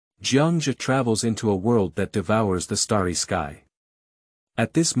Jiang Zhe travels into a world that devours the starry sky.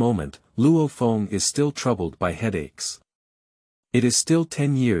 At this moment, Luo Feng is still troubled by headaches. It is still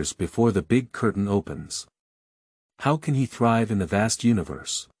 10 years before the big curtain opens. How can he thrive in the vast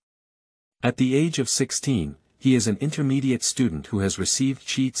universe? At the age of 16, he is an intermediate student who has received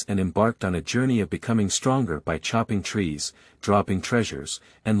cheats and embarked on a journey of becoming stronger by chopping trees, dropping treasures,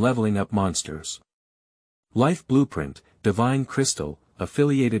 and leveling up monsters. Life Blueprint, Divine Crystal,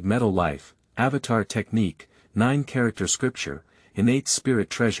 Affiliated Metal Life, Avatar Technique, 9-Character Scripture, Innate Spirit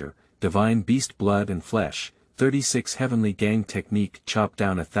Treasure, Divine Beast Blood and Flesh, 36 Heavenly Gang Technique. Chop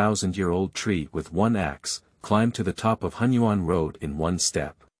down a 1,000-year-old tree with one axe, climb to the top of Hunyuan Road in one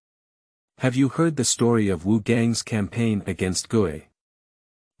step. Have you heard the story of Wu Gang's campaign against Gui?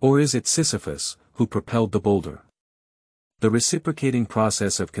 Or is it Sisyphus, who propelled the boulder? The reciprocating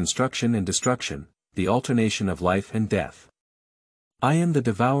process of construction and destruction, the alternation of life and death. I am the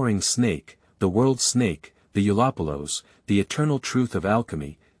devouring snake, the world snake, the Eulopolos, the eternal truth of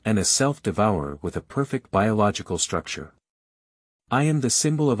alchemy, and a self-devourer with a perfect biological structure. I am the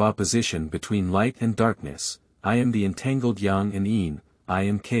symbol of opposition between light and darkness, I am the entangled yang and yin, I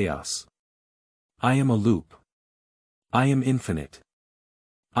am chaos. I am a loop. I am infinite.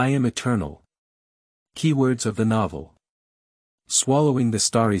 I am eternal. Keywords of the novel. Swallowing the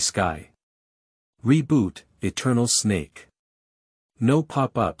starry sky. Reboot, eternal snake. No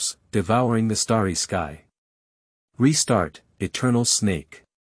pop-ups, devouring the starry sky. Restart, eternal snake.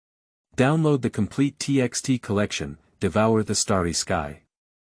 Download the complete TXT collection, Devour the Starry Sky.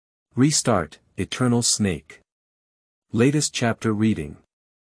 Restart, eternal snake. Latest chapter reading.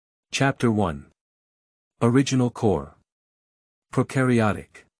 Chapter 1. Original Core.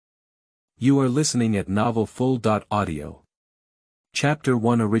 Prokaryotic. You are listening at novelfull.audio. Chapter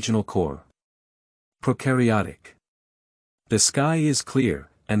 1 Original Core. Prokaryotic. The sky is clear,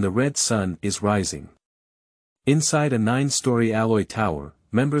 and the red sun is rising. Inside a 9-story alloy tower,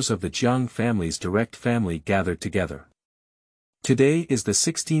 members of the Jiang family's direct family gathered together. Today is the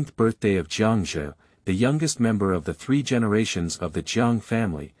 16th birthday of Jiang Zhe, the youngest member of the 3 generations of the Jiang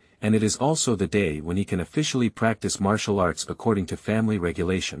family, and it is also the day when he can officially practice martial arts according to family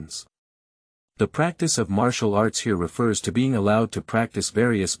regulations. The practice of martial arts here refers to being allowed to practice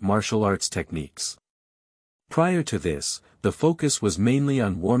various martial arts techniques. Prior to this, the focus was mainly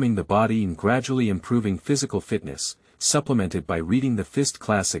on warming the body and gradually improving physical fitness, supplemented by reading the Fist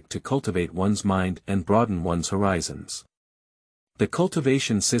Classic to cultivate one's mind and broaden one's horizons. The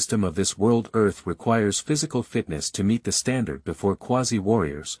cultivation system of this world Earth requires physical fitness to meet the standard before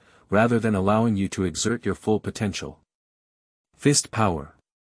quasi-warriors, rather than allowing you to exert your full potential. Fist Power.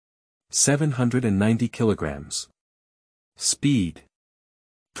 790 kilograms. Speed.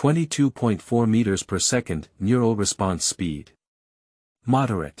 22.4 meters per second, neural response speed.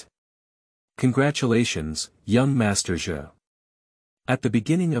 Moderate. Congratulations, young Master Zhe. At the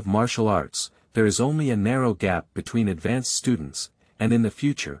beginning of martial arts, there is only a narrow gap between advanced students, and in the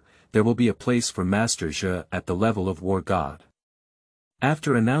future, there will be a place for Master Zhe at the level of War God.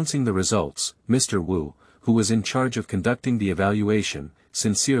 After announcing the results, Mr. Wu, who was in charge of conducting the evaluation,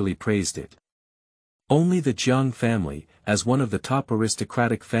 sincerely praised it. Only the Jiang family, as one of the top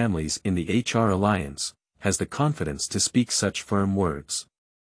aristocratic families in the HR alliance, has the confidence to speak such firm words.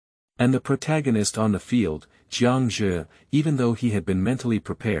 And the protagonist on the field, Jiang Zhe, even though he had been mentally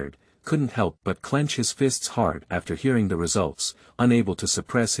prepared, couldn't help but clench his fists hard after hearing the results, unable to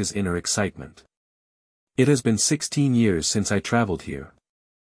suppress his inner excitement. It has been 16 years since I traveled here.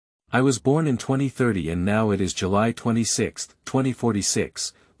 I was born in 2030 and now it is July 26,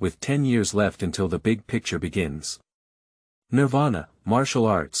 2046, with 10 years left until the big picture begins. Nirvana, Martial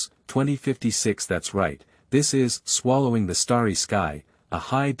Arts, 2056. That's right, this is Swallowing the Starry Sky, a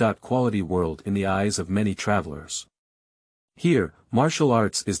high-quality world in the eyes of many travelers. Here, martial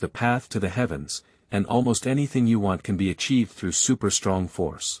arts is the path to the heavens, and almost anything you want can be achieved through super strong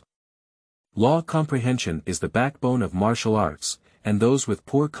force. Law comprehension is the backbone of martial arts, and those with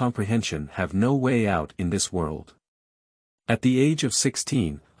poor comprehension have no way out in this world. At the age of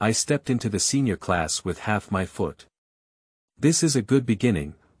 16, I stepped into the senior class with half my foot. This is a good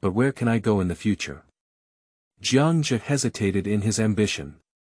beginning, but where can I go in the future? Jiang Zhe hesitated in his ambition.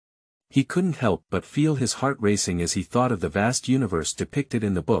 He couldn't help but feel his heart racing as he thought of the vast universe depicted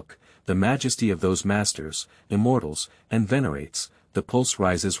in the book, the majesty of those masters, immortals, and venerates. The pulse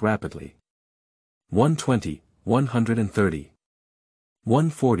rises rapidly. 120, 130.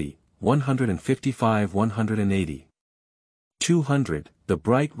 140, 155, 180. 200, the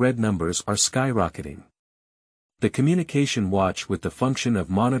bright red numbers are skyrocketing. The communication watch with the function of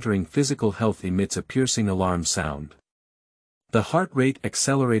monitoring physical health emits a piercing alarm sound. The heart rate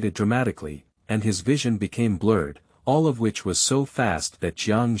accelerated dramatically, and his vision became blurred, all of which was so fast that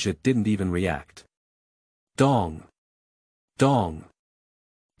Jiang Zhe didn't even react. Dong! Dong!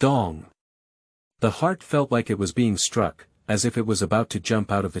 Dong! The heart felt like it was being struck, as if it was about to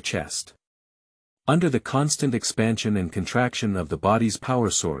jump out of the chest. Under the constant expansion and contraction of the body's power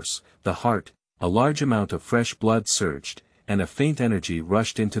source, the heart, a large amount of fresh blood surged, and a faint energy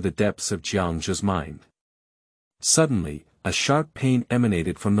rushed into the depths of Jiang Zhe's mind. Suddenly, a sharp pain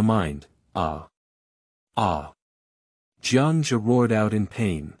emanated from the mind. Ah! Ah! Jiang Zhe roared out in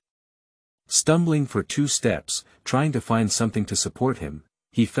pain. Stumbling for 2 steps, trying to find something to support him,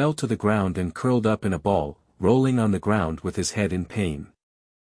 he fell to the ground and curled up in a ball, rolling on the ground with his head in pain.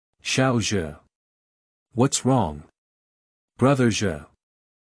 Xiao Zhe. What's wrong? Brother Zhe.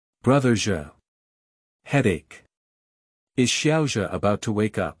 Brother Zhe. Headache. Is Xiao Zhe about to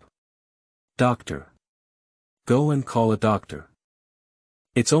wake up? Doctor. Go and call a doctor.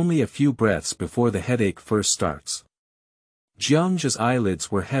 It's only a few breaths before the headache first starts. Jiang Zhe's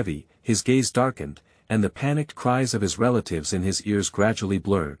eyelids were heavy, his gaze darkened, and the panicked cries of his relatives in his ears gradually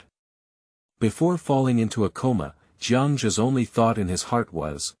blurred. Before falling into a coma, Jiang Zhe's only thought in his heart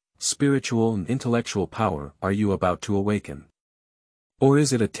was, spiritual and intellectual power, are you about to awaken? Or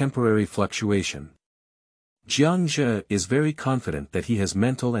is it a temporary fluctuation? Jiang Zhe is very confident that he has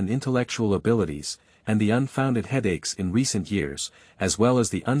mental and intellectual abilities, and the unfounded headaches in recent years, as well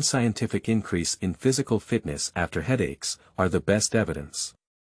as the unscientific increase in physical fitness after headaches, are the best evidence.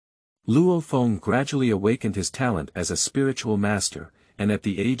 Luo Feng gradually awakened his talent as a spiritual master, and at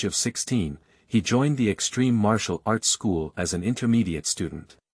the age of 16, he joined the extreme martial arts school as an intermediate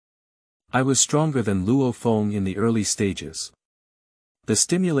student. I was stronger than Luo Feng in the early stages. The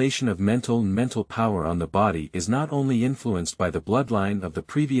stimulation of mental power on the body is not only influenced by the bloodline of the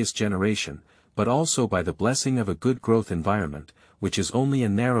previous generation, but also by the blessing of a good growth environment, which is only a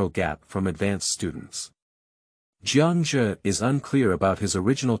narrow gap from advanced students. Jiang Zhe is unclear about his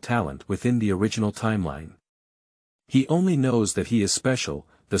original talent within the original timeline. He only knows that he is special,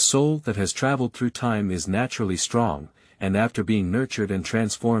 the soul that has traveled through time is naturally strong, and after being nurtured and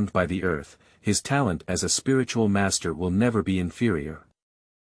transformed by the earth, his talent as a spiritual master will never be inferior.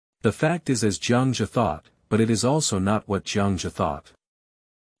 The fact is as Jiang Zhe thought, but it is also not what Jiang Zhe thought.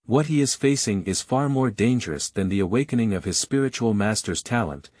 What he is facing is far more dangerous than the awakening of his spiritual master's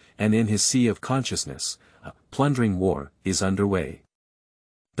talent, and in his sea of consciousness, a plundering war is underway.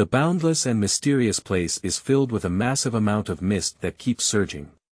 The boundless and mysterious place is filled with a massive amount of mist that keeps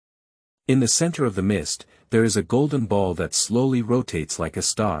surging. In the center of the mist, there is a golden ball that slowly rotates like a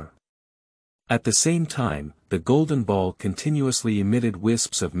star. At the same time, the golden ball continuously emitted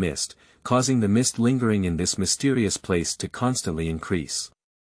wisps of mist, causing the mist lingering in this mysterious place to constantly increase.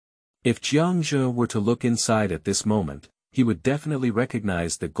 If Jiang Zhe were to look inside at this moment, he would definitely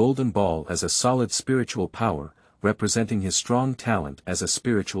recognize the golden ball as a solid spiritual power, representing his strong talent as a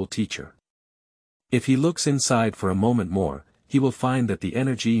spiritual teacher. If he looks inside for a moment more, he will find that the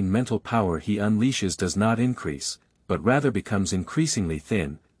energy and mental power he unleashes does not increase, but rather becomes increasingly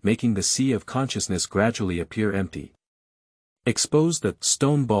thin, making the sea of consciousness gradually appear empty. Expose the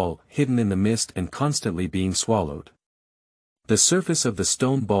stone ball hidden in the mist and constantly being swallowed. The surface of the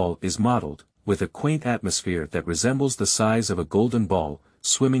stone ball is mottled, with a quaint atmosphere that resembles the size of a golden ball,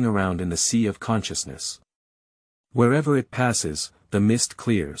 swimming around in the sea of consciousness. Wherever it passes, the mist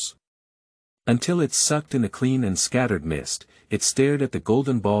clears. Until it's sucked in a clean and scattered mist, it stared at the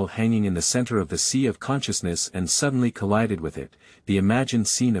golden ball hanging in the center of the sea of consciousness and suddenly collided with it. The imagined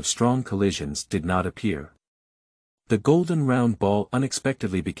scene of strong collisions did not appear. The golden round ball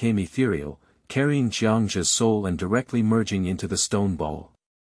unexpectedly became ethereal, carrying Jiang Zhe's soul and directly merging into the stone ball.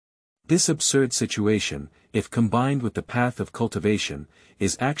 This absurd situation, if combined with the path of cultivation,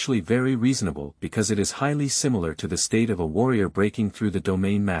 is actually very reasonable because it is highly similar to the state of a warrior breaking through the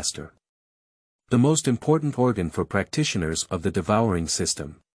domain master. The most important organ for practitioners of the devouring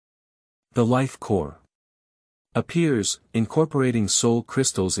system. The life core. Appears, incorporating soul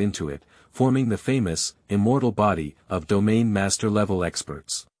crystals into it, forming the famous, immortal body of domain master level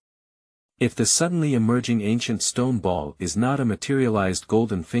experts. If the suddenly emerging ancient stone ball is not a materialized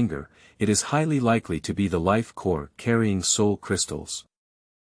golden finger, it is highly likely to be the life core carrying soul crystals.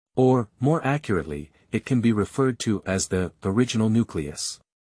 Or, more accurately, it can be referred to as the original nucleus.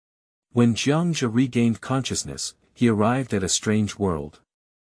 When Jiang Zhe regained consciousness, he arrived at a strange world.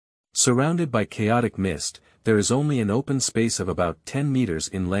 Surrounded by chaotic mist, there is only an open space of about 10 meters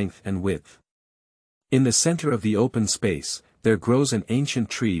in length and width. In the center of the open space, there grows an ancient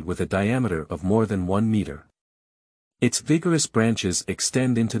tree with a diameter of more than 1 meter. Its vigorous branches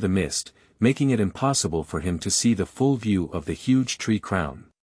extend into the mist, making it impossible for him to see the full view of the huge tree crown.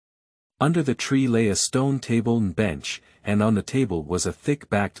 Under the tree lay a stone table and bench, and on the table was a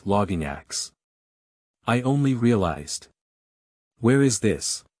thick-backed logging axe. I only realized. Where is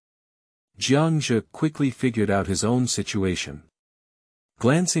this? Jiang Zhe quickly figured out his own situation.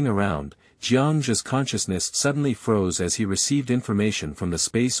 Glancing around, Jiang Zhe's consciousness suddenly froze as he received information from the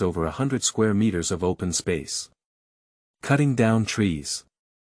space over 100 square meters of open space. Cutting down trees.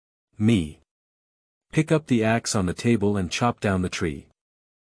 Me. Pick up the axe on the table and chop down the tree.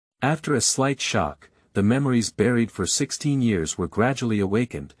 After a slight shock, the memories buried for 16 years were gradually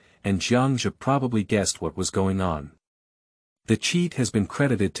awakened, and Jiang Zhe probably guessed what was going on. The cheat has been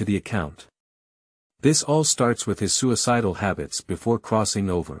credited to the account. This all starts with his suicidal habits before crossing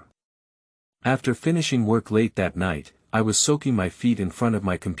over. After finishing work late that night, I was soaking my feet in front of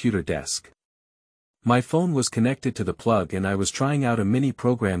my computer desk. My phone was connected to the plug and I was trying out a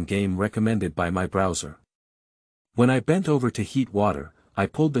mini-program game recommended by my browser. When I bent over to heat water, I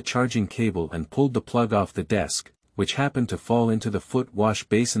pulled the charging cable and pulled the plug off the desk, which happened to fall into the foot wash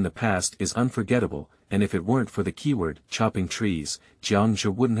basin. The past is unforgettable, and if it weren't for the keyword, chopping trees, Jiang Zhe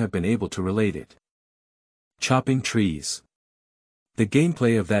wouldn't have been able to relate it. Chopping trees. The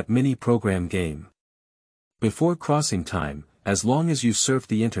gameplay of that mini-program game. Before crossing time, as long as you surf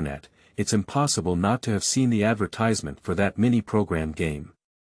the internet, it's impossible not to have seen the advertisement for that mini-program game.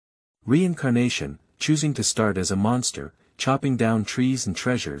 Reincarnation, choosing to start as a monster, chopping down trees and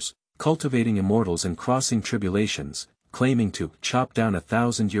treasures, cultivating immortals and crossing tribulations, claiming to chop down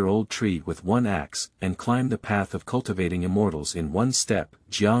 1,000-year-old tree with one axe and climb the path of cultivating immortals in one step.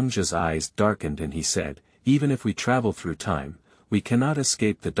 Jiang Zhe's eyes darkened and he said, even if we travel through time, we cannot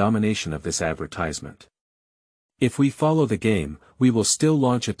escape the domination of this advertisement. If we follow the game, we will still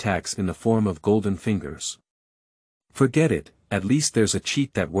launch attacks in the form of golden fingers. Forget it, at least there's a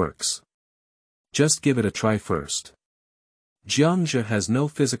cheat that works. Just give it a try first. Jiang Zhe has no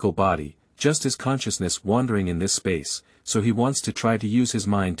physical body, just his consciousness wandering in this space, so he wants to try to use his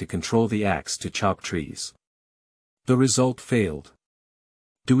mind to control the axe to chop trees. The result failed.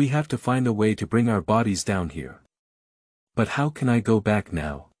 Do we have to find a way to bring our bodies down here? But how can I go back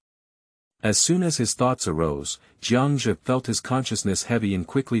now? As soon as his thoughts arose, Jiang Zhe felt his consciousness heavy and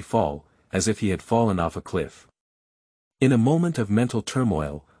quickly fall, as if he had fallen off a cliff. In a moment of mental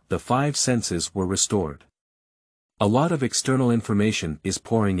turmoil, the five senses were restored. A lot of external information is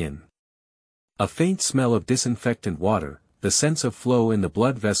pouring in. A faint smell of disinfectant water, the sense of flow in the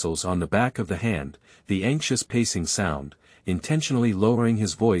blood vessels on the back of the hand, the anxious pacing sound, intentionally lowering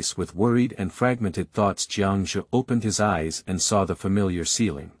his voice with worried and fragmented thoughts. Jiang Zhe opened his eyes and saw the familiar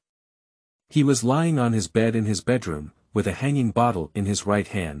ceiling. He was lying on his bed in his bedroom, with a hanging bottle in his right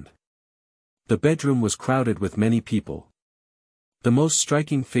hand. The bedroom was crowded with many people. The most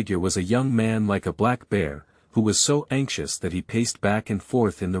striking figure was a young man like a black bear, who was so anxious that he paced back and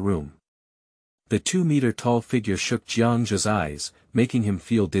forth in the room. The 2-meter-tall figure shook Jiang Zhe's eyes, making him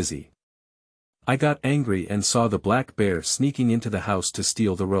feel dizzy. I got angry and saw the black bear sneaking into the house to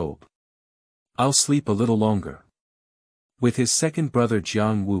steal the robe. I'll sleep a little longer. With his second brother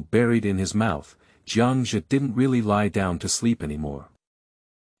Jiang Wu buried in his mouth, Jiang Zhe didn't really lie down to sleep anymore.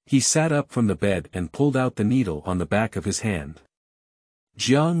 He sat up from the bed and pulled out the needle on the back of his hand.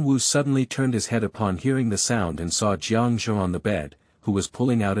 Jiang Wu suddenly turned his head upon hearing the sound and saw Jiang Zhe on the bed, who was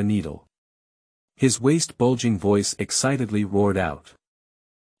pulling out a needle. His waist-bulging voice excitedly roared out.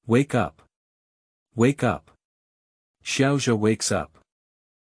 Wake up! Wake up! Xiao Zhe wakes up.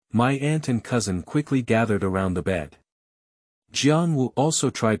 My aunt and cousin quickly gathered around the bed. Jiang Wu also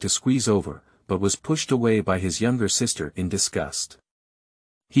tried to squeeze over, but was pushed away by his younger sister in disgust.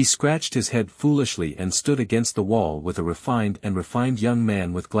 He scratched his head foolishly and stood against the wall with a refined young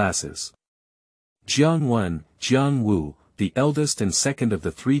man with glasses. Jiang Wu, the eldest and second of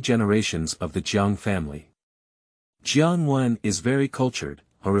the 3 generations of the Jiang family. Jiang Wen is very cultured,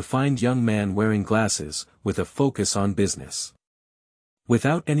 a refined young man wearing glasses, with a focus on business.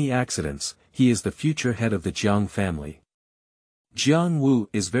 Without any accidents, he is the future head of the Jiang family. Jiang Wu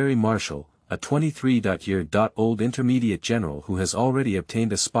is very martial, a 23-year-old intermediate general who has already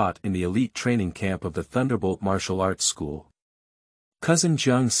obtained a spot in the elite training camp of the Thunderbolt Martial Arts School. Cousin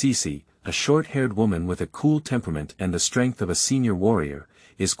Jiang Cece, a short-haired woman with a cool temperament and the strength of a senior warrior,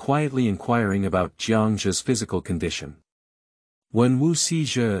 is quietly inquiring about Jiang Zhe's physical condition. Wen Wu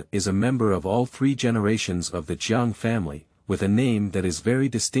Xizhe is a member of all 3 generations of the Jiang family, with a name that is very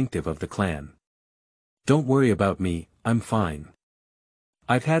distinctive of the clan. Don't worry about me, I'm fine.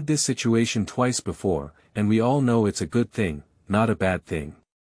 I've had this situation twice before, and we all know it's a good thing, not a bad thing.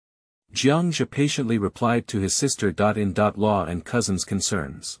 Jiang Zhe patiently replied to his sister-in-law and cousin's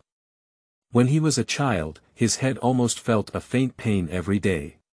concerns. When he was a child, his head almost felt a faint pain every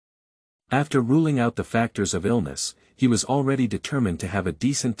day. After ruling out the factors of illness, he was already determined to have a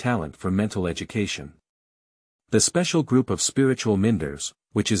decent talent for mental education. The special group of spiritual minders,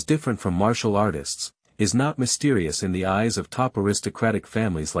 which is different from martial artists, is not mysterious in the eyes of top aristocratic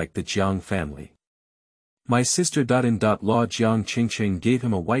families like the Jiang family. My sister-in-law Jiang Qingqing gave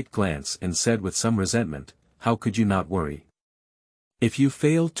him a white glance and said with some resentment, "How could you not worry? If you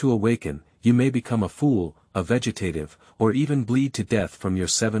fail to awaken, you may become a fool, a vegetative, or even bleed to death from your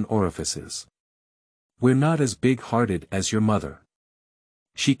 7 orifices. We're not as big-hearted as your mother."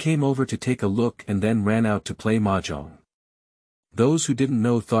 She came over to take a look and then ran out to play mahjong. Those who didn't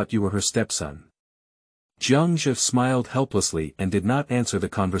know thought you were her stepson. Jiang Zhe smiled helplessly and did not answer the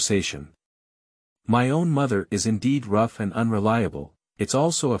conversation. My own mother is indeed rough and unreliable. It's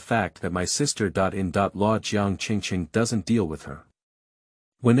also a fact that my sister-in-law Jiang Qingqing doesn't deal with her.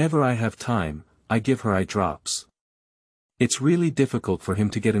 Whenever I have time, I give her eye drops. It's really difficult for him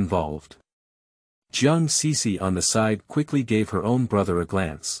to get involved. Jiang Cece on the side quickly gave her own brother a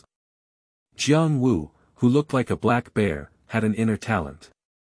glance. Jiang Wu, who looked like a black bear, had an inner talent.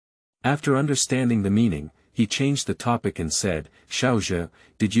 After understanding the meaning, he changed the topic and said, "Xiaozhe,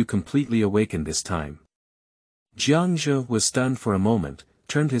 did you completely awaken this time?" Jiang Zhe was stunned for a moment,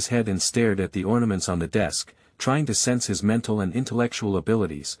 turned his head and stared at the ornaments on the desk, trying to sense his mental and intellectual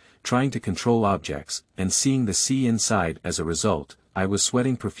abilities, trying to control objects, and seeing the sea inside. As a result, I was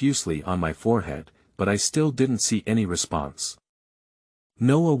sweating profusely on my forehead, but I still didn't see any response.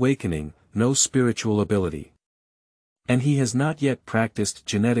 No awakening, no spiritual ability. And he has not yet practiced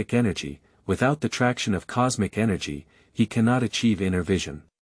genetic energy. Without the traction of cosmic energy, he cannot achieve inner vision.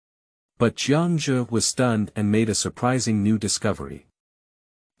 But Jiang Zhe was stunned and made a surprising new discovery.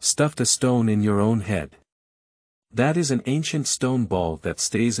 Stuffed a stone in your own head. That is an ancient stone ball that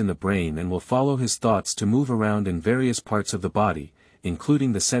stays in the brain and will follow his thoughts to move around in various parts of the body,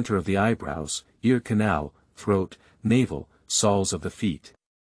 including the center of the eyebrows, ear canal, throat, navel, soles of the feet.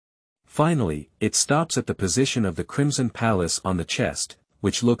 Finally, it stops at the position of the crimson palace on the chest,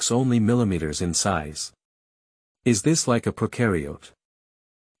 which looks only millimeters in size. Is this like a prokaryote?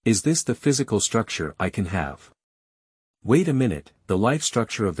 Is this the physical structure I can have? Wait a minute, the life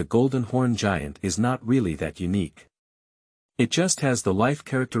structure of the golden horn giant is not really that unique. It just has the life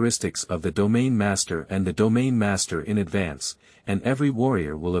characteristics of the domain master and the domain master in advance, and every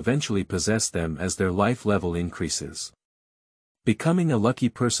warrior will eventually possess them as their life level increases. Becoming a lucky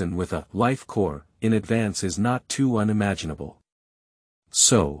person with a life core in advance is not too unimaginable.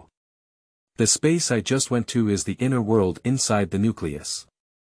 So, the space I just went to is the inner world inside the nucleus.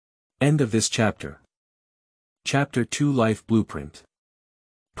 End of this chapter. Chapter 2 Life Blueprint.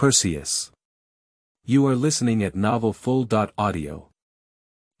 Perseus. You are listening at novelfull.audio.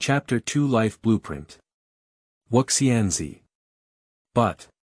 Chapter 2 Life Blueprint. Wuxianzi. But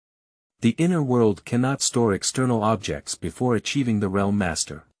the inner world cannot store external objects before achieving the realm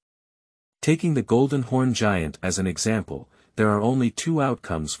master. Taking the golden horn giant as an example, there are only 2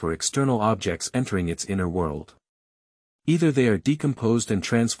 outcomes for external objects entering its inner world. Either they are decomposed and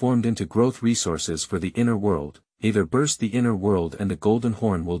transformed into growth resources for the inner world, either burst the inner world and the golden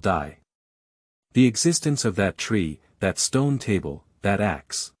horn will die. The existence of that tree, that stone table, that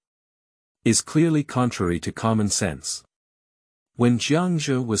axe, is clearly contrary to common sense. When Jiang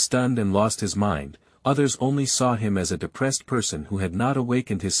Zhe was stunned and lost his mind, others only saw him as a depressed person who had not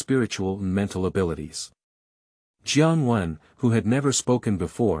awakened his spiritual and mental abilities. Jiang Wen, who had never spoken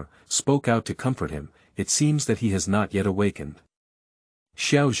before, spoke out to comfort him. It seems that he has not yet awakened.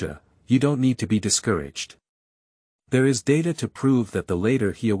 Xiaozhe, you don't need to be discouraged. There is data to prove that the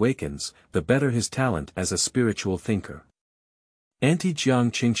later he awakens, the better his talent as a spiritual thinker. Auntie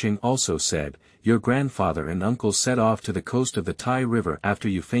Jiang Qingqing also said, your grandfather and uncle set off to the coast of the Tai River after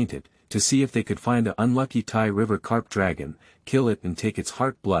you fainted, to see if they could find an unlucky Tai River carp dragon, kill it and take its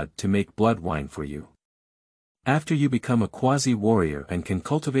heart blood to make blood wine for you. After you become a quasi-warrior and can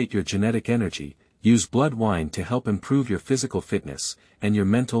cultivate your genetic energy, use blood wine to help improve your physical fitness, and your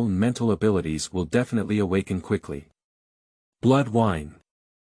mental abilities will definitely awaken quickly. Blood wine.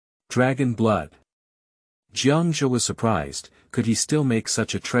 Dragon blood. Jiang Zhe was surprised, could he still make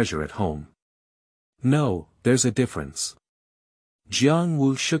such a treasure at home? No, there's a difference. Jiang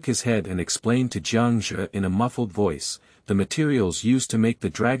Wu shook his head and explained to Jiang Zhe in a muffled voice, the materials used to make the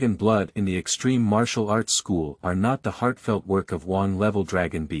dragon blood in the extreme martial arts school are not the heartfelt work of Wang-level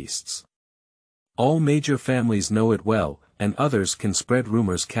dragon beasts. All major families know it well, and others can spread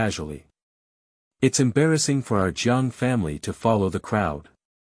rumors casually. It's embarrassing for our Jiang family to follow the crowd.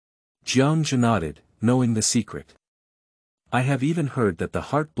 Jiang Zhe nodded, knowing the secret. I have even heard that the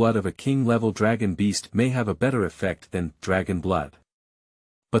heart blood of a king-level dragon beast may have a better effect than dragon blood.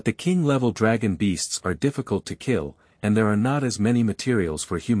 But the king-level dragon beasts are difficult to kill, and there are not as many materials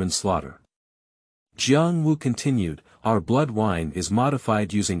for human slaughter. Jiang Wu continued, our blood wine is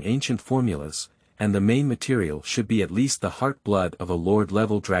modified using ancient formulas, and the main material should be at least the heart blood of a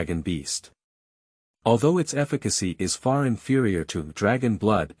lord-level dragon beast. Although its efficacy is far inferior to dragon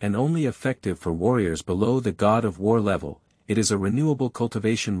blood and only effective for warriors below the god of war level, it is a renewable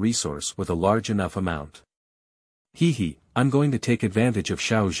cultivation resource with a large enough amount. I'm going to take advantage of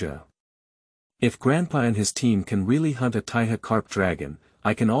Xiao Zhe. If Grandpa and his team can really hunt a Taiha carp dragon,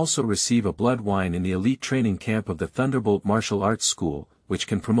 I can also receive a blood wine in the elite training camp of the Thunderbolt Martial Arts School, which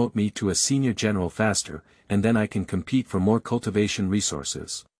can promote me to a senior general faster, and then I can compete for more cultivation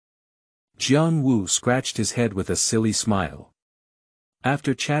resources. Jiang Wu scratched his head with a silly smile.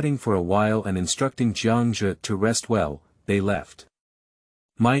 After chatting for a while and instructing Jiang Zhe to rest well, they left.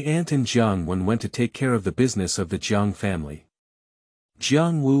 My aunt and Jiang Wen went to take care of the business of the Jiang family.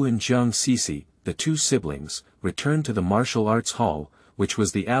 Jiang Wu and Jiang Sisi, the two siblings, returned to the martial arts hall, which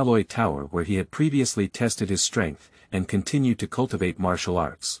was the alloy tower where he had previously tested his strength, and continued to cultivate martial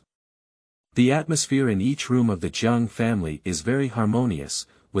arts. The atmosphere in each room of the Jiang family is very harmonious,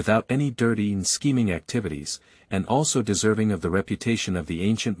 without any dirty and scheming activities, and also deserving of the reputation of the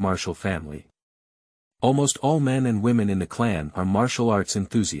ancient martial family. Almost all men and women in the clan are martial arts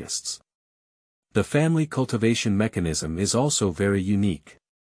enthusiasts. The family cultivation mechanism is also very unique.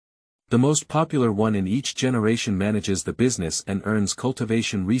 The most popular one in each generation manages the business and earns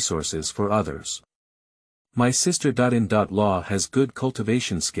cultivation resources for others. My sister Law has good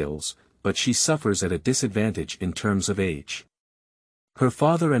cultivation skills, but she suffers at a disadvantage in terms of age. Her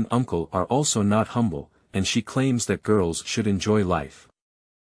father and uncle are also not humble, and she claims that girls should enjoy life.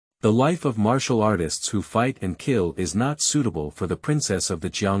 The life of martial artists who fight and kill is not suitable for the princess of the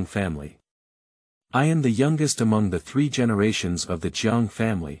Jiang family. I am the youngest among the 3 generations of the Jiang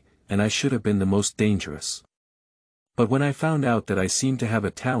family, and I should have been the most dangerous. But when I found out that I seemed to have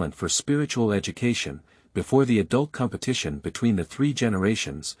a talent for spiritual education, before the adult competition between the 3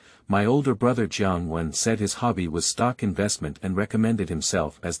 generations, my older brother Jiang Wen said his hobby was stock investment and recommended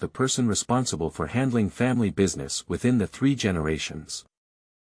himself as the person responsible for handling family business within the 3 generations.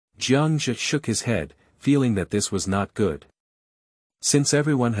 Jiang Zhe shook his head, feeling that this was not good. Since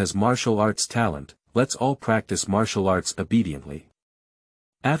everyone has martial arts talent, let's all practice martial arts obediently.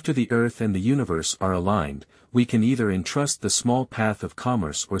 After the earth and the universe are aligned, we can either entrust the small path of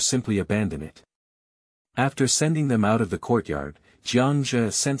commerce or simply abandon it. After sending them out of the courtyard, Jiang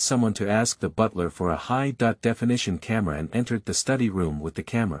Zhe sent someone to ask the butler for a high-definition camera and entered the study room with the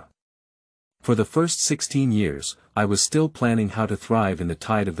camera. For the first 16 years, I was still planning how to thrive in the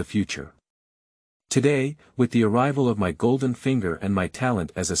tide of the future. Today, with the arrival of my golden finger and my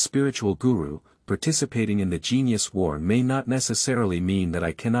talent as a spiritual guru, participating in the Genius War may not necessarily mean that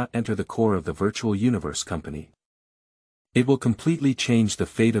I cannot enter the core of the virtual universe company. It will completely change the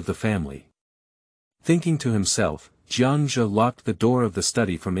fate of the family. Thinking to himself, Jiang Zhe locked the door of the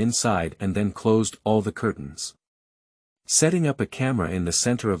study from inside and then closed all the curtains. Setting up a camera in the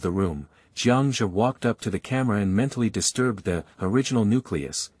center of the room, Jiang Zhe walked up to the camera and mentally disturbed the original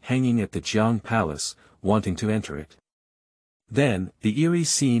nucleus, hanging at the Jiang Palace, wanting to enter it. Then, the eerie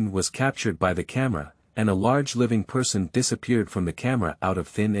scene was captured by the camera, and a large living person disappeared from the camera out of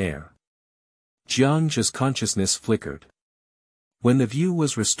thin air. Jiang Zhe's consciousness flickered. When the view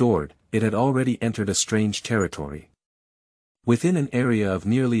was restored, it had already entered a strange territory. Within an area of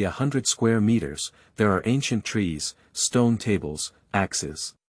nearly 100 square meters, there are ancient trees, stone tables,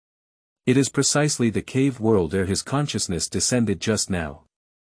 axes. It is precisely the cave world where his consciousness descended just now.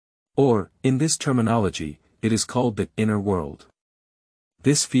 Or, in this terminology, it is called the inner world.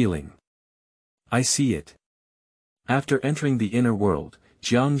 This feeling. I see it. After entering the inner world,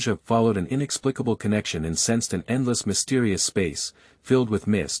 Jiang Zhe followed an inexplicable connection and sensed an endless mysterious space, filled with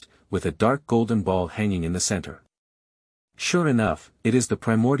mist, with a dark golden ball hanging in the center. Sure enough, it is the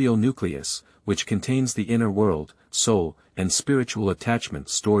primordial nucleus, which contains the inner world, soul, and spiritual attachment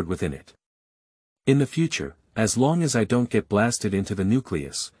stored within it. In the future, as long as I don't get blasted into the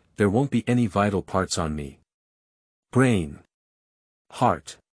nucleus, there won't be any vital parts on me. Brain.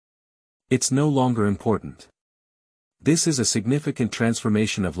 Heart. It's no longer important. This is a significant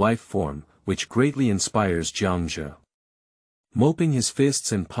transformation of life form, which greatly inspires Jiang Zhe. Moping his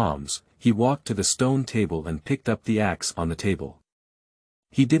fists and palms, he walked to the stone table and picked up the axe on the table.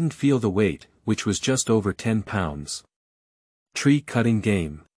 He didn't feel the weight, which was just over 10 pounds. Tree-cutting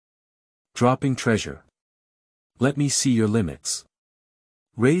game. Dropping treasure. Let me see your limits.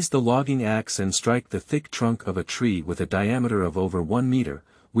 Raise the logging axe and strike the thick trunk of a tree with a diameter of over 1 meter,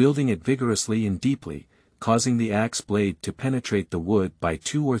 wielding it vigorously and deeply, causing the axe blade to penetrate the wood by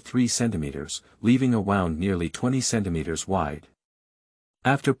 2 or 3 centimeters, leaving a wound nearly 20 centimeters wide.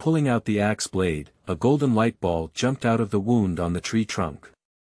 After pulling out the axe blade, a golden light ball jumped out of the wound on the tree trunk.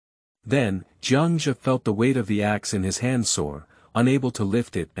 Then, Jiang Zhe felt the weight of the axe in his hand soar, unable to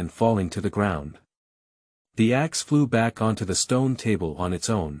lift it and falling to the ground. The axe flew back onto the stone table on its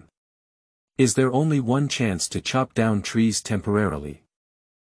own. Is there only one chance to chop down trees temporarily?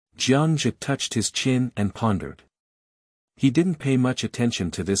 Jiang Zhe touched his chin and pondered. He didn't pay much attention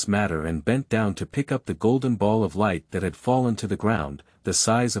to this matter and bent down to pick up the golden ball of light that had fallen to the ground, the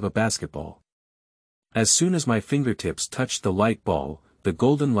size of a basketball. As soon as my fingertips touched the light ball, the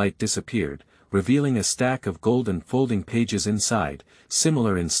golden light disappeared, revealing a stack of golden folding pages inside,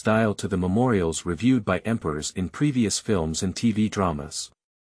 similar in style to the memorials reviewed by emperors in previous films and TV dramas.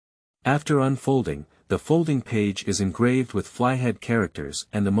 After unfolding, the folding page is engraved with flyhead characters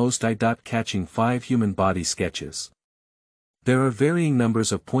and the most eye-catching 5 human body sketches. There are varying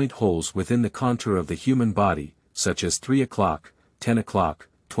numbers of point holes within the contour of the human body, such as 3 o'clock, 10 o'clock,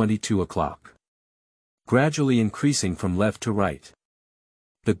 22 o'clock. Gradually increasing from left to right.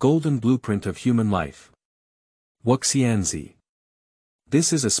 The golden blueprint of human life. Wuxianzi.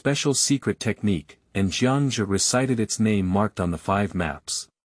 This is a special secret technique, and Jiang Zhe recited its name marked on the 5 maps.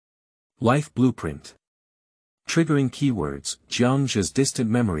 Life blueprint. Triggering keywords, Jiang Zhe's distant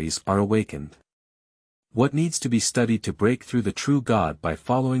memories are awakened. What needs to be studied to break through the true God by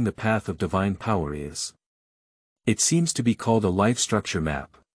following the path of divine power is. It seems to be called a life structure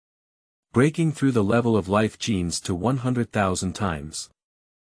map. Breaking through the level of life genes to 100,000 times.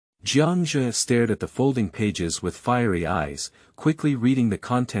 Jiang Zhe stared at the folding pages with fiery eyes, quickly reading the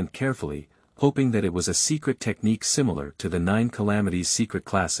content carefully, hoping that it was a secret technique similar to the 9 Calamities secret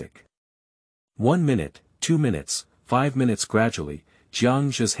classic. 1 minute, 2 minutes, 5 minutes gradually,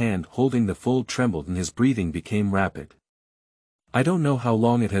 Jiang Zhe's hand holding the fold trembled and his breathing became rapid. I don't know how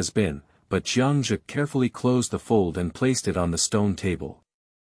long it has been, but Jiang Zhe carefully closed the fold and placed it on the stone table.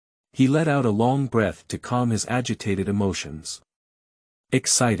 He let out a long breath to calm his agitated emotions.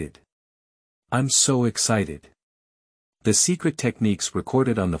 Excited. I'm so excited. The secret techniques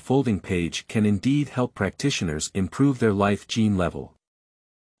recorded on the folding page can indeed help practitioners improve their life gene level.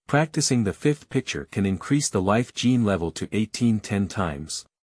 Practicing the 5th picture can increase the life gene level to 1810 times.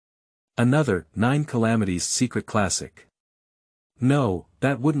 Another 9 Calamities secret classic. No,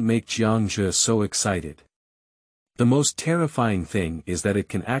 that wouldn't make Jiang Zhe so excited. The most terrifying thing is that it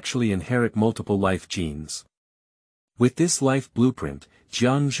can actually inherit multiple life genes. With this life blueprint,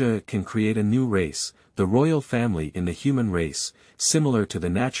 Jiang Zhe can create a new race, the royal family in the human race, similar to the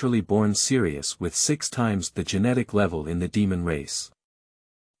naturally born Sirius with 6 times the genetic level in the demon race.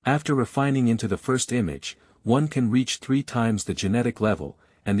 After refining into the first image, one can reach 3 times the genetic level,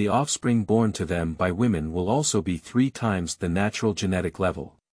 and the offspring born to them by women will also be 3 times the natural genetic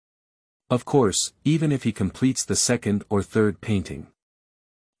level. Of course, even if he completes the 2nd or 3rd painting.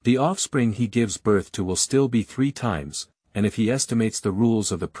 The offspring he gives birth to will still be 3 times, and if he estimates the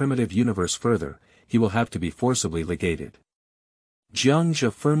rules of the primitive universe further, he will have to be forcibly legated. Jiang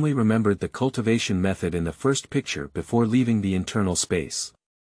Zhe firmly remembered the cultivation method in the first picture before leaving the internal space.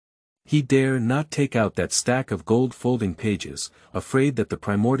 He dare not take out that stack of gold folding pages, afraid that the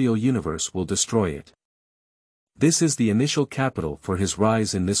primordial universe will destroy it. This is the initial capital for his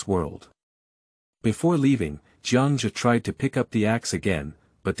rise in this world. Before leaving, Jiang Zhe tried to pick up the axe again,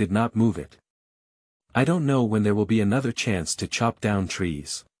 but did not move it. I don't know when there will be another chance to chop down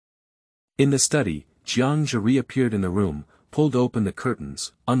trees. In the study, Jiang Zhe reappeared in the room, pulled open the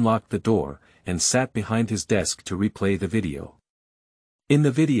curtains, unlocked the door, and sat behind his desk to replay the video. In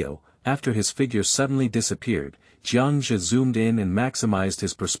the video, after his figure suddenly disappeared, Jiang Zhe zoomed in and maximized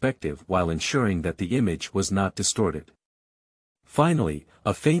his perspective while ensuring that the image was not distorted. Finally,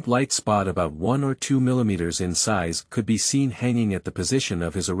 a faint light spot about 1 or 2 millimeters in size could be seen hanging at the position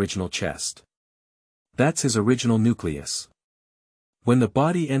of his original chest. That's his original nucleus. When the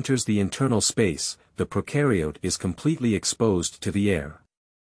body enters the internal space, the prokaryote is completely exposed to the air.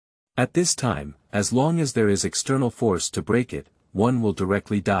 At this time, as long as there is external force to break it, one will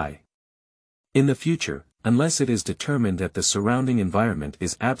directly die. In the future, unless it is determined that the surrounding environment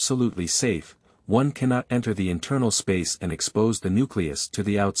is absolutely safe, one cannot enter the internal space and expose the nucleus to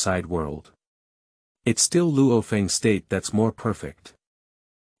the outside world. It's still Luo Feng's state that's more perfect.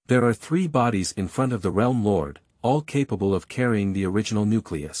 There are 3 bodies in front of the Realm Lord, all capable of carrying the original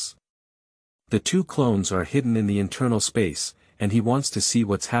nucleus. The 2 clones are hidden in the internal space, and he wants to see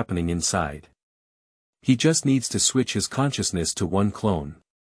what's happening inside. He just needs to switch his consciousness to one clone.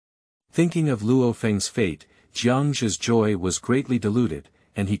 Thinking of Luo Feng's fate, Jiang Zhe's joy was greatly diluted,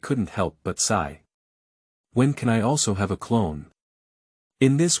 and he couldn't help but sigh. When can I also have a clone?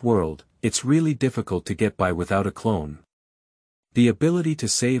 In this world, it's really difficult to get by without a clone. The ability to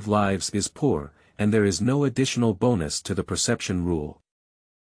save lives is poor, and there is no additional bonus to the perception rule.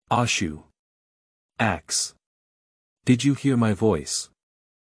 Ashu. Axe. Did you hear my voice?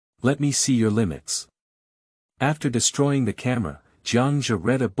 Let me see your limits. After destroying the camera, Jiang Zhe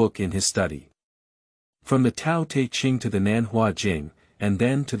read a book in his study. From the Tao Te Ching to the Nanhua Jing, and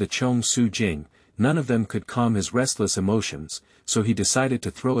then to the Chong Su Jing, none of them could calm his restless emotions, so he decided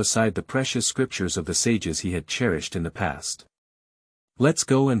to throw aside the precious scriptures of the sages he had cherished in the past. Let's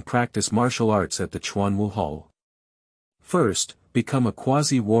go and practice martial arts at the Chuanwu Hall. First, become a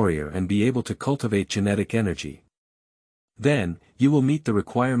quasi-warrior and be able to cultivate genetic energy. Then, you will meet the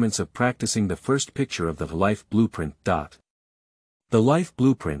requirements of practicing the first picture of the life blueprint. The life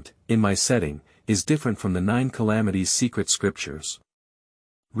blueprint, in my setting, is different from the 9 calamities secret scriptures.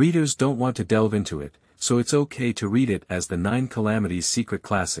 Readers don't want to delve into it, so it's okay to read it as the 9 calamities secret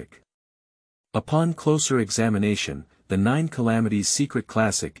classic. Upon closer examination, the 9 calamities secret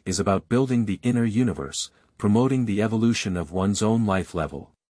classic is about building the inner universe, promoting the evolution of one's own life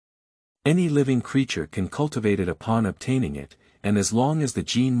level. Any living creature can cultivate it upon obtaining it, and as long as the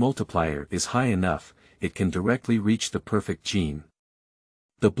gene multiplier is high enough, it can directly reach the perfect gene.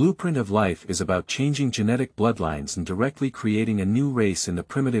 The blueprint of life is about changing genetic bloodlines and directly creating a new race in the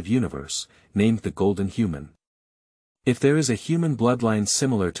primitive universe, named the Golden Human. If there is a human bloodline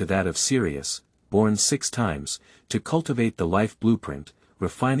similar to that of Sirius, born 6 times, to cultivate the life blueprint,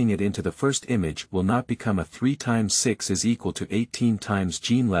 refining it into the first image will not become a 3 times 6 is equal to 18 times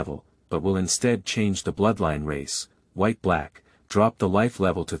gene level, but will instead change the bloodline race, white-black, drop the life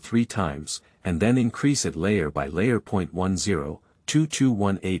level to 3 times, and then increase it layer by layer. 10.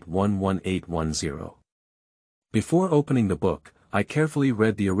 2218111810. Before opening the book, I carefully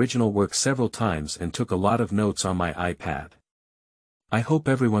read the original work several times and took a lot of notes on my iPad. I hope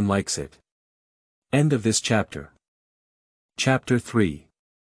everyone likes it. End of this chapter. Chapter 3.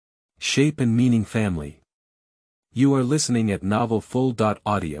 Shape and Meaning Family. You are listening at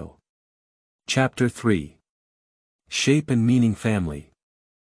novelfull.audio. Chapter 3. Shape and Meaning Family.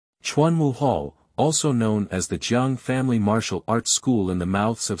 Chuanwu Hall, also known as the Jiang Family Martial Arts School in the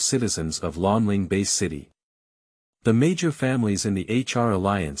mouths of citizens of Lanling Base City. The major families in the HR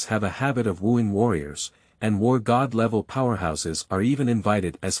Alliance have a habit of wooing warriors, and war god level powerhouses are even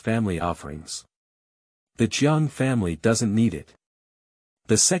invited as family offerings. The Jiang family doesn't need it.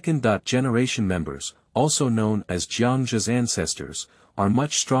 The second-generation members, also known as Jiang Zhe's ancestors, are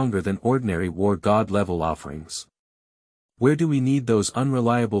much stronger than ordinary war god level offerings. Where do we need those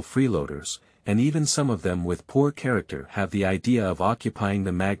unreliable freeloaders, and even some of them with poor character have the idea of occupying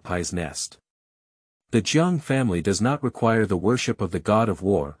the magpie's nest? The Jiang family does not require the worship of the god of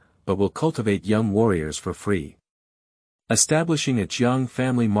war, but will cultivate young warriors for free. Establishing a Jiang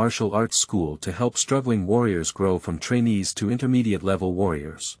family martial arts school to help struggling warriors grow from trainees to intermediate-level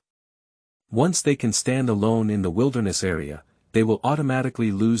warriors. Once they can stand alone in the wilderness area, they will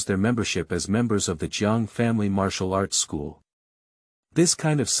automatically lose their membership as members of the Jiang family martial arts school. This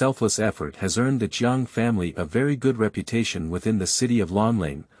kind of selfless effort has earned the Jiang family a very good reputation within the city of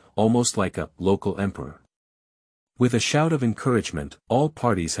Lanling, almost like a local emperor. With a shout of encouragement, all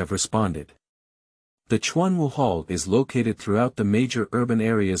parties have responded. The Chuanwu Hall is located throughout the major urban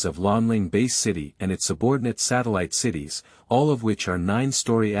areas of Lanling Base City and its subordinate satellite cities, all of which are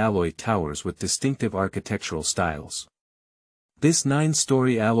 9-story alloy towers with distinctive architectural styles. This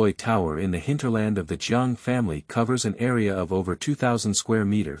 9-story alloy tower in the hinterland of the Jiang family covers an area of over 2,000 square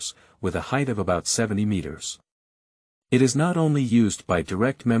meters, with a height of about 70 meters. It is not only used by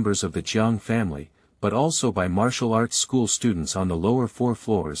direct members of the Jiang family, but also by martial arts school students on the lower 4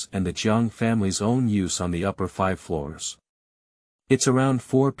 floors and the Jiang family's own use on the upper 5 floors. It's around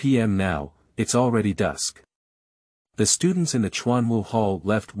 4 p.m. now, it's already dusk. The students in the Chuanwu Hall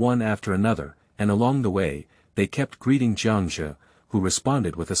left one after another, and along the way, they kept greeting Jiang Zhe, who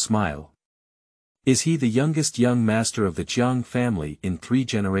responded with a smile. Is he the youngest young master of the Jiang family in 3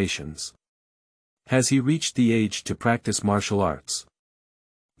 generations? Has he reached the age to practice martial arts?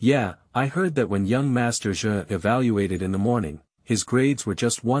 Yeah, I heard that when young Master Zhe evaluated in the morning, his grades were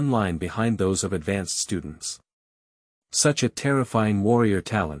just 1 line behind those of advanced students. Such a terrifying warrior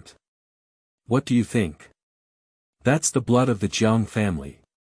talent. What do you think? That's the blood of the Jiang family.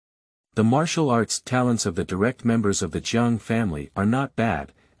 The martial arts talents of the direct members of the Jiang family are not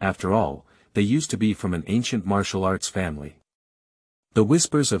bad, after all, they used to be from an ancient martial arts family. The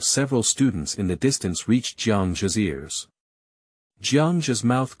whispers of several students in the distance reached Jiang Zhe's ears. Jiang Zhe's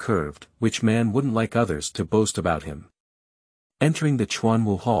mouth curved, which man wouldn't like others to boast about him. Entering the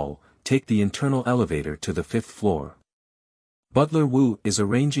Chuanwu Hall, take the internal elevator to the 5th floor. Butler Wu is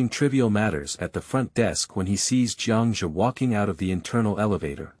arranging trivial matters at the front desk when he sees Jiang Zhe walking out of the internal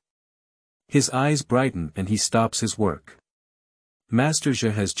elevator. His eyes brighten and he stops his work. Master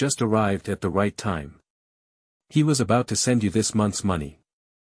Zhe has just arrived at the right time. He was about to send you this month's money.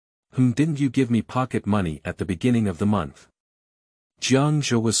 Didn't you give me pocket money at the beginning of the month? Jiang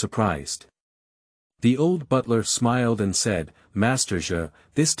Zhe was surprised. The old butler smiled and said, Master Zhe,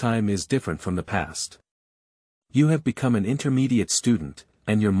 this time is different from the past. You have become an intermediate student,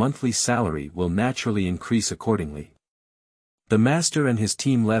 and your monthly salary will naturally increase accordingly. The master and his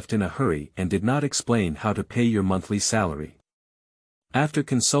team left in a hurry and did not explain how to pay your monthly salary. After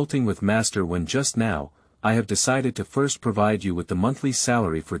consulting with Master Wen just now, I have decided to first provide you with the monthly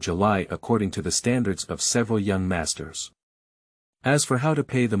salary for July according to the standards of several young masters. As for how to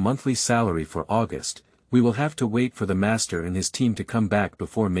pay the monthly salary for August, we will have to wait for the master and his team to come back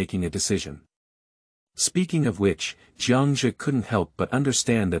before making a decision. Speaking of which, Jiang Zhe couldn't help but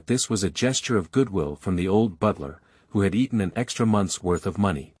understand that this was a gesture of goodwill from the old butler, who had eaten an extra month's worth of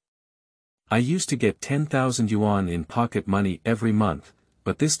money. I used to get 10,000 yuan in pocket money every month,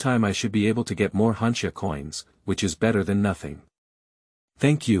 but this time I should be able to get more Hanxia coins, which is better than nothing.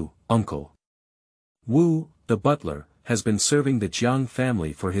 Thank you, uncle. Wu, the butler, has been serving the Jiang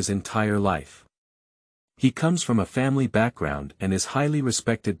family for his entire life. He comes from a family background and is highly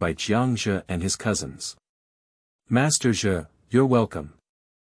respected by Jiang Zhe and his cousins. Master Zhe, you're welcome.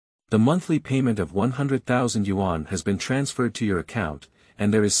 The monthly payment of 100,000 yuan has been transferred to your account,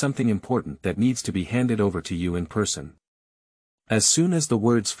 and there is something important that needs to be handed over to you in person. As soon as the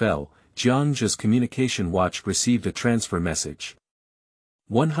words fell, Jiang Zhe's communication watch received a transfer message.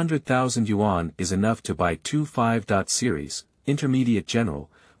 100,000 yuan is enough to buy two 5. Series, Intermediate General,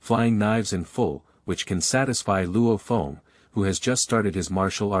 flying knives in full, which can satisfy Luo Feng, who has just started his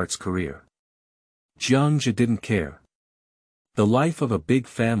martial arts career. Jiang Zhe didn't care. The life of a big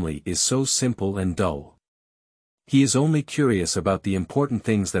family is so simple and dull. He is only curious about the important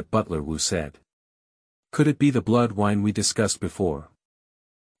things that Butler Wu said. Could it be the blood wine we discussed before?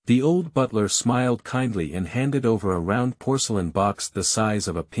 The old butler smiled kindly and handed over a round porcelain box the size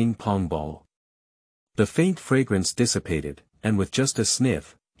of a ping-pong ball. The faint fragrance dissipated, and with just a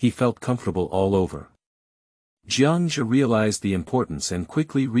sniff, he felt comfortable all over. Jiang Zhe realized the importance and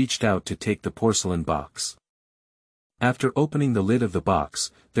quickly reached out to take the porcelain box. After opening the lid of the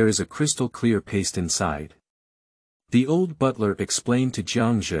box, there is a crystal-clear paste inside. The old butler explained to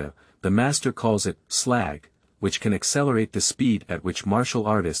Jiang Zhe, the master calls it slag, which can accelerate the speed at which martial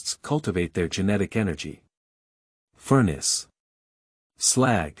artists cultivate their genetic energy. Furnace.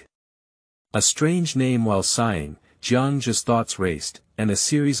 Slag. A strange name. While sighing, Jiang Zhe's thoughts raced, and a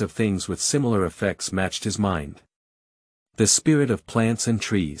series of things with similar effects matched his mind. The spirit of plants and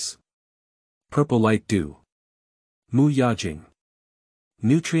trees. Purple light dew. Mu Yajing.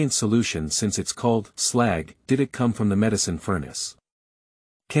 Nutrient solution. Since it's called slag, did it come from the medicine furnace?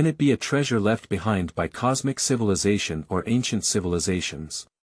 Can it be a treasure left behind by cosmic civilization or ancient civilizations?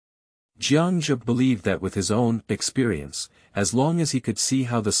 Jiang Zhe believed that with his own experience, as long as he could see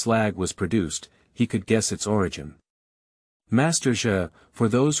how the slag was produced, he could guess its origin. Master Zhe, for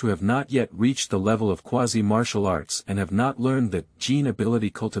those who have not yet reached the level of quasi-martial arts and have not learned the gene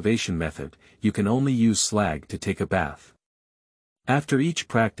ability cultivation method, you can only use slag to take a bath. After each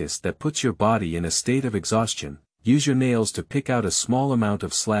practice that puts your body in a state of exhaustion, use your nails to pick out a small amount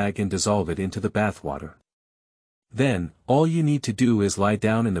of slag and dissolve it into the bathwater. Then, all you need to do is lie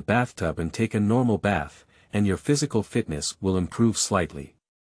down in the bathtub and take a normal bath, and your physical fitness will improve slightly.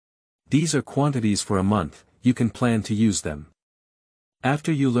 These are quantities for a month, you can plan to use them.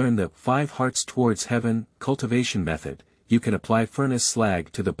 After you learn the 5 hearts towards heaven cultivation method, you can apply furnace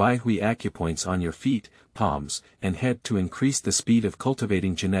slag to the Baihui acupoints on your feet, palms, and head to increase the speed of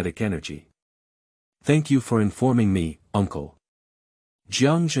cultivating genetic energy. Thank you for informing me, uncle.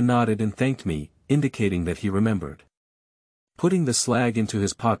 Jiang Zhe nodded and thanked me, indicating that he remembered. Putting the slag into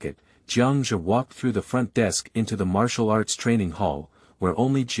his pocket, Jiang Zhe walked through the front desk into the martial arts training hall, where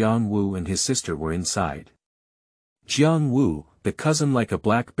only Jiang Wu and his sister were inside. Jiang Wu, the cousin like a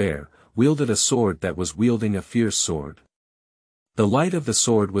black bear, wielded a sword that was wielding a fierce sword. The light of the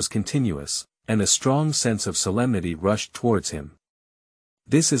sword was continuous, and a strong sense of solemnity rushed towards him.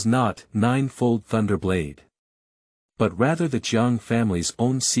 This is not 9-fold thunder blade, but rather the Jiang family's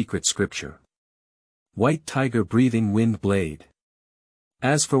own secret scripture. White tiger breathing wind blade.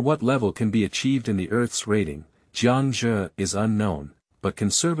 As for what level can be achieved in the Earth's rating, Jiang Zhe is unknown, but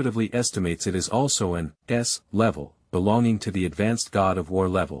conservatively estimates it is also an S level, belonging to the advanced god of war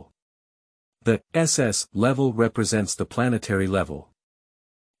level. The SS level represents the planetary level.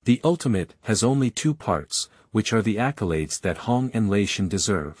 The ultimate has only two parts, which are the accolades that Hong and Lei Shen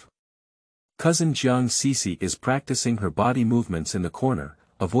deserve. Cousin Jiang Zhe is practicing her body movements in the corner,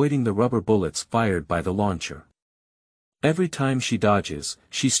 avoiding the rubber bullets fired by the launcher. Every time she dodges,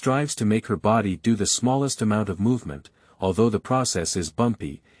 she strives to make her body do the smallest amount of movement. Although the process is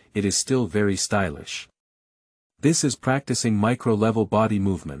bumpy, it is still very stylish. This is practicing micro-level body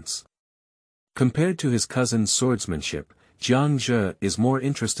movements. Compared to his cousin's swordsmanship, Jiang Zhe is more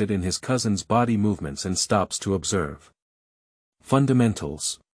interested in his cousin's body movements and stops to observe.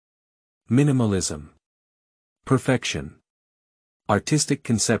 Fundamentals. Minimalism. Perfection. Artistic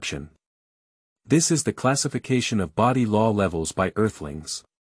conception. This is the classification of body law levels by Earthlings.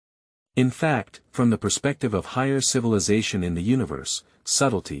 In fact, from the perspective of higher civilization in the universe,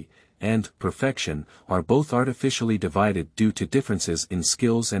 subtlety and perfection are both artificially divided due to differences in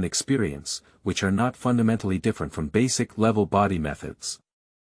skills and experience, which are not fundamentally different from basic level body methods.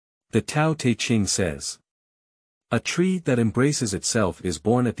 The Tao Te Ching says, "A tree that embraces itself is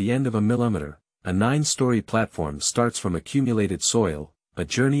born at the end of a millimeter, a 9-story platform starts from accumulated soil, a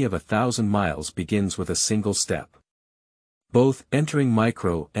journey of 1,000 miles begins with a single step. Both entering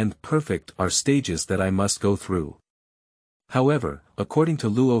micro and perfect are stages that I must go through. However, according to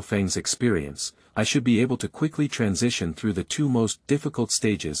Luo Feng's experience, I should be able to quickly transition through the two most difficult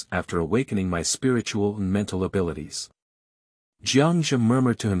stages after awakening my spiritual and mental abilities." Jiang Zhe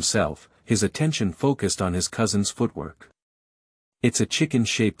murmured to himself, his attention focused on his cousin's footwork. "It's a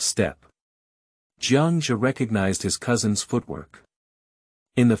chicken-shaped step." Jiang Zhe recognized his cousin's footwork.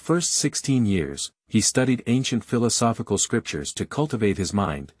 In the first 16 years, he studied ancient philosophical scriptures to cultivate his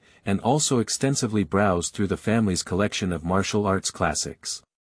mind, and also extensively browsed through the family's collection of martial arts classics.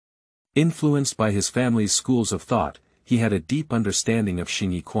 Influenced by his family's schools of thought, he had a deep understanding of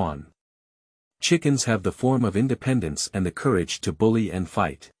Xingyi Quan. Chickens have the form of independence and the courage to bully and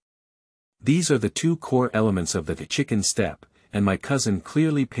fight. These are the two core elements of the chicken step, and my cousin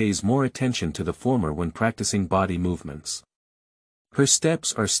clearly pays more attention to the former when practicing body movements. Her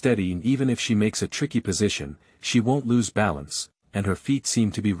steps are steady, and even if she makes a tricky position, she won't lose balance, and her feet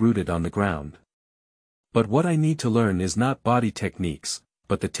seem to be rooted on the ground. But what I need to learn is not body techniques,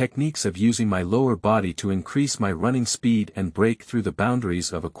 but the techniques of using my lower body to increase my running speed and break through the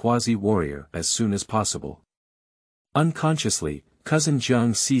boundaries of a quasi-warrior as soon as possible. Unconsciously, cousin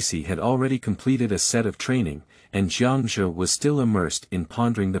Jiang Zhe had already completed a set of training, and Jiang Zhe was still immersed in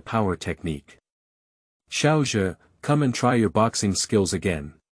pondering the power technique. "Xiao Zhe, come and try your boxing skills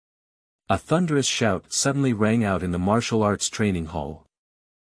again." A thunderous shout suddenly rang out in the martial arts training hall.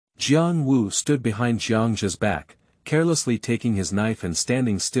 Jiang Wu stood behind Jiang Zhe's back, carelessly taking his knife and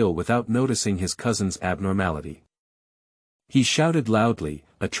standing still without noticing his cousin's abnormality. He shouted loudly,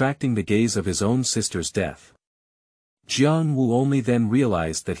 attracting the gaze of his own sister's death. Jiang Wu only then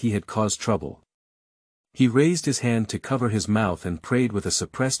realized that he had caused trouble. He raised his hand to cover his mouth and prayed with a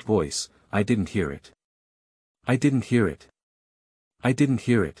suppressed voice, "I didn't hear it. I didn't hear it. I didn't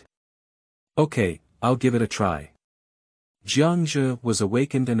hear it. Okay, I'll give it a try." Jiang Zhe was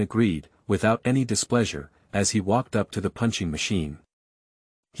awakened and agreed, without any displeasure, as he walked up to the punching machine.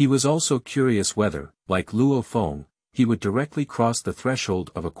 He was also curious whether, like Luo Feng, he would directly cross the threshold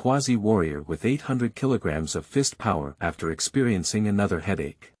of a quasi-warrior with 800 kilograms of fist power after experiencing another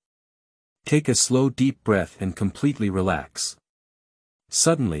headache. Take a slow deep breath and completely relax.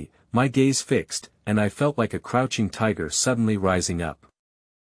 Suddenly, my gaze fixed, and I felt like a crouching tiger suddenly rising up.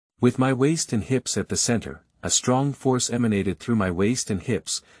 With my waist and hips at the center, a strong force emanated through my waist and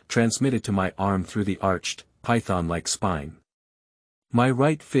hips, transmitted to my arm through the arched, python-like spine. My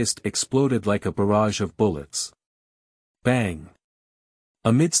right fist exploded like a barrage of bullets. Bang!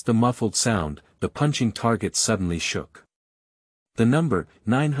 Amidst the muffled sound, the punching target suddenly shook. The number,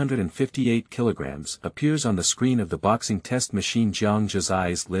 958 kilograms, appears on the screen of the boxing test machine. Jiang Zhe's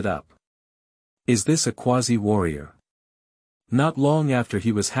eyes lit up. Is this a quasi-warrior? Not long after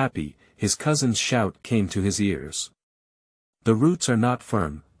he was happy, his cousin's shout came to his ears. The roots are not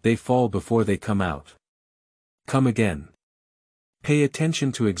firm, they fall before they come out. Come again. Pay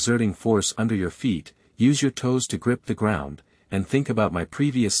attention to exerting force under your feet, use your toes to grip the ground, and think about my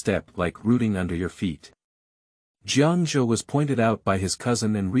previous step like rooting under your feet. Jiang Zhe was pointed out by his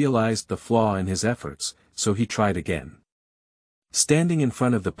cousin and realized the flaw in his efforts, so he tried again. Standing in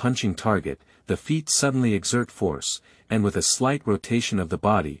front of the punching target, the feet suddenly exert force, and with a slight rotation of the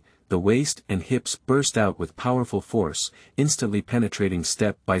body, the waist and hips burst out with powerful force, instantly penetrating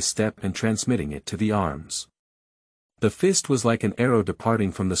step by step and transmitting it to the arms. The fist was like an arrow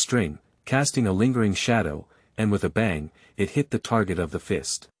departing from the string, casting a lingering shadow, and with a bang, it hit the target of the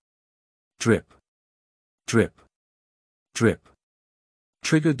fist. Drip. Drip. Drip.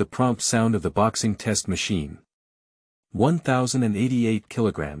 Triggered the prompt sound of the boxing test machine. 1,088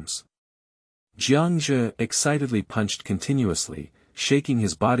 kilograms. Jiang Zhe excitedly punched continuously, shaking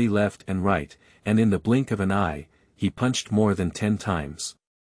his body left and right, and in the blink of an eye, he punched more than 10 times.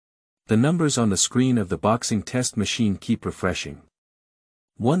 The numbers on the screen of the boxing test machine keep refreshing.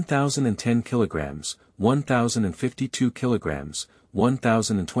 1,010 kilograms, 1,052 kilograms,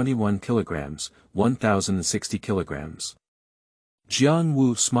 1,021 kilograms, 1,060 kilograms. Jiang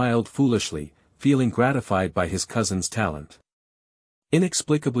Wu smiled foolishly, feeling gratified by his cousin's talent.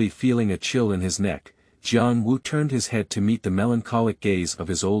 Inexplicably feeling a chill in his neck, Jiang Wu turned his head to meet the melancholic gaze of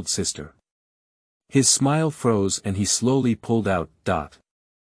his old sister. His smile froze and he slowly pulled out.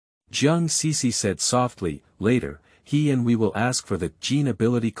 Jiang Zhe said softly, later, he and we will ask for the gene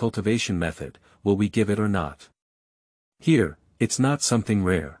ability cultivation method, will we give it or not? Here, it's not something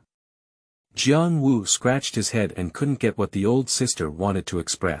rare. Jiang Wu scratched his head and couldn't get what the old sister wanted to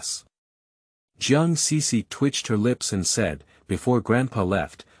express. Jiang Zhe twitched her lips and said, before Grandpa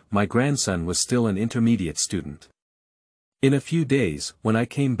left, my grandson was still an intermediate student. In a few days, when I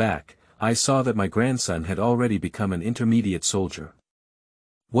came back, I saw that my grandson had already become an intermediate soldier.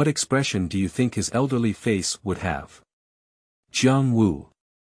 What expression do you think his elderly face would have? Jiang Wu.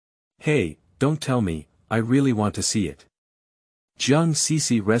 Hey, don't tell me, I really want to see it. Jiang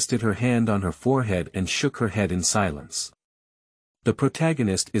Zhe rested her hand on her forehead and shook her head in silence. The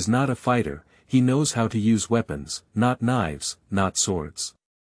protagonist is not a fighter, he knows how to use weapons, not knives, not swords.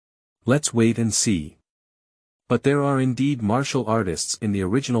 Let's wait and see. But there are indeed martial artists in the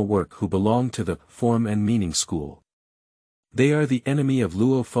original work who belong to the form and meaning school. They are the enemy of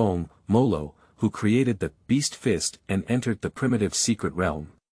Luo Feng, Molo, who created the beast fist and entered the primitive secret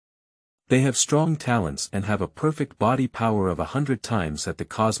realm. They have strong talents and have a perfect body power of 100 times at the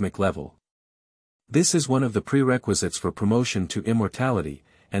cosmic level. This is one of the prerequisites for promotion to immortality,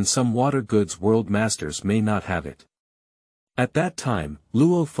 and some water goods world masters may not have it. At that time,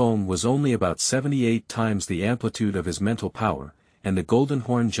 Luo Feng was only about 78 times the amplitude of his mental power, and the Golden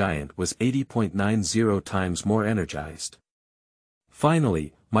Horn Giant was 80.90 times more energized.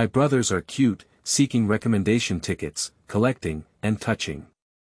 Finally, my brothers are cute, seeking recommendation tickets, collecting, and touching.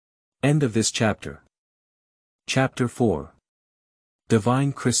 End of this chapter. Chapter 4.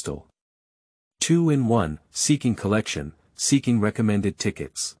 Divine Crystal. 2-in-1, seeking collection, seeking recommended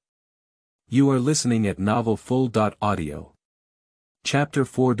tickets. You are listening at novelfull.audio. Chapter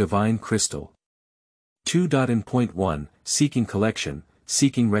 4 Divine Crystal. 2.in.1, seeking collection,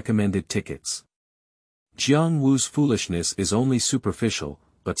 seeking recommended tickets. Jiang Wu's foolishness is only superficial,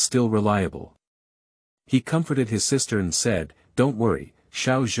 but still reliable. He comforted his sister and said, don't worry,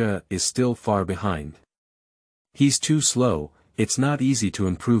 Xiao Zhe is still far behind. He's too slow, it's not easy to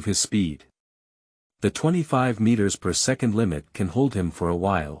improve his speed. The 25 meters per second limit can hold him for a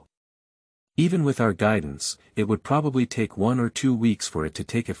while. Even with our guidance, it would probably take 1 or 2 weeks for it to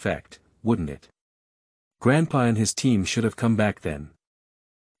take effect, wouldn't it? Grandpa and his team should have come back then.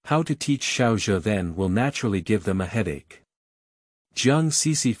 How to teach Xiao Zhe then will naturally give them a headache. Jiang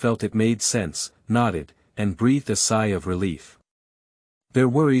Zhe felt it made sense, nodded, and breathed a sigh of relief. Their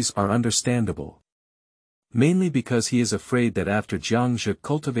worries are understandable. Mainly because he is afraid that after Jiang Zhe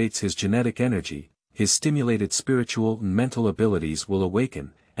cultivates his genetic energy, his stimulated spiritual and mental abilities will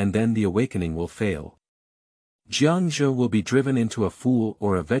awaken, and then the awakening will fail. Jiang Zhe will be driven into a fool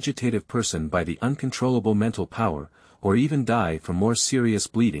or a vegetative person by the uncontrollable mental power, or even die from more serious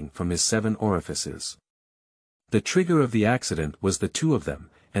bleeding from his 7 orifices. The trigger of the accident was the 2 of them,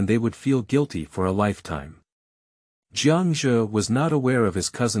 and they would feel guilty for a lifetime. Jiang Zhe was not aware of his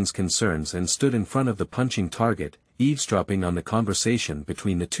cousin's concerns and stood in front of the punching target, eavesdropping on the conversation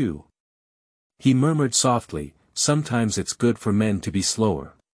between the two. He murmured softly, sometimes it's good for men to be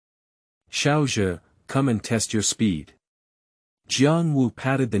slower. Xiao Zhe, come and test your speed. Jiang Wu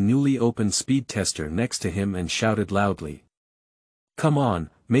patted the newly opened speed tester next to him and shouted loudly. Come on,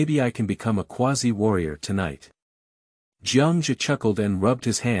 maybe I can become a quasi-warrior tonight. Jiang Zhe chuckled and rubbed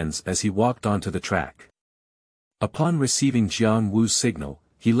his hands as he walked onto the track. Upon receiving Jiang Wu's signal,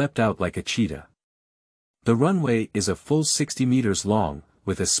 he leapt out like a cheetah. The runway is a full 60 meters long,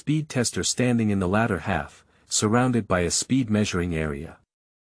 with a speed tester standing in the latter half, surrounded by a speed measuring area.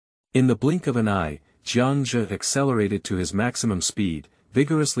 In the blink of an eye, Jiang Zhe accelerated to his maximum speed,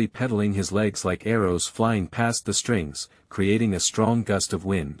 vigorously pedaling his legs like arrows flying past the strings, creating a strong gust of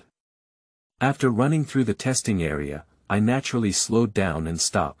wind. After running through the testing area, I naturally slowed down and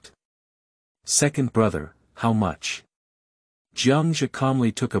stopped. Second brother, how much? Jiang Zhe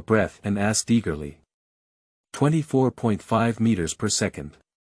calmly took a breath and asked eagerly. 24.5 meters per second.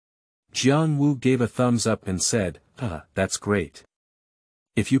 Jiang Wu gave a thumbs up and said, that's great.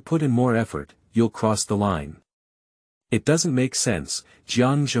 If you put in more effort, you'll cross the line. It doesn't make sense,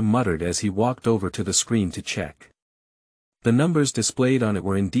 Jiang Zhe muttered as he walked over to the screen to check. The numbers displayed on it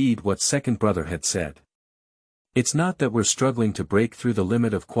were indeed what second brother had said. It's not that we're struggling to break through the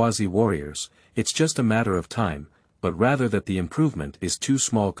limit of quasi-warriors, it's just a matter of time, but rather that the improvement is too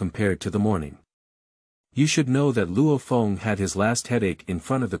small compared to the morning. You should know that Luo Feng had his last headache in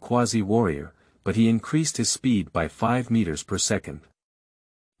front of the quasi-warrior, but he increased his speed by 5 meters per second.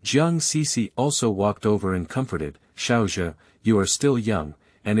 Jiang Zhe also walked over and comforted, Xiao Zhe, you are still young,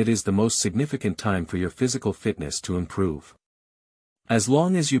 and it is the most significant time for your physical fitness to improve. As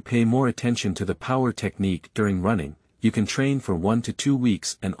long as you pay more attention to the power technique during running, you can train for 1 to 2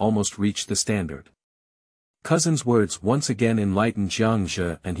 weeks and almost reach the standard. Cousin's words once again enlightened Jiang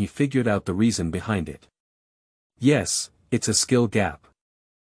Zhe and he figured out the reason behind it. Yes, it's a skill gap.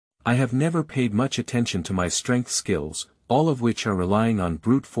 I have never paid much attention to my strength skills, all of which are relying on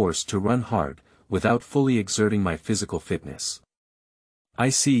brute force to run hard, without fully exerting my physical fitness. I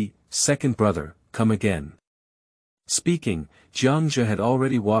see, second brother, come again. Speaking, Jiang Zhe had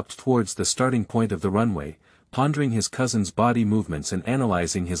already walked towards the starting point of the runway, pondering his cousin's body movements and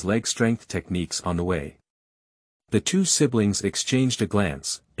analyzing his leg strength techniques on the way. The two siblings exchanged a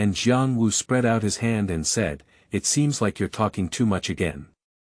glance, and Jiang Wu spread out his hand and said, it seems like you're talking too much again.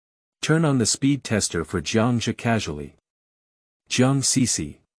 Turn on the speed tester for Jiang Zhe casually. Jiang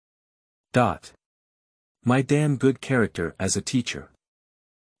Zhe. My damn good character as a teacher.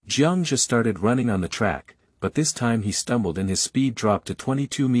 Jiang Zhe started running on the track, but this time he stumbled and his speed dropped to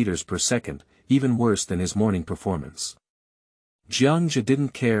 22 meters per second, even worse than his morning performance. Jiang Zhe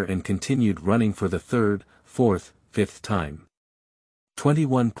didn't care and continued running for the third, fourth, fifth time.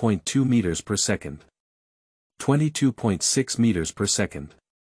 21.2 meters per second. 22.6 meters per second.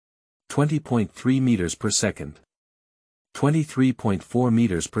 20.3 meters per second. 23.4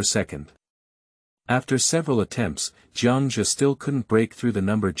 meters per second. After several attempts, Jiang Zhe still couldn't break through the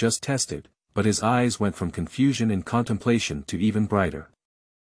number just tested, but his eyes went from confusion and contemplation to even brighter.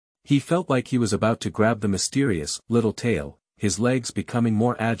 He felt like he was about to grab the mysterious, little tail, his legs becoming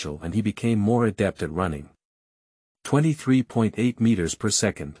more agile and he became more adept at running. 23.8 meters per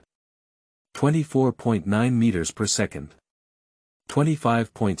second. 24.9 meters per second.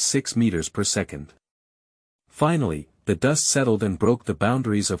 25.6 meters per second. Finally, the dust settled and broke the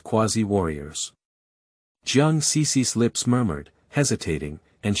boundaries of quasi-warriors. Jiang Zhe's lips murmured, hesitating,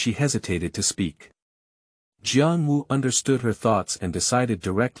 and she hesitated to speak. Jiang Wu understood her thoughts and decided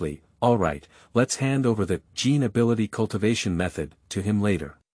directly, all right, let's hand over the gene ability cultivation method to him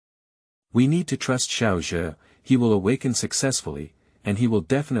later. We need to trust Xiao Zhe, he will awaken successfully, and he will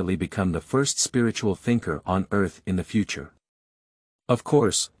definitely become the first spiritual thinker on Earth in the future. Of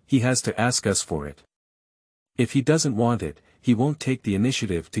course, he has to ask us for it. If he doesn't want it, he won't take the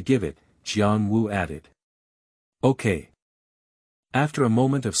initiative to give it, Jiang Wu added. Okay. After a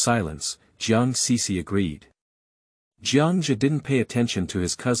moment of silence, Jiang Zhe agreed. Jiang Zhe didn't pay attention to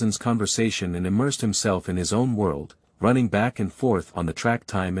his cousin's conversation and immersed himself in his own world, running back and forth on the track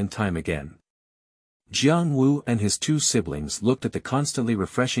time and time again. Jiang Wu and his two siblings looked at the constantly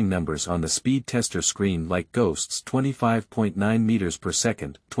refreshing numbers on the speed tester screen like ghosts. 25.9 meters per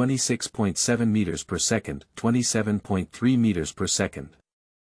second, 26.7 meters per second, 27.3 meters per second.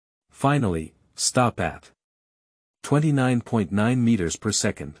 Finally, stop at 29.9 meters per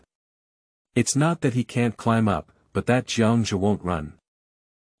second. It's not that he can't climb up, but that Jiang Zhe won't run.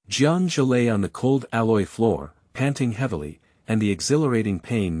 Jiang Zhe lay on the cold alloy floor, panting heavily, and the exhilarating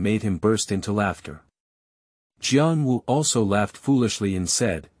pain made him burst into laughter. Jiang Wu also laughed foolishly and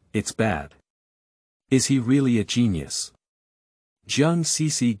said, it's bad. Is he really a genius? Jiang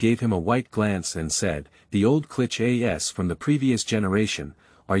Zhe gave him a white glance and said, the old Klitsch AS from the previous generation,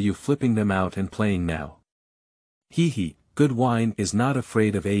 are you flipping them out and playing now? Hee, good wine is not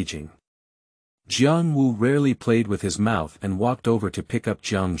afraid of aging. Jiang Wu rarely played with his mouth and walked over to pick up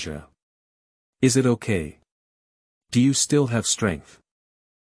Jiang Zhe. Is it okay? Do you still have strength?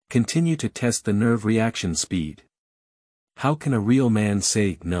 Continue to test the nerve reaction speed. How can a real man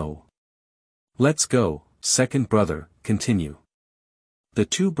say no? Let's go, second brother, continue. The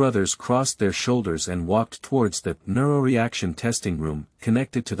two brothers crossed their shoulders and walked towards the neuroreaction testing room,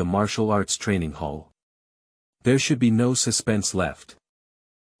 connected to the martial arts training hall. There should be no suspense left.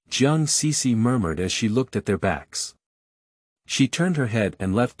 Jiang Zhe murmured as she looked at their backs. She turned her head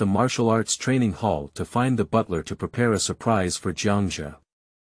and left the martial arts training hall to find the butler to prepare a surprise for Jiang Zhe.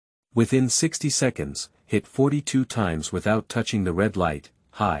 Within 60 seconds, hit 42 times without touching the red light,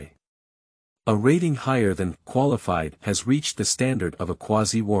 high. A rating higher than qualified has reached the standard of a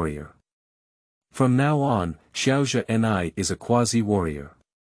quasi-warrior. From now on, Xiao Zhe Ni is a quasi-warrior.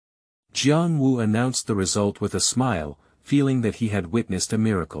 Jiang Wu announced the result with a smile, feeling that he had witnessed a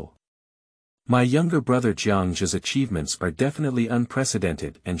miracle. My younger brother Jiang Zhe's achievements are definitely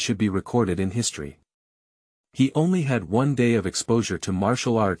unprecedented and should be recorded in history. He only had 1 day of exposure to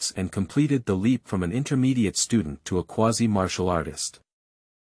martial arts and completed the leap from an intermediate student to a quasi-martial artist.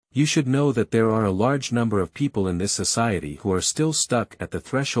 You should know that there are a large number of people in this society who are still stuck at the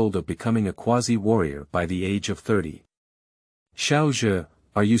threshold of becoming a quasi-warrior by the age of 30. Xiao Zhe,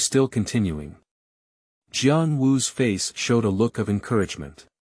 are you still continuing? Jiang Wu's face showed a look of encouragement.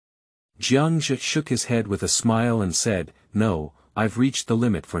 Jiang Zhe shook his head with a smile and said, "No, I've reached the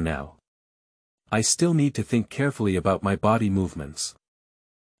limit for now. I still need to think carefully about my body movements."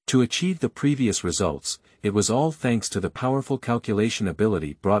 To achieve the previous results, it was all thanks to the powerful calculation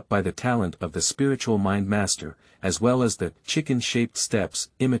ability brought by the talent of the spiritual mind master, as well as the chicken-shaped steps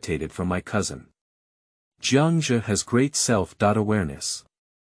imitated from my cousin. Jiang Zhe has great self-awareness.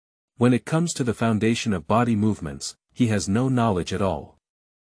 When it comes to the foundation of body movements, he has no knowledge at all.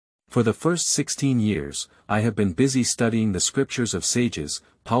 For the first 16 years, I have been busy studying the scriptures of sages,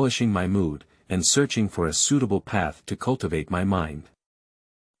 polishing my mood, and searching for a suitable path to cultivate my mind.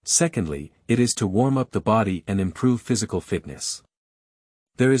 Secondly, it is to warm up the body and improve physical fitness.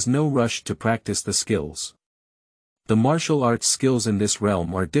 There is no rush to practice the skills. The martial arts skills in this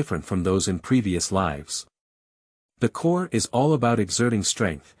realm are different from those in previous lives. The core is all about exerting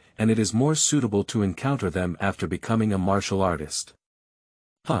strength, and it is more suitable to encounter them after becoming a martial artist.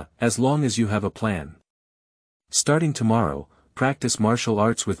 As long as you have a plan. Starting tomorrow, practice martial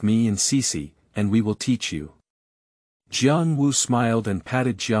arts with me and Cici, and we will teach you. Jiang Wu smiled and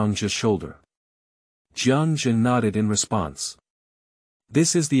patted Jiang Zhe's shoulder. Jiang Zhe nodded in response.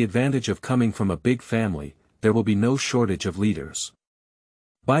 This is the advantage of coming from a big family, there will be no shortage of leaders.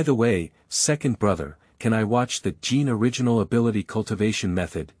 By the way, second brother, can I watch the gene original ability cultivation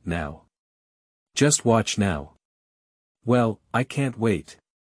method, now? Just watch now. Well, I can't wait.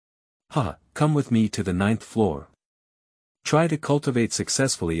 Come with me to the 9th floor. Try to cultivate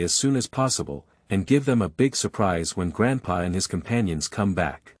successfully as soon as possible, and give them a big surprise when Grandpa and his companions come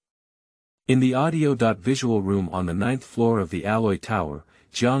back. In the audio-visual room on the 9th floor of the Alloy Tower,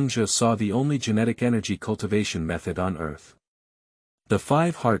 Jiang Zhe saw the only genetic energy cultivation method on Earth. The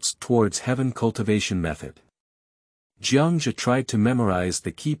 5 Hearts Towards Heaven cultivation method. Jiang Zhe tried to memorize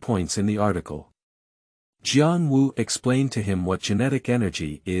the key points in the article. Jiang Wu explained to him what genetic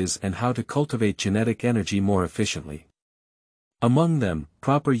energy is and how to cultivate genetic energy more efficiently. Among them,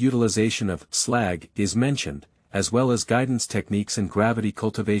 proper utilization of slag is mentioned, as well as guidance techniques and gravity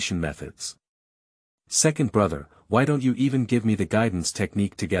cultivation methods. Second brother, why don't you even give me the guidance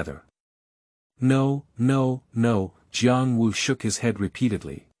technique together? No, Jiang Wu shook his head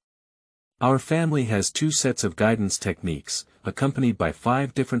repeatedly. Our family has 2 sets of guidance techniques, accompanied by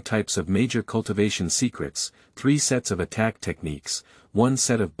 5 different types of major cultivation secrets, 3 sets of attack techniques, 1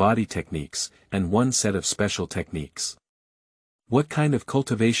 set of body techniques, and 1 set of special techniques. What kind of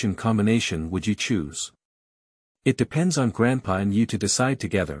cultivation combination would you choose? It depends on Grandpa and you to decide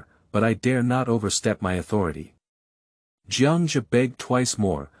together, but I dare not overstep my authority. Jiang Zhe begged twice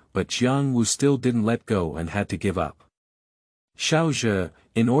more, but Jiang Wu still didn't let go and had to give up. Xiao Zhe,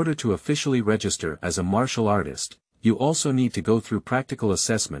 in order to officially register as a martial artist, you also need to go through practical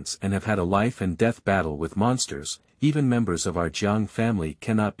assessments and have had a life and death battle with monsters, even members of our Jiang family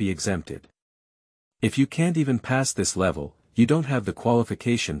cannot be exempted. If you can't even pass this level, you don't have the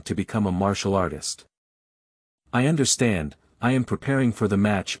qualification to become a martial artist. I understand, I am preparing for the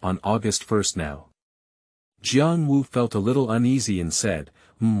match on August 1st now. Jiang Wu felt a little uneasy and said,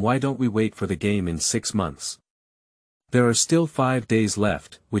 why don't we wait for the game in 6 months? There are still 5 days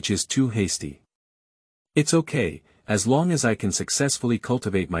left, which is too hasty. It's okay, as long as I can successfully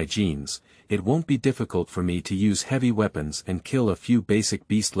cultivate my genes, it won't be difficult for me to use heavy weapons and kill a few basic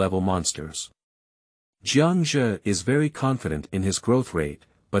beast-level monsters. Jiang Zhe is very confident in his growth rate,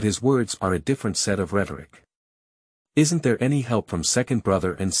 but his words are a different set of rhetoric. Isn't there any help from second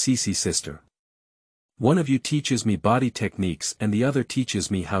brother and Cici sister? One of you teaches me body techniques and the other teaches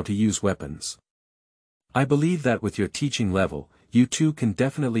me how to use weapons. I believe that with your teaching level, you two can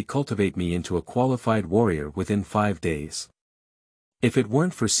definitely cultivate me into a qualified warrior within 5 days. If it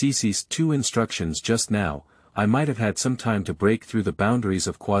weren't for Cici's 2 instructions just now, I might have had some time to break through the boundaries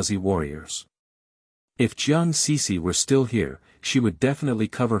of quasi-warriors. If Jiang Cici were still here, she would definitely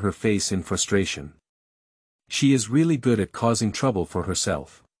cover her face in frustration. She is really good at causing trouble for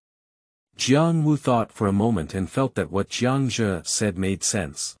herself. Jiang Wu thought for a moment and felt that what Jiang Zhe said made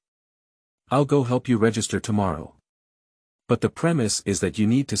sense. I'll go help you register tomorrow. But the premise is that you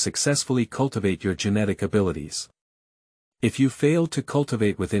need to successfully cultivate your genetic abilities. If you fail to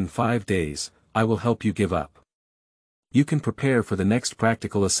cultivate within 5 days, I will help you give up. You can prepare for the next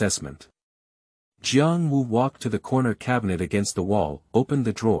practical assessment. Jiang Wu walked to the corner cabinet against the wall, opened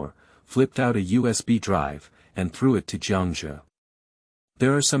the drawer, flipped out a USB drive, and threw it to Jiang Zhe.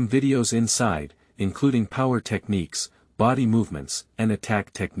 There are some videos inside, including power techniques, body movements, and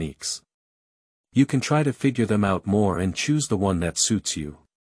attack techniques. You can try to figure them out more and choose the one that suits you.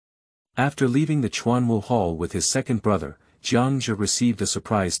 After leaving the Chuanwu Hall with his second brother, Jiang Zhe received a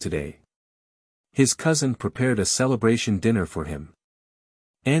surprise today. His cousin prepared a celebration dinner for him.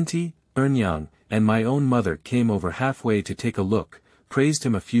 Auntie, Ernyang, and my own mother came over halfway to take a look, praised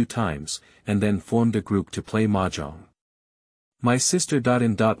him a few times, and then formed a group to play mahjong. My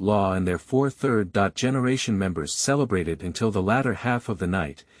sister-in-law and their 4/3 generation members celebrated until the latter half of the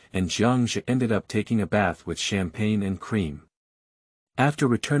night, and Jiang Zhe ended up taking a bath with champagne and cream. After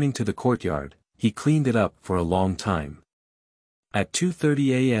returning to the courtyard, he cleaned it up for a long time. At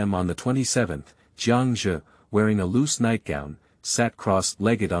 2:30 a.m. on the 27th, Jiang Zhe, wearing a loose nightgown, sat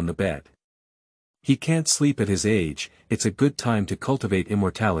cross-legged on the bed. He can't sleep at his age, it's a good time to cultivate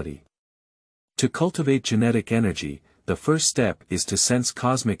immortality. To cultivate genetic energy, the first step is to sense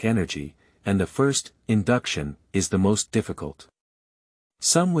cosmic energy, and the first, induction, is the most difficult.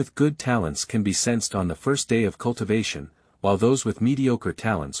 Some with good talents can be sensed on the first day of cultivation, while those with mediocre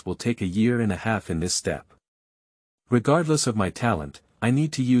talents will take a year and a half in this step. Regardless of my talent, I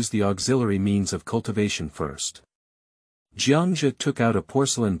need to use the auxiliary means of cultivation first. Jiang Zhe took out a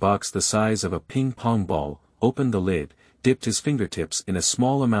porcelain box the size of a ping-pong ball, opened the lid, dipped his fingertips in a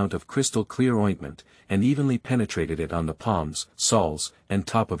small amount of crystal clear ointment, and evenly penetrated it on the palms, soles, and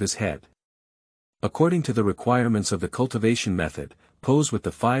top of his head. According to the requirements of the cultivation method, pose with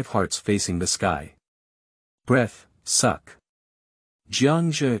the 5 hearts facing the sky. Breath, suck.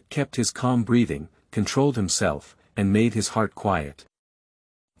 Jiang Zhe kept his calm breathing, controlled himself, and made his heart quiet.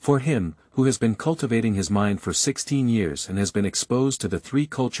 For him, who has been cultivating his mind for 16 years and has been exposed to the 3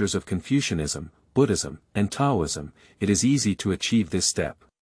 cultures of Confucianism, Buddhism, and Taoism, it is easy to achieve this step.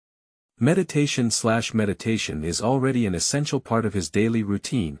 Meditation is already an essential part of his daily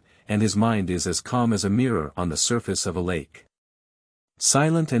routine, and his mind is as calm as a mirror on the surface of a lake.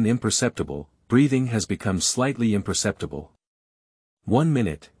 Silent and imperceptible, breathing has become slightly imperceptible. 1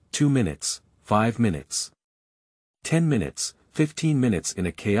 minute, 2 minutes, 5 minutes. 10 minutes, 15 minutes in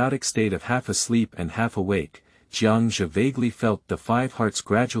a chaotic state of half asleep and half awake, Jiang Zhe vaguely felt the 5 hearts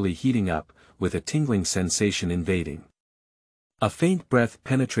gradually heating up, with a tingling sensation invading. A faint breath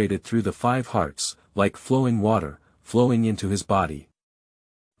penetrated through the 5 hearts, like flowing water, flowing into his body.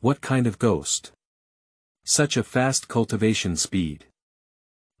 What kind of ghost? Such a fast cultivation speed.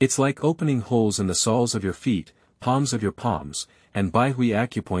 It's like opening holes in the soles of your feet, palms of your palms, and baihui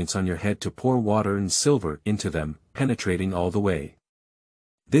acupoints on your head to pour water and silver into them, penetrating all the way.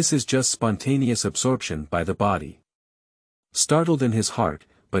 This is just spontaneous absorption by the body. Startled in his heart,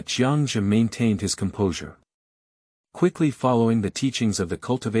 but Jiang Zhe maintained his composure. Quickly following the teachings of the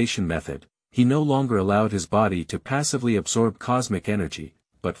cultivation method, he no longer allowed his body to passively absorb cosmic energy,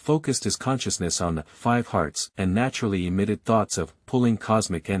 but focused his consciousness on the 5 hearts and naturally emitted thoughts of pulling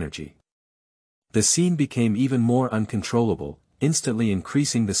cosmic energy. The scene became even more uncontrollable, instantly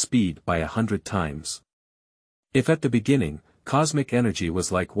increasing the speed by 100 times. If at the beginning, cosmic energy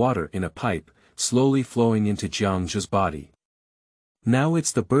was like water in a pipe, slowly flowing into Jiang Zhe's body. Now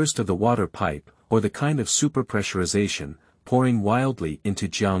it's the burst of the water pipe, or the kind of superpressurization, pouring wildly into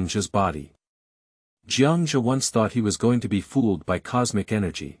Jiang Zhe's body. Jiang Zhe once thought he was going to be fooled by cosmic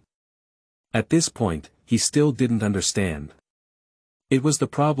energy. At this point, he still didn't understand. It was the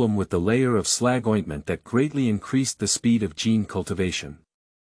problem with the layer of slag ointment that greatly increased the speed of gene cultivation.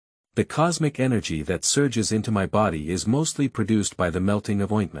 The cosmic energy that surges into my body is mostly produced by the melting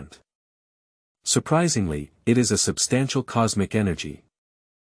of ointment. Surprisingly, it is a substantial cosmic energy.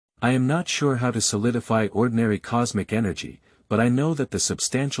 I am not sure how to solidify ordinary cosmic energy, but I know that the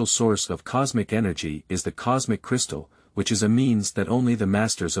substantial source of cosmic energy is the cosmic crystal, which is a means that only the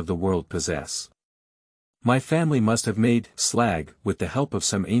masters of the world possess. My family must have made slag with the help of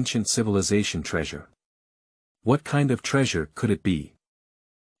some ancient civilization treasure. What kind of treasure could it be?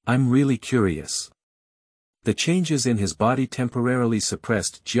 I'm really curious. The changes in his body temporarily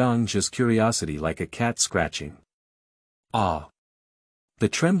suppressed Jiang Zhe's curiosity like a cat scratching. Ah! The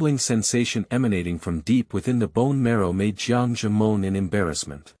trembling sensation emanating from deep within the bone marrow made Jiang Zhe moan in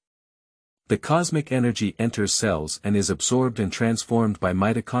embarrassment. The cosmic energy enters cells and is absorbed and transformed by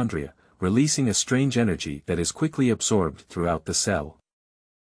mitochondria, releasing a strange energy that is quickly absorbed throughout the cell.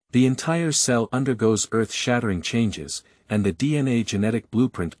 The entire cell undergoes earth-shattering changes, and the DNA genetic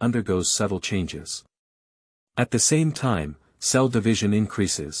blueprint undergoes subtle changes. At the same time, cell division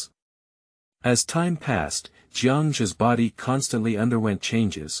increases. As time passed, Jiang Zhe's body constantly underwent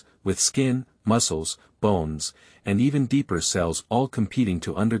changes, with skin, muscles, bones, and even deeper cells all competing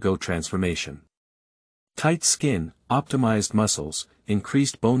to undergo transformation. Tight skin, optimized muscles,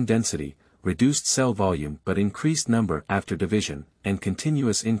 increased bone density, reduced cell volume but increased number after division, and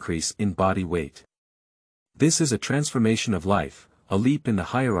continuous increase in body weight. This is a transformation of life, a leap in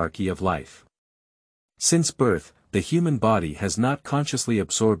the hierarchy of life. Since birth, the human body has not consciously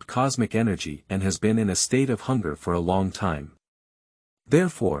absorbed cosmic energy and has been in a state of hunger for a long time.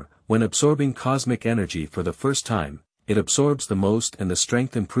 Therefore, when absorbing cosmic energy for the first time, it absorbs the most and the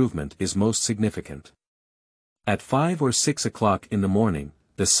strength improvement is most significant. At 5 or 6 o'clock in the morning,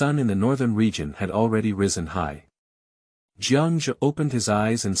 the sun in the northern region had already risen high. Jiang Zhe opened his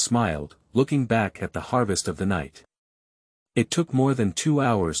eyes and smiled, looking back at the harvest of the night. It took more than 2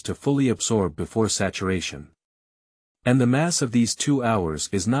 hours to fully absorb before saturation. And the mass of these 2 hours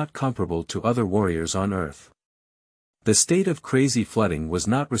is not comparable to other warriors on Earth. The state of crazy flooding was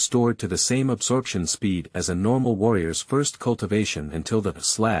not restored to the same absorption speed as a normal warrior's first cultivation until the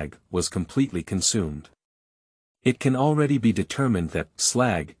slag was completely consumed. It can already be determined that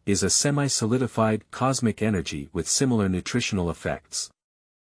slag is a semi-solidified cosmic energy with similar nutritional effects.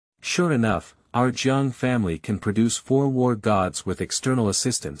 Sure enough, our Jiang family can produce 4 war gods with external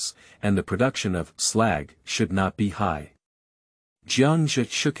assistance, and the production of slag should not be high. Jiang Zhe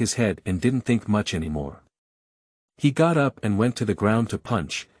shook his head and didn't think much anymore. He got up and went to the ground to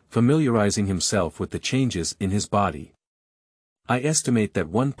punch, familiarizing himself with the changes in his body. I estimate that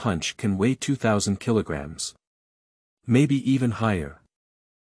one punch can weigh 2,000 kilograms. Maybe even higher.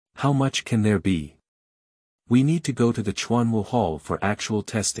 How much can there be? We need to go to the Chuanwu Hall for actual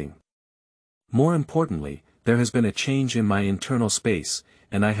testing. More importantly, there has been a change in my internal space,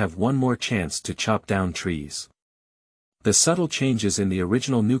 and I have one more chance to chop down trees. The subtle changes in the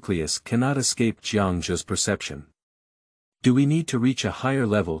original nucleus cannot escape Jiang Zhe's perception. Do we need to reach a higher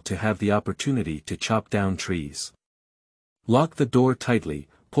level to have the opportunity to chop down trees? Lock the door tightly,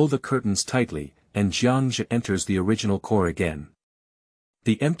 pull the curtains tightly, and Jiang Zhe enters the original core again.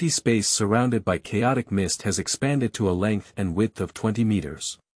 The empty space surrounded by chaotic mist has expanded to a length and width of 20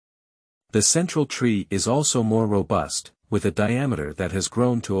 meters. The central tree is also more robust, with a diameter that has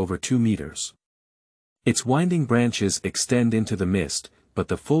grown to over 2 meters. Its winding branches extend into the mist, but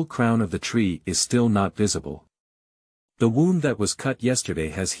the full crown of the tree is still not visible. The wound that was cut yesterday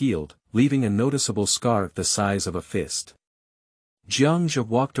has healed, leaving a noticeable scar the size of a fist. Jiang Zhe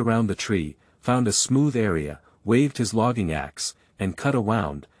walked around the tree, found a smooth area, waved his logging axe, and cut a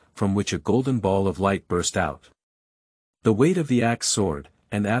wound, from which a golden ball of light burst out. The weight of the axe soared,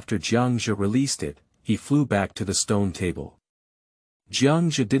 and after Jiang Zhe released it, he flew back to the stone table.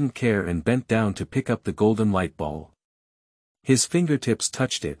 Jiang Zhe didn't care and bent down to pick up the golden light ball. His fingertips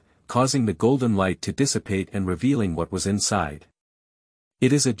touched it, causing the golden light to dissipate and revealing what was inside.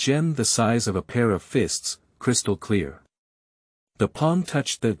 It is a gem the size of a pair of fists, crystal clear. The palm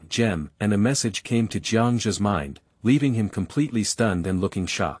touched the gem and a message came to Jiang Zhe's mind, leaving him completely stunned and looking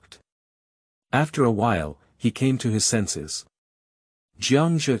shocked. After a while, he came to his senses.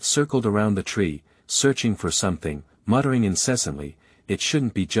 Jiang Zhe circled around the tree, searching for something, muttering incessantly, "It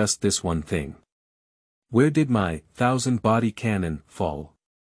shouldn't be just this one thing. Where did my 1,000-body cannon fall?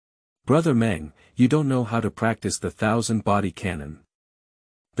 Brother Meng, you don't know how to practice the 1,000-body cannon.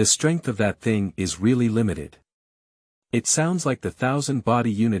 The strength of that thing is really limited. It sounds like the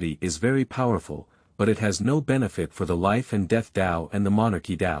 1,000-body unity is very powerful, but it has no benefit for the life and death Dao and the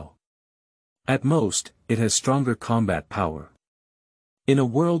monarchy Dao. At most, it has stronger combat power. In a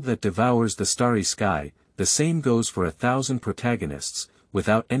world that devours the starry sky, the same goes for 1,000 protagonists,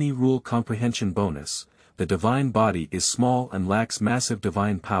 without any rule comprehension bonus. The divine body is small and lacks massive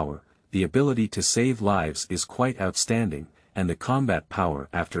divine power, the ability to save lives is quite outstanding, and the combat power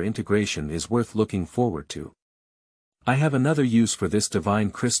after integration is worth looking forward to. I have another use for this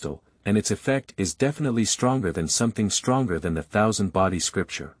divine crystal, and its effect is definitely stronger than something stronger than the 1,000-body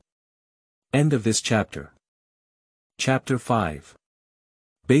scripture." End of this chapter. Chapter 5.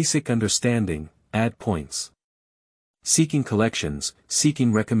 Basic Understanding, Add Points. Seeking Collections,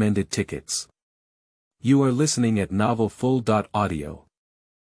 Seeking Recommended Tickets. You are listening at novelfull.audio.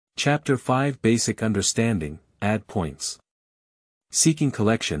 Chapter 5 Basic Understanding, Add Points. Seeking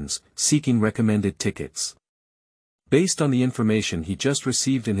Collections, Seeking Recommended Tickets. Based on the information he just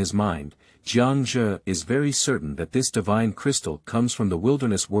received in his mind, Jiang Zhe is very certain that this divine crystal comes from the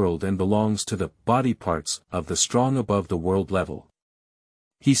wilderness world and belongs to the body parts of the strong above the world level.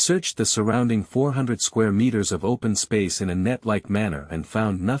 He searched the surrounding 400 square meters of open space in a net-like manner and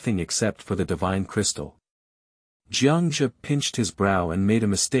found nothing except for the divine crystal. Jiang Zhe pinched his brow and made a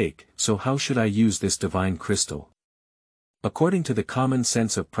mistake. So how should I use this divine crystal? According to the common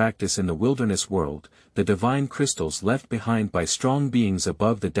sense of practice in the wilderness world, the divine crystals left behind by strong beings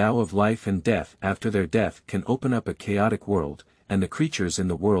above the Tao of life and death after their death can open up a chaotic world, and the creatures in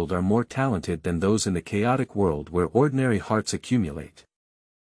the world are more talented than those in the chaotic world where ordinary hearts accumulate.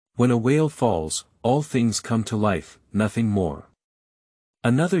 When a whale falls, all things come to life, nothing more.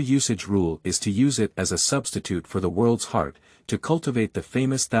 Another usage rule is to use it as a substitute for the world's heart, to cultivate the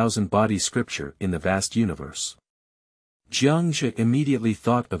famous thousand-body scripture in the vast universe. Jiang Zhe immediately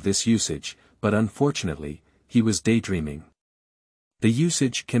thought of this usage, but unfortunately, he was daydreaming. The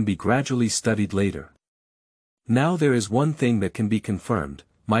usage can be gradually studied later. Now there is one thing that can be confirmed: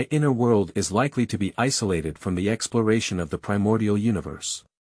 my inner world is likely to be isolated from the exploration of the primordial universe.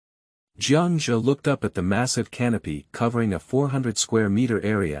 Jiang Zhe looked up at the massive canopy covering a 400 square meter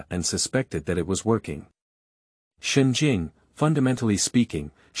area and suspected that it was working. Shenjing, fundamentally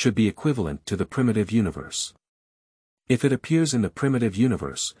speaking, should be equivalent to the primitive universe. If it appears in the primitive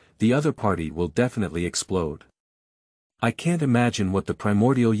universe, the other party will definitely explode. I can't imagine what the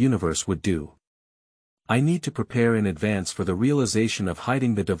primordial universe would do. I need to prepare in advance for the realization of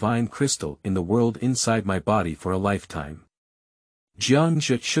hiding the divine crystal in the world inside my body for a lifetime. Jiang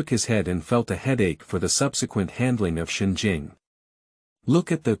Zhe shook his head and felt a headache for the subsequent handling of Shenjing.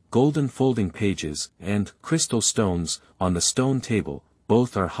 Look at the golden folding pages and crystal stones on the stone table,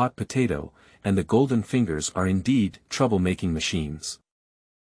 both are hot potato, and the golden fingers are indeed trouble-making machines.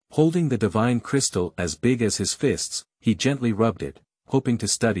 Holding the divine crystal as big as his fists, he gently rubbed it, hoping to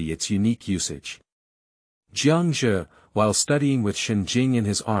study its unique usage. Jiang Zhe, while studying with Shenjing in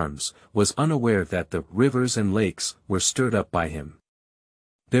his arms, was unaware that the rivers and lakes were stirred up by him.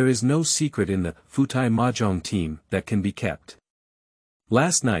 There is no secret in the Futai Mahjong team that can be kept.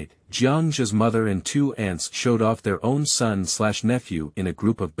 Last night, Jiang Zhe's mother and two aunts showed off their own son/nephew in a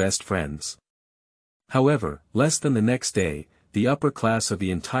group of best friends. However, less than the next day, the upper class of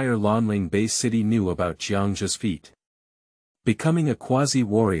the entire Lanling base city knew about Jiang Zhe's feat. Becoming a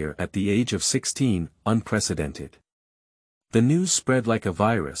quasi-warrior at the age of 16, unprecedented. The news spread like a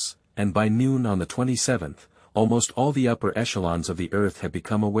virus, and by noon on the 27th, almost all the upper echelons of the earth had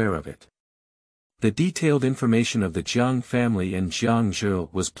become aware of it. The detailed information of the Jiang family and Jiang Zhe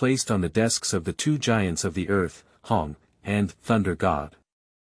was placed on the desks of the two giants of the earth, Hong, and Thunder God.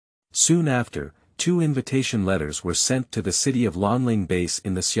 Soon after, two invitation letters were sent to the city of Lanling base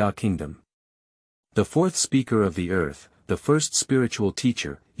in the Xia Kingdom. The fourth speaker of the earth, the first spiritual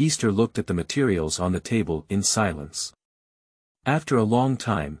teacher, Easter looked at the materials on the table in silence. After a long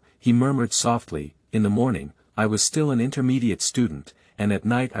time, he murmured softly, "In the morning, I was still an intermediate student, and at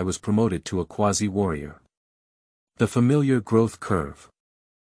night I was promoted to a quasi-warrior." The familiar growth curve.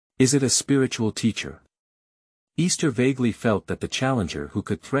 Is it a spiritual teacher? Easter vaguely felt that the challenger who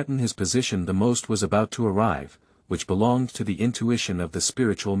could threaten his position the most was about to arrive, which belonged to the intuition of the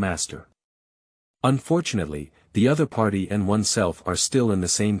spiritual master. Unfortunately, the other party and oneself are still in the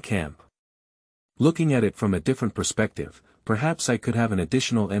same camp. Looking at it from a different perspective, perhaps I could have an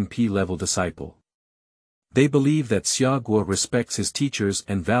additional MP-level disciple. They believe that Xia Guo respects his teachers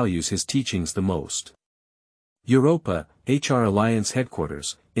and values his teachings the most. Europa, HR Alliance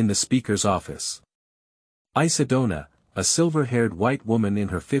headquarters, in the speaker's office. Isadona, a silver-haired white woman in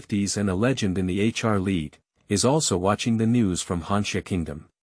her 50s and a legend in the HR league, is also watching the news from Hanxia Kingdom.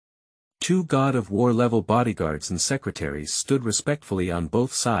 Two God of War level bodyguards and secretaries stood respectfully on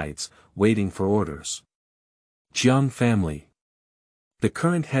both sides, waiting for orders. Jiang family. The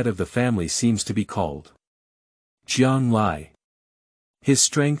current head of the family seems to be called Jiang Lai. His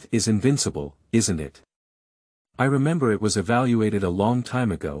strength is invincible, isn't it? I remember it was evaluated a long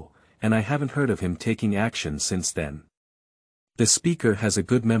time ago, and I haven't heard of him taking action since then. The speaker has a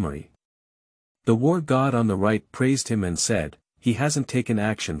good memory. The war god on the right praised him and said, he hasn't taken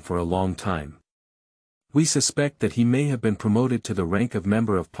action for a long time. We suspect that he may have been promoted to the rank of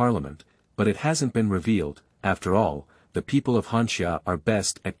Member of Parliament, but it hasn't been revealed. After all, the people of Hanxia are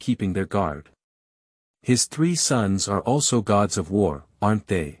best at keeping their guard. His three sons are also gods of war, aren't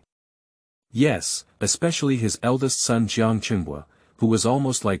they? Yes, especially his eldest son Jiang Qinghua, who was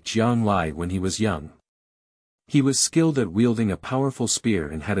almost like Jiang Lai when he was young. He was skilled at wielding a powerful spear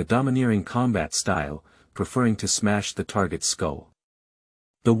and had a domineering combat style, preferring to smash the target's skull.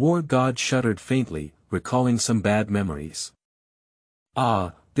 The war god shuddered faintly, recalling some bad memories.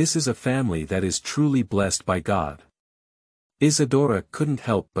 Ah, this is a family that is truly blessed by God. Isadora couldn't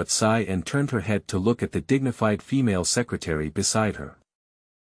help but sigh and turned her head to look at the dignified female secretary beside her.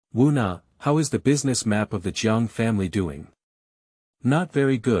 Wuna, how is the business map of the Jiang family doing? Not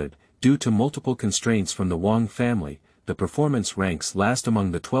very good, due to multiple constraints from the Wang family. The performance ranks last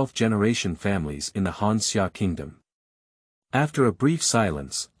among the 12th generation families in the Han Xia kingdom. After a brief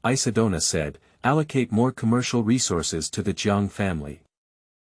silence, Isidona said, allocate more commercial resources to the Jiang family.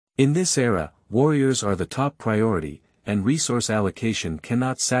 In this era, warriors are the top priority, and resource allocation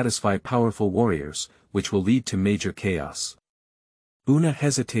cannot satisfy powerful warriors, which will lead to major chaos. Una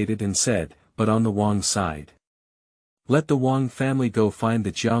hesitated and said, but on the Wang side. Let the Wang family go find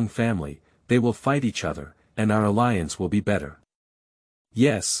the Jiang family, they will fight each other, and our alliance will be better.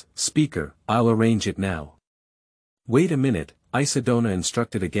 Yes, speaker, I'll arrange it now. Wait a minute, Isidona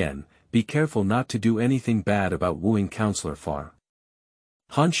instructed again, be careful not to do anything bad about wooing Counselor Far.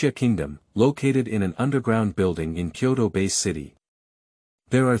 Hanxia Kingdom, located in an underground building in Kyoto Base City.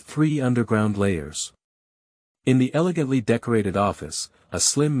 There are 3 underground layers. In the elegantly decorated office, a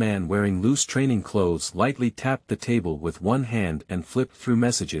slim man wearing loose training clothes lightly tapped the table with one hand and flipped through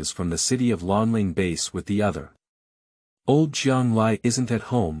messages from the city of Lonling Base with the other. Old Jiang Lai isn't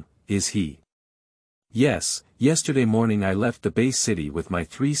at home, is he? Yes, yesterday morning I left the base city with my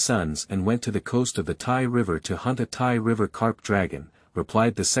 3 sons and went to the coast of the Tai River to hunt a Tai River carp dragon,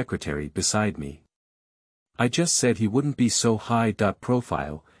 replied the secretary beside me. I just said he wouldn't be so high.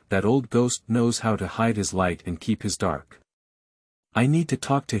 Profile, that old ghost knows how to hide his light and keep his dark. I need to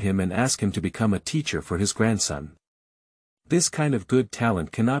talk to him and ask him to become a teacher for his grandson. This kind of good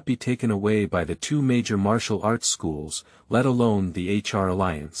talent cannot be taken away by the 2 major martial arts schools, let alone the HR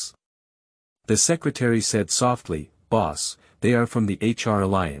Alliance. The secretary said softly, boss, they are from the HR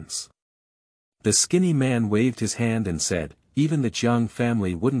Alliance. The skinny man waved his hand and said, even the Jiang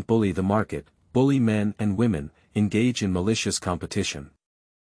family wouldn't bully the market, bully men and women, engage in malicious competition.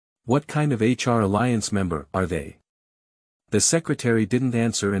 What kind of HR Alliance member are they? The secretary didn't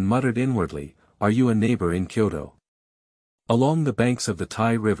answer and muttered inwardly, are you a neighbor in Kyoto? Along the banks of the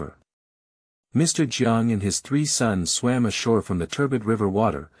Tai River. Mr. Jiang and his 3 sons swam ashore from the turbid river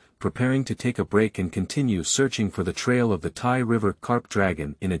water, preparing to take a break and continue searching for the trail of the Tai River carp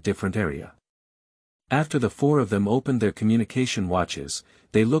dragon in a different area. After the 4 of them opened their communication watches,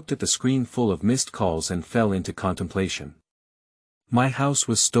 they looked at the screen full of missed calls and fell into contemplation. My house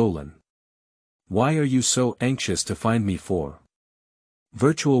was stolen. Why are you so anxious to find me for?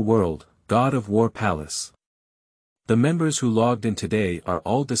 Virtual World, God of War Palace. The members who logged in today are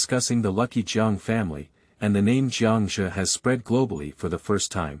all discussing the lucky Jiang family, and the name Jiang Zhe has spread globally for the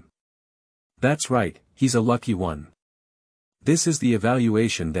first time. That's right, he's a lucky one. This is the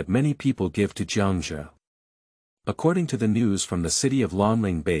evaluation that many people give to Jiang Zhe. According to the news from the city of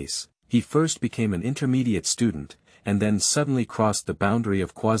Lonling Base, he first became an intermediate student, and then suddenly crossed the boundary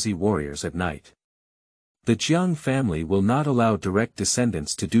of quasi-warriors at night. The Jiang family will not allow direct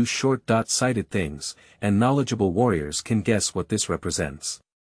descendants to do short-sighted things, and knowledgeable warriors can guess what this represents.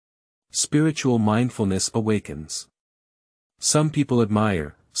 Spiritual mindfulness awakens. Some people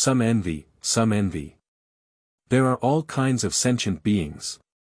admire, some envy, some envy. There are all kinds of sentient beings.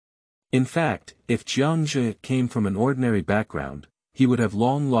 In fact, if Jiang Zhe came from an ordinary background, he would have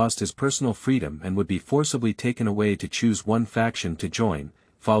long lost his personal freedom and would be forcibly taken away to choose one faction to join,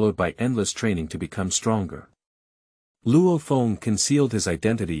 followed by endless training to become stronger. Luo Feng concealed his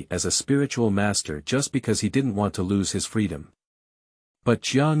identity as a spiritual master just because he didn't want to lose his freedom. But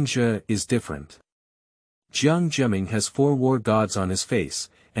Jiang Zhe is different. Jiang Zheming has 4 war gods on his face,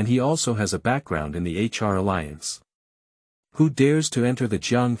 and he also has a background in the HR Alliance. Who dares to enter the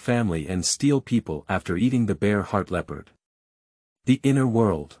Jiang family and steal people after eating the bear heart leopard? The inner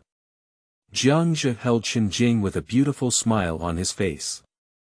world. Jiang Zhe held Xinjing with a beautiful smile on his face.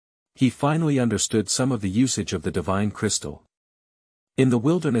 He finally understood some of the usage of the divine crystal. In the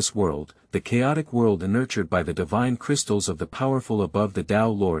wilderness world, the chaotic world nurtured by the divine crystals of the powerful above the Tao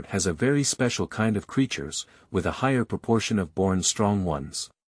Lord has a very special kind of creatures, with a higher proportion of born strong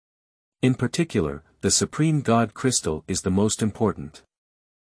ones. In particular, the Supreme God crystal is the most important.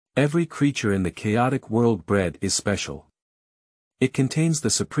 Every creature in the chaotic world bred is special. It contains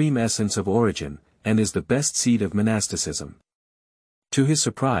the supreme essence of origin, and is the best seed of monasticism. To his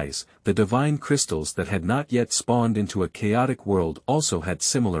surprise, the divine crystals that had not yet spawned into a chaotic world also had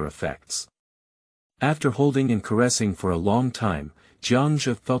similar effects. After holding and caressing for a long time, Jiang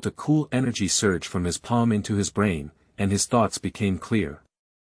Zhe felt a cool energy surge from his palm into his brain, and his thoughts became clear.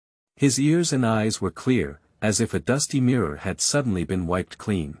 His ears and eyes were clear, as if a dusty mirror had suddenly been wiped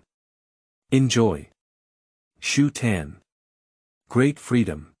clean. Enjoy. Shu Tan. Great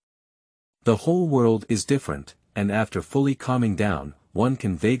freedom. The whole world is different, and after fully calming down, one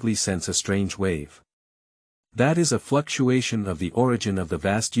can vaguely sense a strange wave. That is a fluctuation of the origin of the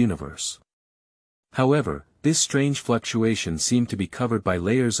vast universe. However, this strange fluctuation seemed to be covered by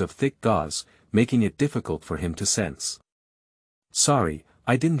layers of thick gauze, making it difficult for him to sense. Sorry,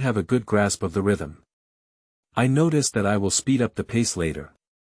 I didn't have a good grasp of the rhythm. I noticed that I will speed up the pace later.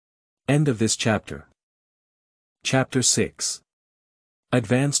 End of this chapter. Chapter 6.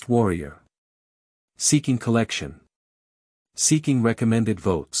 Advanced Warrior. Seeking collection. Seeking recommended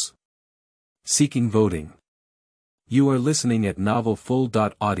votes. Seeking voting. You are listening at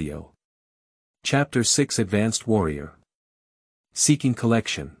novelfull.audio. Chapter 6 Advanced Warrior. Seeking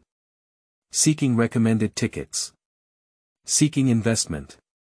collection. Seeking recommended tickets. Seeking investment.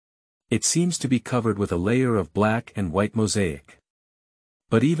 It seems to be covered with a layer of black and white mosaic.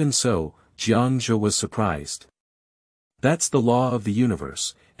 But even so, Jiang Zhe was surprised. That's the law of the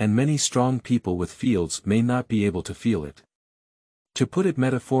universe, and many strong people with fields may not be able to feel it. To put it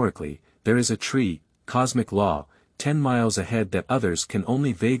metaphorically, there is a tree, cosmic law, 10 miles ahead that others can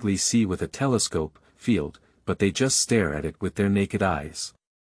only vaguely see with a telescope, field, but they just stare at it with their naked eyes.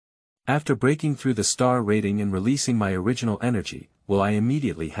 After breaking through the star rating and releasing my original energy, will I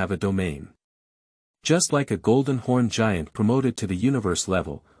immediately have a domain? Just like a golden horn giant promoted to the universe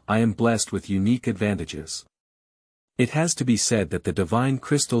level, I am blessed with unique advantages. It has to be said that the divine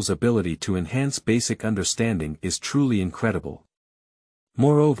crystal's ability to enhance basic understanding is truly incredible.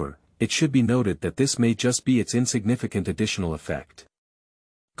 Moreover, it should be noted that this may just be its insignificant additional effect.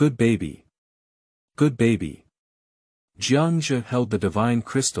 Good baby. Good baby. Jiang Zhe held the divine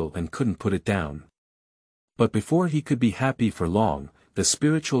crystal and couldn't put it down. But before he could be happy for long, the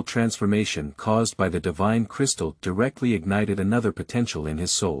spiritual transformation caused by the divine crystal directly ignited another potential in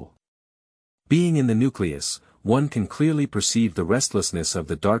his soul. Being in the nucleus, one can clearly perceive the restlessness of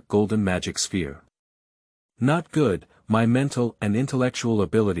the dark golden magic sphere. Not good, my mental and intellectual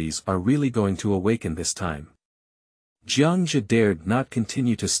abilities are really going to awaken this time. Jiang Zhe dared not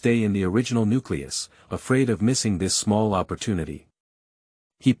continue to stay in the original nucleus, afraid of missing this small opportunity.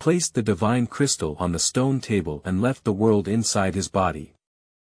 He placed the divine crystal on the stone table and left the world inside his body.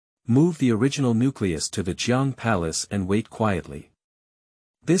 Move the original nucleus to the Jiang Palace and wait quietly.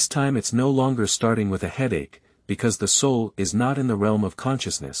 This time it's no longer starting with a headache, because the soul is not in the realm of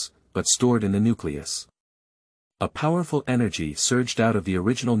consciousness, but stored in the nucleus. A powerful energy surged out of the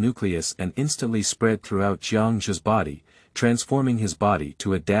original nucleus and instantly spread throughout Jiang Zhe's body, transforming his body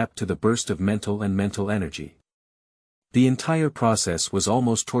to adapt to the burst of mental energy. The entire process was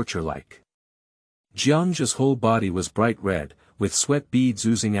almost torture-like. Jiang Zhe's whole body was bright red, with sweat beads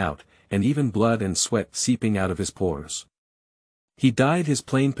oozing out, and even blood and sweat seeping out of his pores. He dyed his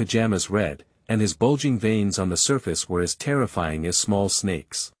plain pajamas red, and his bulging veins on the surface were as terrifying as small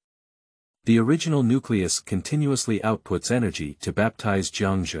snakes. The original nucleus continuously outputs energy to baptize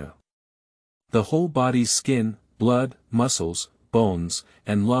Jiang Zhe. The whole body's skin, blood, muscles, bones,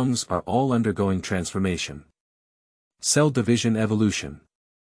 and lungs are all undergoing transformation. Cell division evolution.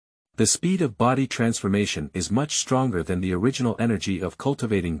 The speed of body transformation is much stronger than the original energy of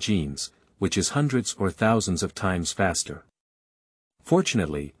cultivating genes, which is hundreds or thousands of times faster.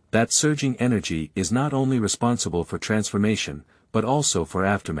 Fortunately, that surging energy is not only responsible for transformation, but also for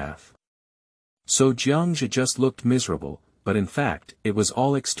aftermath. So Jiang Zhe just looked miserable, but in fact, it was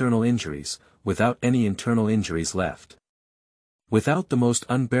all external injuries, without any internal injuries left. Without the most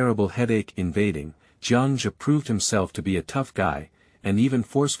unbearable headache invading, Jiang Zhe proved himself to be a tough guy, and even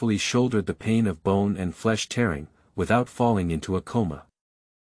forcefully shouldered the pain of bone and flesh tearing, without falling into a coma.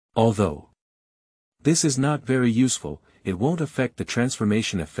 Although this is not very useful, it won't affect the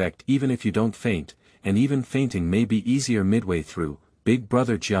transformation effect even if you don't faint, and even fainting may be easier midway through. Big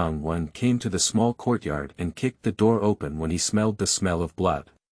brother Jiang Wen came to the small courtyard and kicked the door open when he smelled the smell of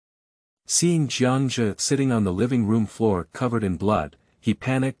blood. Seeing Jiang Zhe sitting on the living room floor covered in blood, he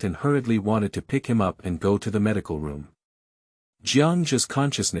panicked and hurriedly wanted to pick him up and go to the medical room. Jiang Zhe's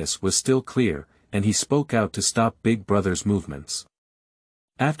consciousness was still clear, and he spoke out to stop Big Brother's movements.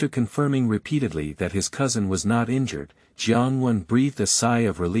 After confirming repeatedly that his cousin was not injured, Jiang Wen breathed a sigh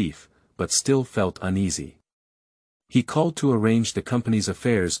of relief, but still felt uneasy. He called to arrange the company's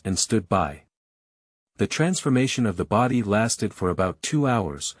affairs and stood by. The transformation of the body lasted for about 2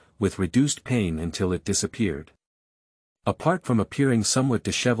 hours, with reduced pain until it disappeared. Apart from appearing somewhat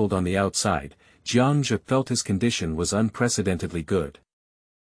disheveled on the outside, Jiang Zhe felt his condition was unprecedentedly good.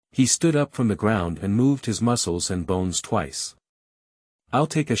 He stood up from the ground and moved his muscles and bones twice. "I'll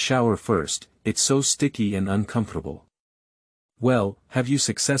take a shower first, it's so sticky and uncomfortable." "Well, have you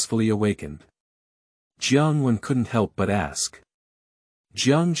successfully awakened?" Jiang Wen couldn't help but ask.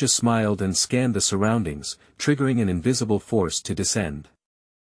 Jiang Zhe smiled and scanned the surroundings, triggering an invisible force to descend.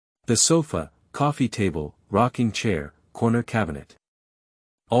 The sofa, coffee table, rocking chair, corner cabinet.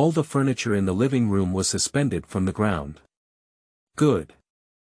 All the furniture in the living room was suspended from the ground. Good.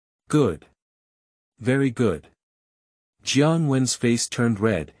 Good. Very good. Jiang Wen's face turned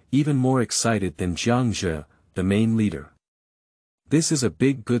red, even more excited than Jiang Zhe, the main leader. This is a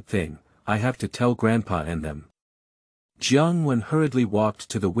big good thing, I have to tell Grandpa and them. Jiang Wen hurriedly walked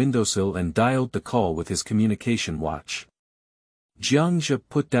to the windowsill and dialed the call with his communication watch. Jiang Zhe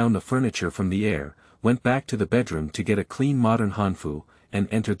put down the furniture from the air, went back to the bedroom to get a clean modern hanfu, and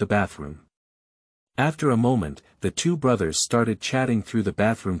entered the bathroom. After a moment, the two brothers started chatting through the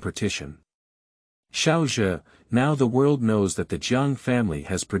bathroom partition. Xiao Zhe, now the world knows that the Jiang family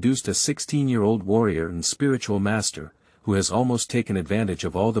has produced a 16-year-old warrior and spiritual master, who has almost taken advantage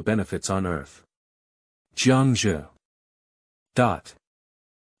of all the benefits on earth. Jiang Zhe.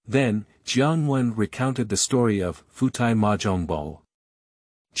 Then, Jiang Wen recounted the story of Futai Mahjong Ball.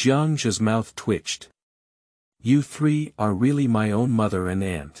 Jiang Zhe's mouth twitched. You three are really my own mother and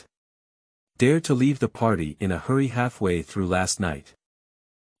aunt. Dare to leave the party in a hurry halfway through last night.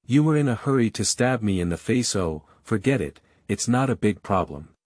 You were in a hurry to stab me in the face. Oh, forget it, it's not a big problem.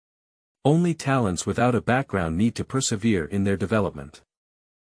 Only talents without a background need to persevere in their development.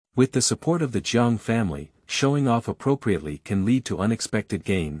 With the support of the Jiang family, showing off appropriately can lead to unexpected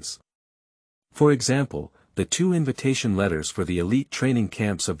gains. For example, the 2 invitation letters for the elite training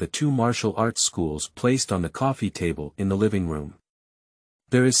camps of the 2 martial arts schools placed on the coffee table in the living room.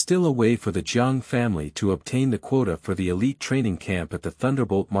 There is still a way for the Jiang family to obtain the quota for the elite training camp at the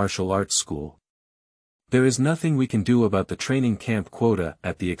Thunderbolt Martial Arts School. There is nothing we can do about the training camp quota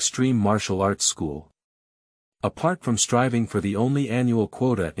at the Extreme Martial Arts School. Apart from striving for the only annual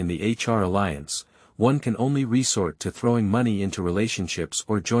quota in the HR Alliance, one can only resort to throwing money into relationships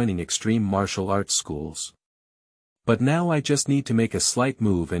or joining extreme martial arts schools. But now I just need to make a slight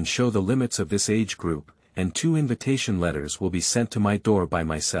move and show the limits of this age group, and 2 invitation letters will be sent to my door by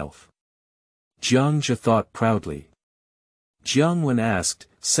myself. Jiang Zhe thought proudly. Jiang Wen asked,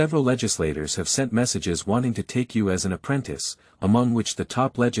 several legislators have sent messages wanting to take you as an apprentice, among which the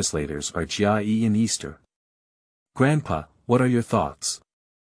top legislators are Jia Yi and Easter. Grandpa, what are your thoughts?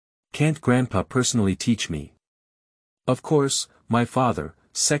 Can't Grandpa personally teach me? Of course, my father,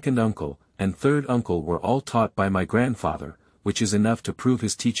 second uncle, and third uncle were all taught by my grandfather, which is enough to prove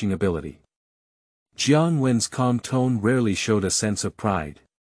his teaching ability. Jiang Wen's calm tone rarely showed a sense of pride.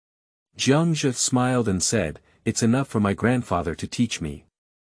 Jiang Zhe smiled and said, it's enough for my grandfather to teach me.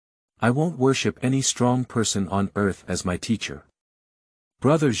 I won't worship any strong person on earth as my teacher.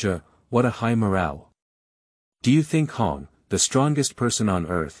 Brother Zhe, what a high morale. Do you think Hong, the strongest person on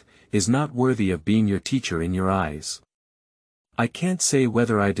earth, is not worthy of being your teacher in your eyes? I can't say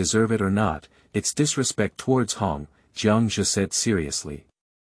whether I deserve it or not, it's disrespect towards Hong, Jiang Zhe said seriously.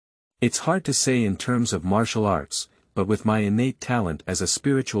 It's hard to say in terms of martial arts, but with my innate talent as a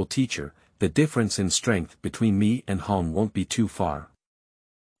spiritual teacher, the difference in strength between me and Hong won't be too far.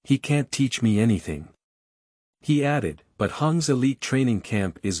 He can't teach me anything. He added, but Hong's elite training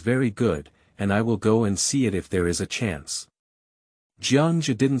camp is very good, and I will go and see it if there is a chance. Jiang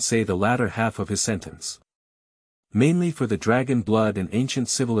Zhe didn't say the latter half of his sentence. Mainly for the dragon blood and ancient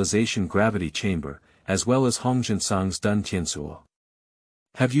civilization gravity chamber, as well as Hong Jinsang's Dun Tiansuo.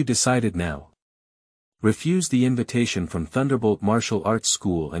 Have you decided now? Refuse the invitation from Thunderbolt Martial Arts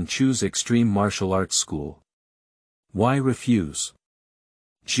School and choose Extreme Martial Arts School. Why refuse?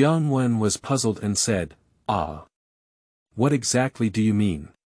 Jiang Wen was puzzled and said, Ah. What exactly do you mean?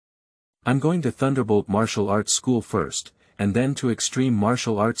 I'm going to Thunderbolt Martial Arts School first, and then to Extreme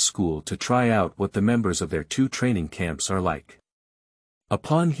Martial Arts School to try out what the members of their 2 training camps are like.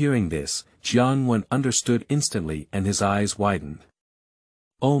 Upon hearing this, Jiang Wen understood instantly and his eyes widened.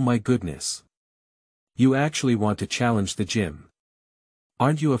 Oh my goodness. You actually want to challenge the gym.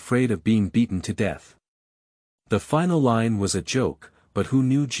 Aren't you afraid of being beaten to death? The final line was a joke, but who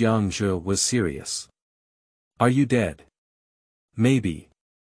knew Jiang Zhe was serious? Are you dead? Maybe.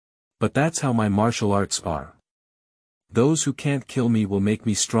 But that's how my martial arts are. Those who can't kill me will make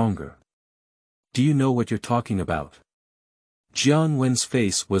me stronger. Do you know what you're talking about? Jiang Wen's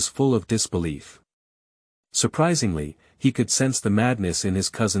face was full of disbelief. Surprisingly, he could sense the madness in his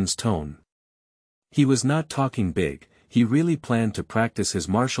cousin's tone. He was not talking big, he really planned to practice his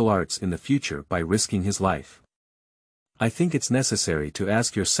martial arts in the future by risking his life. I think it's necessary to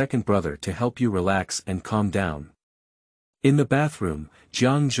ask your second brother to help you relax and calm down. In the bathroom,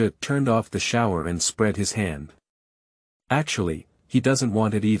 Jiang Zhe turned off the shower and spread his hand. Actually, he doesn't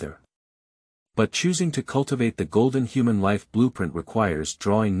want it either. But choosing to cultivate the golden human life blueprint requires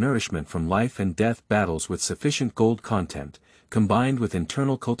drawing nourishment from life and death battles with sufficient gold content, combined with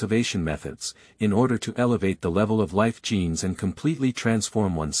internal cultivation methods, in order to elevate the level of life genes and completely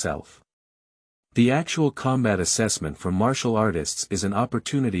transform oneself. The actual combat assessment for martial artists is an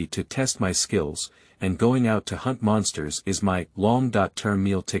opportunity to test my skills, and going out to hunt monsters is my long-term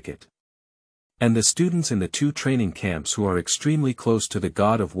meal ticket. And the students in the 2 training camps who are extremely close to the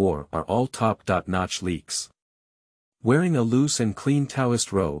god of war are all top-notch leaks. Wearing a loose and clean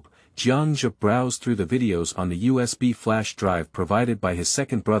Taoist robe, Jiang Zhe browsed through the videos on the USB flash drive provided by his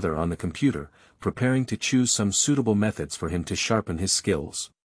second brother on the computer, preparing to choose some suitable methods for him to sharpen his skills.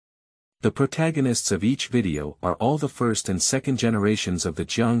 The protagonists of each video are all the first and second generations of the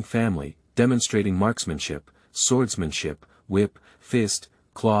Jiang family, demonstrating marksmanship, swordsmanship, whip, fist,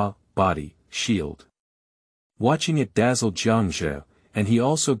 claw, body, shield. Watching it dazzled Jiang Zhe, and he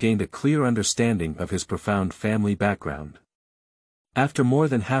also gained a clear understanding of his profound family background. After more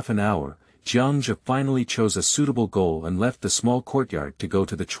than half an hour, Jiang Zhe finally chose a suitable goal and left the small courtyard to go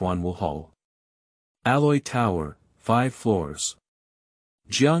to the Chuanwu Hall. Alloy Tower, 5 floors.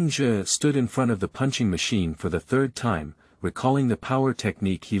 Jiang Zhe stood in front of the punching machine for the 3rd time, recalling the power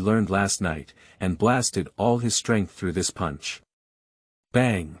technique he learned last night, and blasted all his strength through this punch.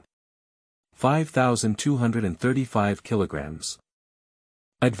 Bang! 5,235 kilograms.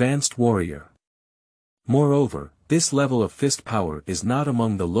 Advanced Warrior. Moreover, this level of fist power is not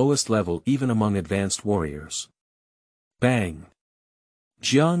among the lowest level even among advanced warriors. Bang!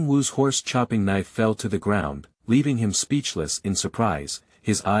 Jiang Wu's horse-chopping knife fell to the ground, leaving him speechless in surprise,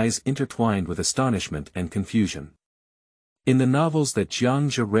 his eyes intertwined with astonishment and confusion. In the novels that Jiang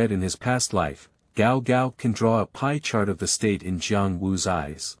Zhe read in his past life, Gao Gao can draw a pie chart of the state in Jiang Wu's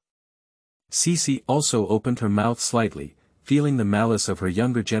eyes. Cece also opened her mouth slightly, feeling the malice of her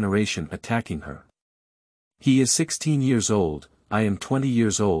younger generation attacking her. He is 16 years old, I am 20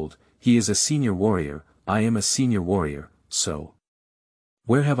 years old, he is a senior warrior, I am a senior warrior, so.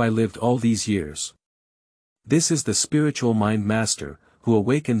 Where have I lived all these years? This is the spiritual mind master, who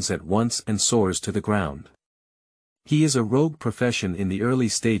awakens at once and soars to the ground. He is a rogue profession in the early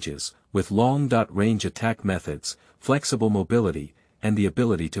stages, with long-range attack methods, flexible mobility, and the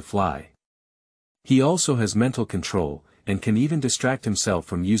ability to fly. He also has mental control, and can even distract himself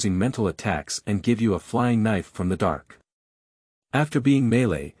from using mental attacks and give you a flying knife from the dark. After being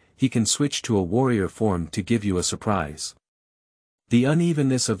melee, he can switch to a warrior form to give you a surprise. The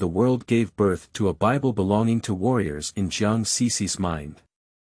unevenness of the world gave birth to a Bible belonging to warriors in Jiang Cece's mind.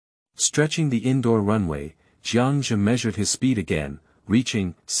 Stretching the indoor runway, Jiang Zhe measured his speed again,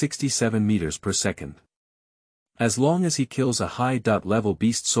 reaching 67 meters per second. As long as he kills a high-level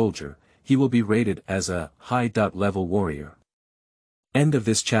beast soldier, he will be rated as a high-level warrior. End of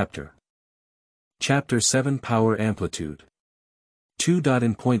this chapter. Chapter 7 Power Amplitude.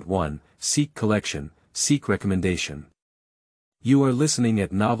 2.in.1 Seek Collection, Seek Recommendation. You are listening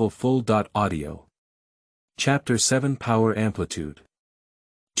at Novel Full.audio. Chapter 7 Power Amplitude.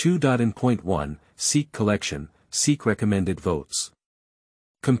 2.in.1 Seek Collection, Seek Recommended Votes.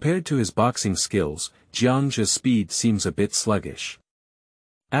 Compared to his boxing skills, Jiang Zhe's speed seems a bit sluggish.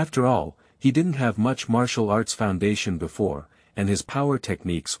 After all, he didn't have much martial arts foundation before, and his power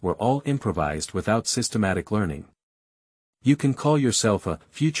techniques were all improvised without systematic learning. You can call yourself a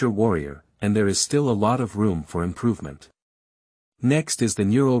future warrior, and there is still a lot of room for improvement. Next is the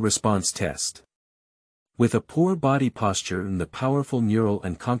neural response test. With a poor body posture and the powerful neural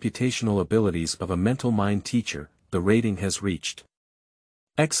and computational abilities of a mental mind teacher, the rating has reached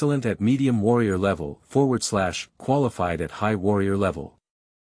excellent at medium warrior level / qualified at high warrior level.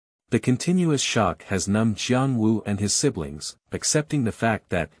 The continuous shock has numbed Jiang Wu and his siblings, accepting the fact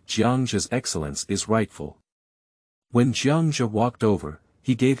that Jiang Zhe's excellence is rightful. When Jiang Zhe walked over,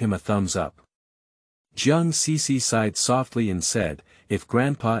 he gave him a thumbs up. Jiang Cece sighed softly and said, "If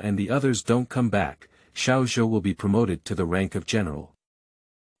Grandpa and the others don't come back, Xiao Zhe will be promoted to the rank of general.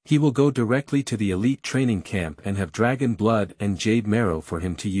 He will go directly to the elite training camp and have dragon blood and jade marrow for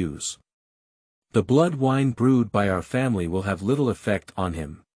him to use. The blood wine brewed by our family will have little effect on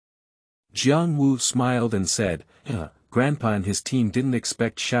him." Jiang Wu smiled and said, Grandpa and his team didn't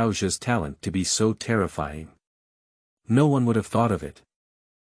expect Xiao Zhe's talent to be so terrifying. No one would have thought of it.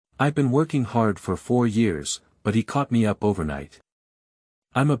 I've been working hard for 4 years, but he caught me up overnight.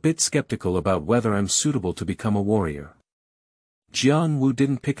 I'm a bit skeptical about whether I'm suitable to become a warrior. Jiang Wu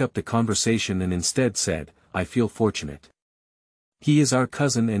didn't pick up the conversation and instead said, "I feel fortunate. He is our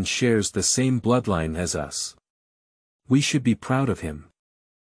cousin and shares the same bloodline as us. We should be proud of him."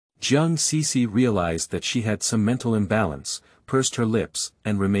 Jiang Cece realized that she had some mental imbalance, pursed her lips,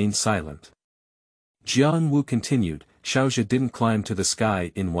 and remained silent. Jiang Wu continued, "Xiao Zhe didn't climb to the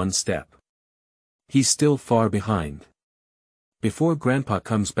sky in one step. He's still far behind. Before Grandpa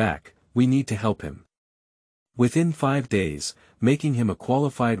comes back, we need to help him. Within 5 days, making him a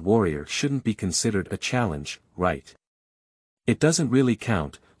qualified warrior shouldn't be considered a challenge, right? It doesn't really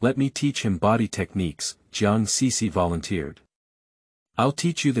count. Let me teach him body techniques, Jiang Zhe volunteered. I'll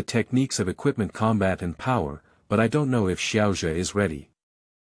teach you the techniques of equipment combat and power, but I don't know if Xiao Zhe is ready.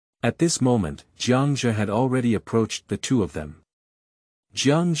 At this moment, Jiang Zhe had already approached the two of them.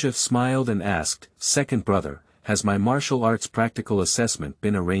 Jiang Zhe smiled and asked, "Second brother, has my martial arts practical assessment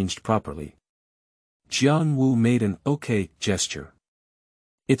been arranged properly?" Jiang Wu made an "okay" gesture.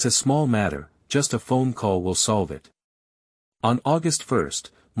 "It's a small matter, just a phone call will solve it. On August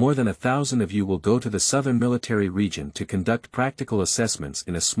 1st, more than 1,000 of you will go to the southern military region to conduct practical assessments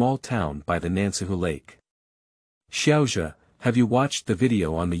in a small town by the Nansihu Lake. Xiao Zhe, have you watched the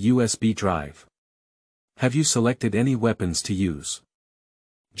video on the USB drive? Have you selected any weapons to use?"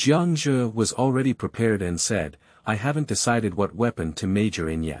 Jiang Zhe was already prepared and said, "I haven't decided what weapon to major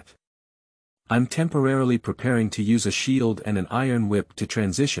in yet. I'm temporarily preparing to use a shield and an iron whip to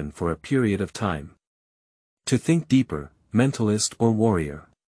transition for a period of time. To think deeper, mentalist or warrior."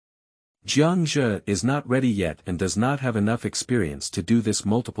 Jiang Zhe is not ready yet and does not have enough experience to do this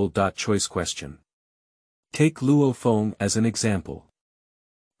multiple-choice question. Take Luo Feng as an example.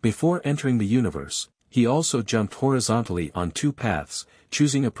 Before entering the universe, he also jumped horizontally on 2 paths,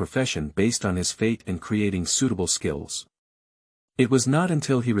 choosing a profession based on his fate and creating suitable skills. It was not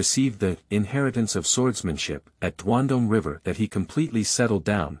until he received the inheritance of swordsmanship at Duandong River that he completely settled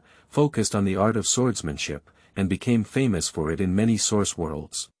down, focused on the art of swordsmanship, and became famous for it in many source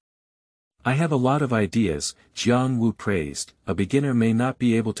worlds. "I have a lot of ideas," Jiang Wu praised. "A beginner may not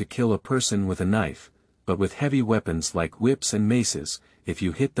be able to kill a person with a knife, but with heavy weapons like whips and maces, if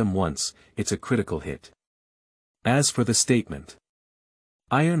you hit them once, it's a critical hit." As for the statement,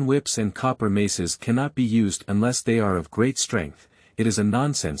 "Iron whips and copper maces cannot be used unless they are of great strength," it is a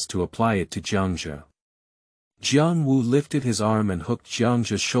nonsense to apply it to Jiang Zhe. Jiang Wu lifted his arm and hooked Jiang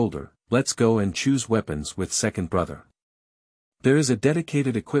Zhe's shoulder. "Let's go and choose weapons with second brother. There is a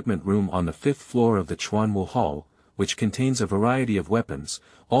dedicated equipment room on the 5th floor of the Chuanwu Hall, which contains a variety of weapons,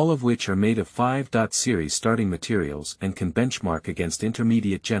 all of which are made of 5-series starting materials and can benchmark against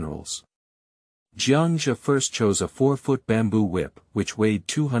intermediate generals." Jiang Zhe first chose a 4-foot bamboo whip, which weighed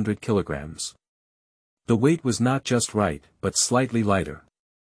 200 kilograms. The weight was not just right, but slightly lighter.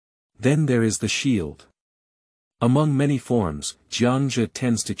 Then there is the shield. Among many forms, Jiang Zhe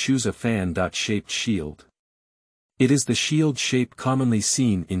tends to choose a fan-shaped shield. It is the shield shape commonly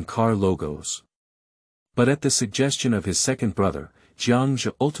seen in car logos. But at the suggestion of his second brother, Jiang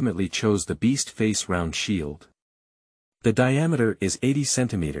Zhe ultimately chose the beast face round shield. The diameter is 80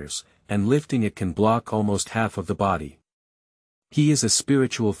 centimeters, and lifting it can block almost half of the body. He is a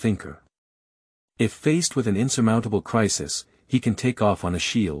spiritual thinker. If faced with an insurmountable crisis, he can take off on a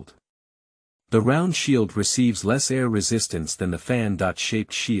shield. The round shield receives less air resistance than the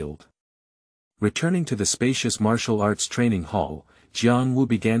fan-shaped shield. Returning to the spacious martial arts training hall, Jiang Wu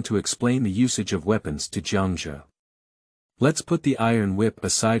began to explain the usage of weapons to Jiang Zhe. "Let's put the iron whip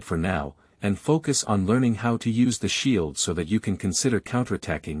aside for now, and focus on learning how to use the shield so that you can consider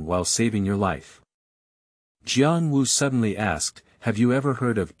counterattacking while saving your life." Jiang Wu suddenly asked, "Have you ever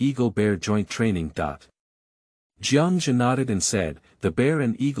heard of eagle-bear joint training?" Jiang Zhe nodded and said, "The bear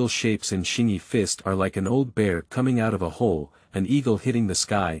and eagle shapes in Xingyi fist are like an old bear coming out of a hole, an eagle hitting the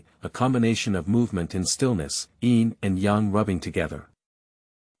sky, a combination of movement and stillness, yin and yang rubbing together.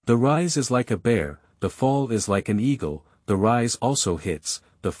 The rise is like a bear, the fall is like an eagle, the rise also hits,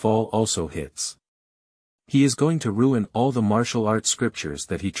 the fall also hits." He is going to ruin all the martial arts scriptures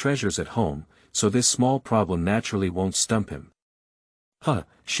that he treasures at home, so this small problem naturally won't stump him. "Huh,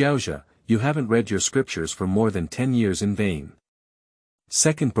 Xiao Zhe, you haven't read your scriptures for more than 10 years in vain.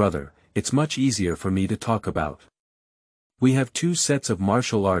 Second brother, it's much easier for me to talk about. We have 2 sets of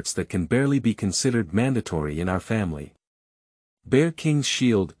martial arts that can barely be considered mandatory in our family. Bear King's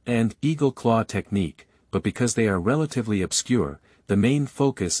Shield and Eagle Claw technique, but because they are relatively obscure, the main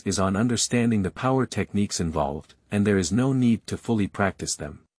focus is on understanding the power techniques involved, and there is no need to fully practice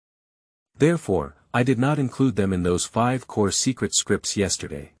them. Therefore, I did not include them in those 5 core secret scripts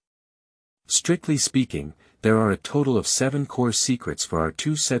yesterday. Strictly speaking, there are a total of 7 core secrets for our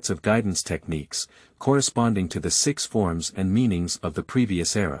 2 sets of guidance techniques, corresponding to the 6 forms and meanings of the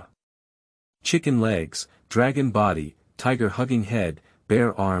previous era. Chicken legs, dragon body, tiger hugging head,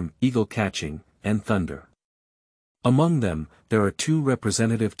 bear arm, eagle catching, and thunder. Among them, there are 2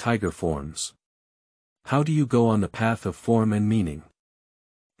 representative tiger forms. How do you go on the path of form and meaning?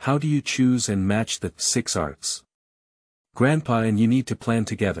 How do you choose and match the 6 arts? Grandpa and you need to plan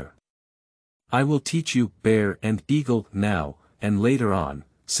together. I will teach you bear and eagle now, and later on,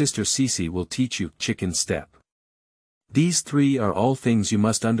 Sister Cece will teach you chicken step. These three are all things you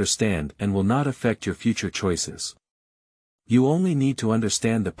must understand and will not affect your future choices. You only need to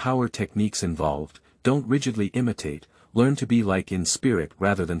understand the power techniques involved, don't rigidly imitate, learn to be like in spirit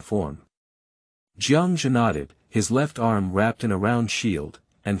rather than form. Jiang Zhe nodded, his left arm wrapped in a round shield,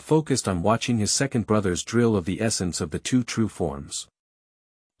 and focused on watching his second brother's drill of the essence of the two true forms.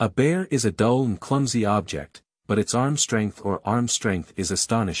 A bear is a dull and clumsy object, but its arm strength is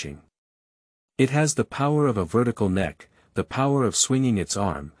astonishing. It has the power of a vertical neck, the power of swinging its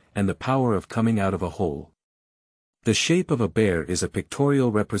arm, and the power of coming out of a hole. The shape of a bear is a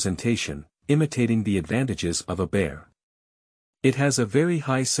pictorial representation, imitating the advantages of a bear. It has a very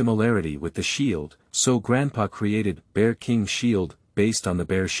high similarity with the shield, so Grandpa created Bear King Shield, based on the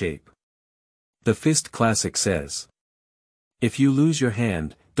bear shape. The Fist Classic says, "If you lose your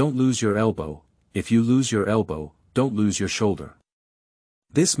hand, don't lose your elbow, if you lose your elbow, don't lose your shoulder."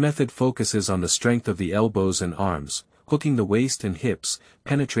 This method focuses on the strength of the elbows and arms, hooking the waist and hips,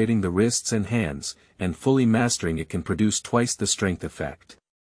 penetrating the wrists and hands, and fully mastering it can produce twice the strength effect.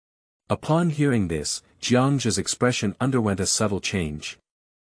 Upon hearing this, Jiang Zhe's expression underwent a subtle change.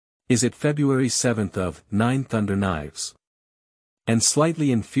 Is it February 7th of 9 Thunder Knives? And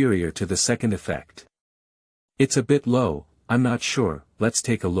slightly inferior to the second effect. It's a bit low, I'm not sure, let's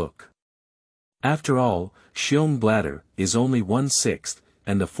take a look. After all, Xiong Bladder is only 1/6,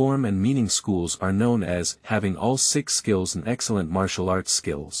 and the form and meaning schools are known as having all 6 skills and excellent martial arts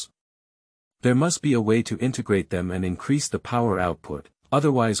skills. There must be a way to integrate them and increase the power output,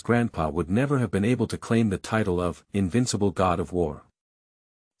 otherwise Grandpa would never have been able to claim the title of Invincible God of War.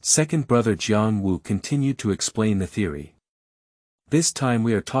 Second brother Jiang Wu continued to explain the theory. This time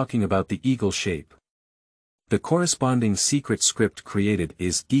we are talking about the eagle shape. The corresponding secret script created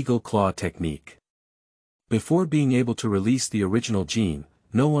is Eagle Claw Technique. Before being able to release the original gene,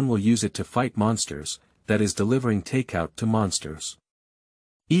 no one will use it to fight monsters, that is delivering takeout to monsters.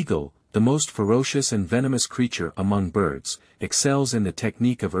 Eagle, the most ferocious and venomous creature among birds, excels in the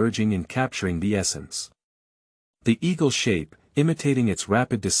technique of urging and capturing the essence. The eagle shape, imitating its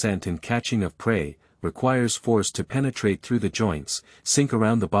rapid descent and catching of prey, requires force to penetrate through the joints, sink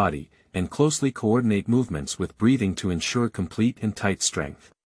around the body, and closely coordinate movements with breathing to ensure complete and tight strength.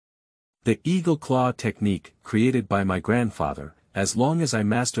 The eagle claw technique, created by my grandfather, as long as I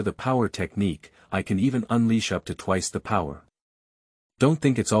master the power technique, I can even unleash up to twice the power. Don't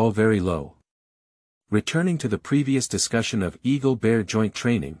think it's all very low. Returning to the previous discussion of eagle-bear joint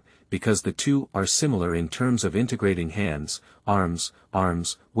training, because the two are similar in terms of integrating hands, arms,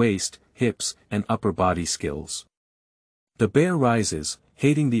 waist, hips, and upper body skills. The bear rises,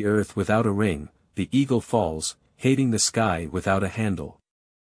 hating the earth without a ring, the eagle falls, hating the sky without a handle.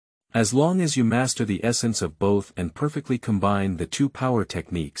 As long as you master the essence of both and perfectly combine the two power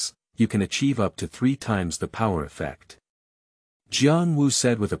techniques, you can achieve up to 3 times the power effect. Jiang Wu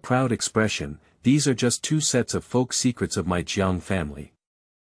said with a proud expression, "These are just 2 sets of folk secrets of my Jiang family.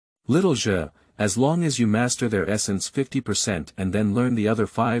 Little Zhe, as long as you master their essence 50% and then learn the other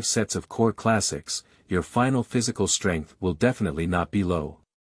 5 sets of core classics, your final physical strength will definitely not be low."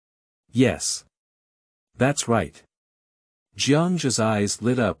 Yes. That's right. Jiang Zhe's eyes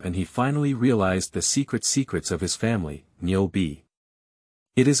lit up and he finally realized the secrets of his family, Niu Bi.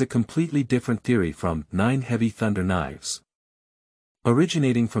 It is a completely different theory from 9 Heavy Thunder Knives.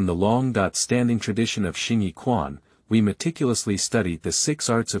 Originating from the long-standing tradition of Xingyi Quan, we meticulously studied the 6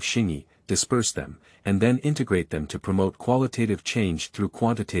 arts of Xingyi, disperse them, and then integrate them to promote qualitative change through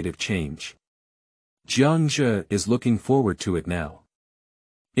quantitative change. Jiang Zhe is looking forward to it now.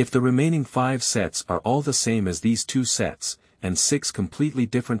 If the remaining 5 sets are all the same as these 2 sets, and 6 completely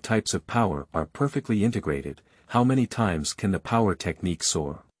different types of power are perfectly integrated, how many times can the power technique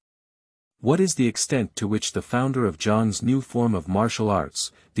soar? What is the extent to which the founder of Zhang's new form of martial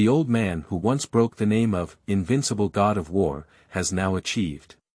arts, the old man who once broke the name of Invincible God of War, has now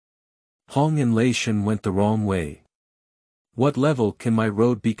achieved? Hong and Lei Shen went the wrong way. What level can my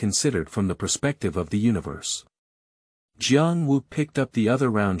road be considered from the perspective of the universe? Jiang Wu picked up the other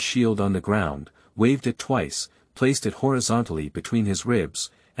round shield on the ground, waved it twice, placed it horizontally between his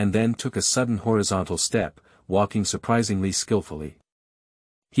ribs, and then took a sudden horizontal step, walking surprisingly skillfully.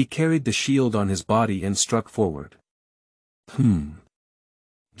 He carried the shield on his body and struck forward.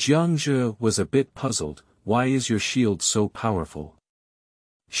 Jiang Zhe was a bit puzzled. Why is your shield so powerful?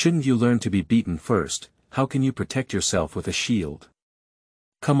 Shouldn't you learn to be beaten first? How can you protect yourself with a shield?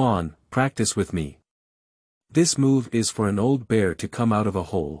 Come on, practice with me. This move is for an old bear to come out of a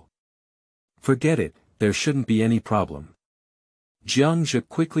hole. Forget it, there shouldn't be any problem. Jiang Zhe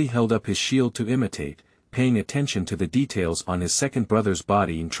quickly held up his shield to imitate, paying attention to the details on his second brother's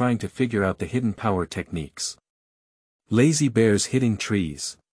body and trying to figure out the hidden power techniques. Lazy bears hitting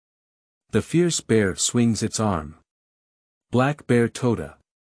trees. The fierce bear swings its arm. Black bear Tota.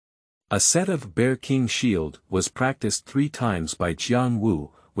 A set of Bear King shield was practiced 3 times by Jiang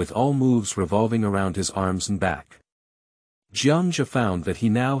Wu, with all moves revolving around his arms and back. Jiang Zhe found that he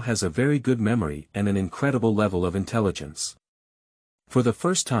now has a very good memory and an incredible level of intelligence. For the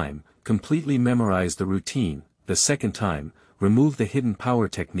first time, completely memorize the routine, the second time, remove the hidden power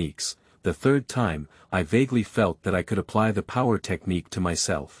techniques, the third time, I vaguely felt that I could apply the power technique to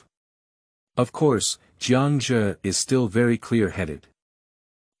myself. Of course, Jiang Zhe is still very clear-headed.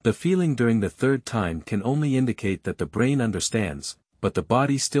 The feeling during the third time can only indicate that the brain understands, but the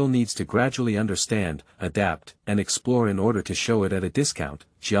body still needs to gradually understand, adapt, and explore in order to show it at a discount,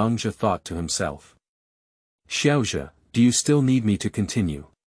 Jiang Zhe thought to himself. Xiaozhe, do you still need me to continue?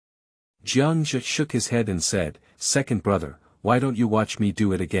 Jiang Zhe shook his head and said, second brother, why don't you watch me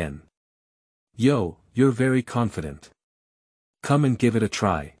do it again? Yo, you're very confident. Come and give it a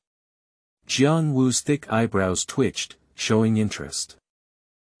try. Jiang Wu's thick eyebrows twitched, showing interest.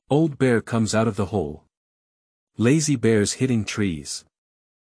 Old bear comes out of the hole. Lazy bears hitting trees.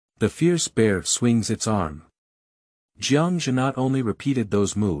 The fierce bear swings its arm. Jiang Zhe not only repeated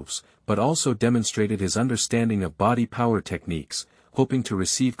those moves, but also demonstrated his understanding of body power techniques, hoping to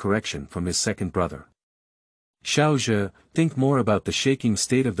receive correction from his second brother. Xiaozhe, think more about the shaking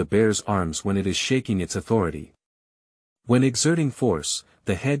state of the bear's arms when it is shaking its authority. When exerting force,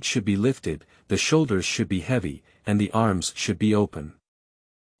 the head should be lifted, the shoulders should be heavy, and the arms should be open.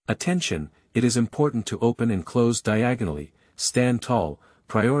 Attention, it is important to open and close diagonally, stand tall,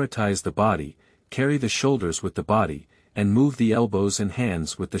 prioritize the body, carry the shoulders with the body, and move the elbows and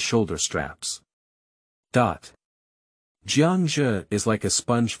hands with the shoulder straps. Jiang Zhe is like a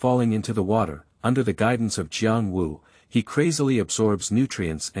sponge falling into the water. Under the guidance of Jiang Wu, he crazily absorbs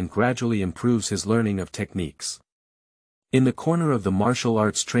nutrients and gradually improves his learning of techniques. In the corner of the martial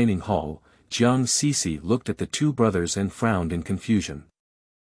arts training hall, Jiang Sisi looked at the 2 brothers and frowned in confusion.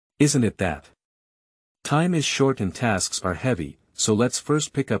 Isn't it that? Time is short and tasks are heavy, so let's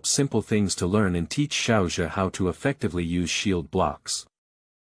first pick up simple things to learn and teach Xiaozhe how to effectively use shield blocks.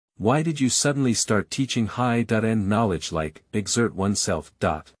 Why did you suddenly start teaching high-end knowledge like, exert oneself?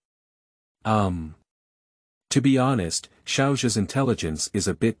 To be honest, Xiaozhe's intelligence is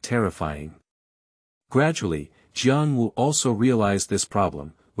a bit terrifying. Gradually, Jiang Wu also realized this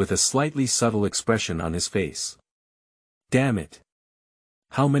problem, with a slightly subtle expression on his face. Damn it!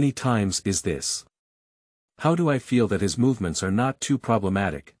 How many times is this? How do I feel that his movements are not too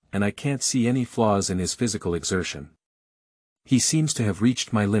problematic, and I can't see any flaws in his physical exertion? He seems to have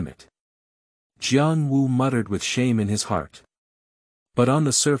reached my limit. Jiang Wu muttered with shame in his heart. But on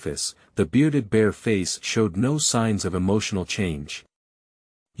the surface, the bearded bear face showed no signs of emotional change.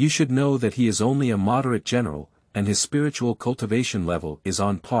 You should know that he is only a moderate general, and his spiritual cultivation level is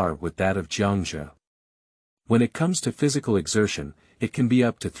on par with that of Jiang Zhe. When it comes to physical exertion, it can be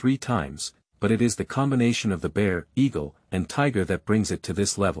up to 3 times, but it is the combination of the bear, eagle, and tiger that brings it to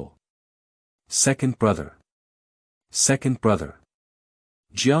this level. Second brother. Second brother.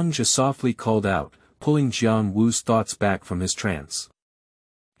 Jiang Zhe softly called out, pulling Jiang Wu's thoughts back from his trance.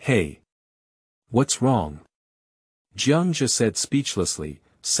 Hey! What's wrong? Jiang Zhe said speechlessly,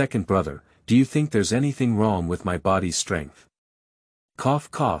 second brother, do you think there's anything wrong with my body's strength? Cough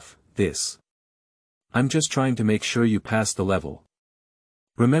cough, this. I'm just trying to make sure you pass the level.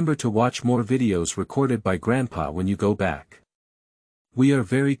 Remember to watch more videos recorded by Grandpa when you go back. We are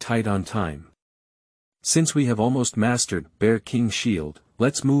very tight on time. Since we have almost mastered Bear King Shield,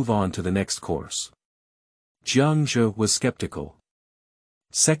 let's move on to the next course. Jiang Zhe was skeptical.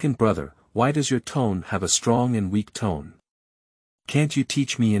 Second brother, why does your tone have a strong and weak tone? Can't you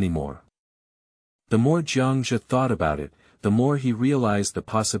teach me anymore? The more Jiang Zhe thought about it, the more he realized the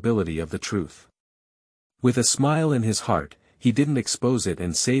possibility of the truth. With a smile in his heart, he didn't expose it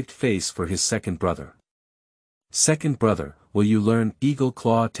and saved face for his second brother. Second brother, will you learn Eagle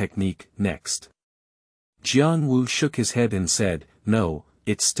Claw technique next? Jiang Wu shook his head and said, no,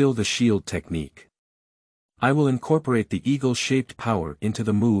 it's still the shield technique. I will incorporate the eagle-shaped power into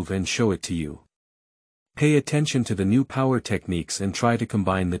the move and show it to you. Pay attention to the new power techniques and try to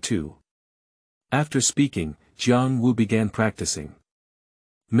combine the 2. After speaking, Jiang Wu began practicing.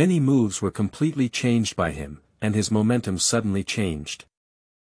 Many moves were completely changed by him, and his momentum suddenly changed.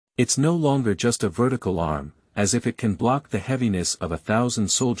 It's no longer just a vertical arm, as if it can block the heaviness of 1,000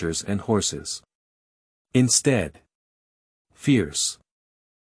 soldiers and horses. Instead, fierce,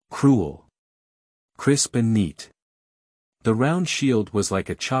 cruel, crisp and neat. The round shield was like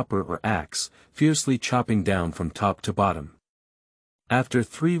a chopper or axe, fiercely chopping down from top to bottom. After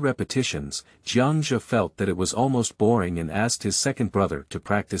 3 repetitions, Jiang Zhe felt that it was almost boring and asked his second brother to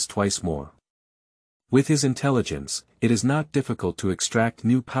practice twice more. With his intelligence, it is not difficult to extract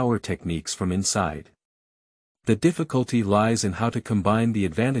new power techniques from inside. The difficulty lies in how to combine the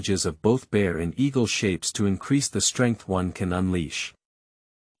advantages of both bear and eagle shapes to increase the strength one can unleash.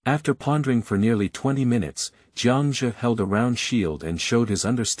 After pondering for nearly 20 minutes, Jiang Zhe held a round shield and showed his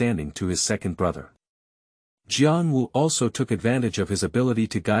understanding to his second brother. Jiang Wu also took advantage of his ability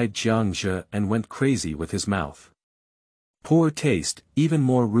to guide Jiang Zhe and went crazy with his mouth. Poor taste, even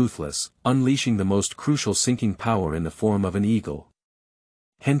more ruthless, unleashing the most crucial sinking power in the form of an eagle.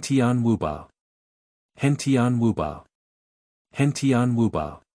 Hentian Wuba. Hentian Wuba. Hentian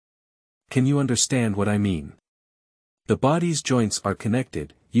Wuba. Can you understand what I mean? The body's joints are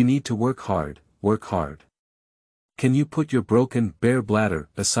connected, you need to work hard, work hard. Can you put your broken, bare bladder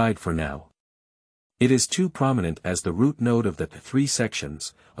aside for now? It is too prominent as the root node of the 3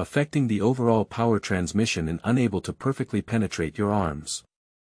 sections, affecting the overall power transmission and unable to perfectly penetrate your arms.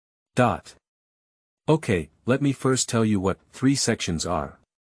 Okay, let me first tell you what 3 sections are.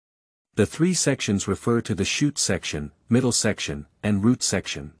 The 3 sections refer to the shoot section, middle section, and root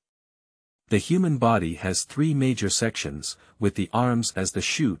section. The human body has 3 major sections, with the arms as the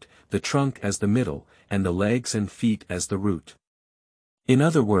shoot, the trunk as the middle, and the legs and feet as the root. In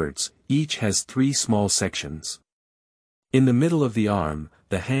other words, each has 3 small sections. In the middle of the arm,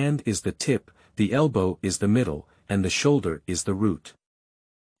 the hand is the tip, the elbow is the middle, and the shoulder is the root.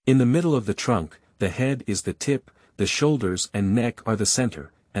 In the middle of the trunk, the head is the tip, the shoulders and neck are the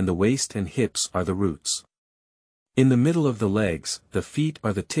center, and the waist and hips are the roots. In the middle of the legs, the feet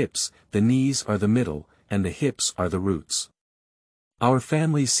are the tips, the knees are the middle, and the hips are the roots. Our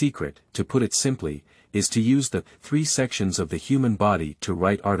family's secret, to put it simply, is to use the 3 sections of the human body to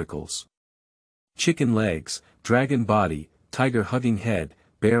write articles. Chicken legs, dragon body, tiger hugging head,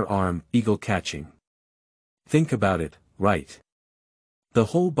 bear arm, eagle catching. Think about it, right? The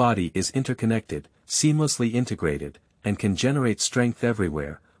whole body is interconnected, seamlessly integrated, and can generate strength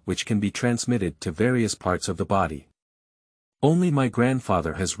everywhere, which can be transmitted to various parts of the body. Only my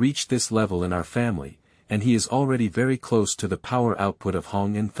grandfather has reached this level in our family, and he is already very close to the power output of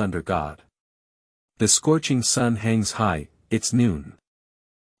Hong and Thunder God. The scorching sun hangs high, it's noon.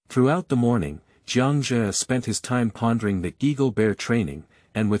 Throughout the morning, Jiang Zhe spent his time pondering the eagle-bear training,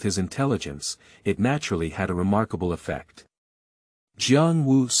 and with his intelligence, it naturally had a remarkable effect. Jiang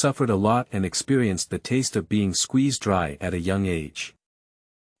Wu suffered a lot and experienced the taste of being squeezed dry at a young age.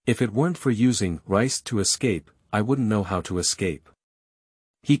 If it weren't for using rice to escape, I wouldn't know how to escape.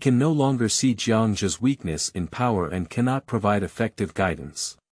 He can no longer see Jiang Zhe's weakness in power and cannot provide effective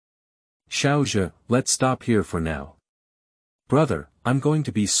guidance. Xiaozhe, let's stop here for now. Brother, I'm going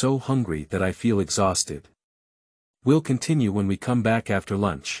to be so hungry that I feel exhausted. We'll continue when we come back after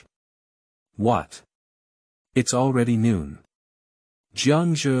lunch. What? It's already noon.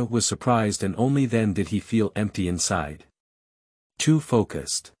 Jiang Zhe was surprised and only then did he feel empty inside. Too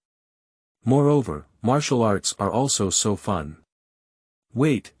focused. Moreover, martial arts are also so fun.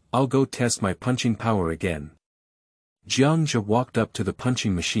 Wait, I'll go test my punching power again. Jiang Zhe walked up to the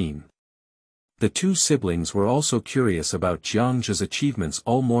punching machine. The 2 siblings were also curious about Jiang Zhe's achievements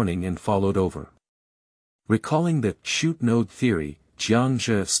all morning and followed over. Recalling the shoot node theory, Jiang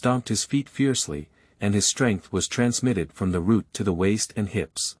Zhe stomped his feet fiercely, and his strength was transmitted from the root to the waist and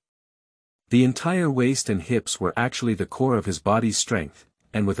hips. The entire waist and hips were actually the core of his body's strength,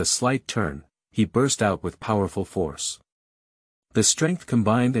 and with a slight turn, he burst out with powerful force. The strength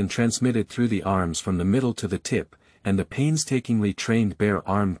combined and transmitted through the arms from the middle to the tip, and the painstakingly trained bare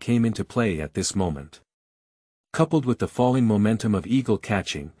arm came into play at this moment. Coupled with the falling momentum of eagle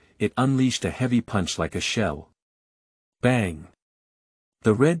catching, it unleashed a heavy punch like a shell. Bang!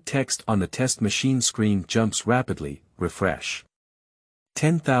 The red text on the test machine screen jumps rapidly, refresh.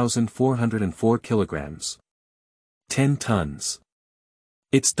 10,404 kilograms. 10 tons.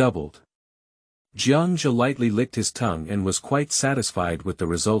 It's doubled. Jiang Zhe lightly licked his tongue and was quite satisfied with the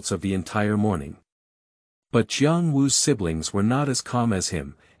results of the entire morning. But Jiang Wu's siblings were not as calm as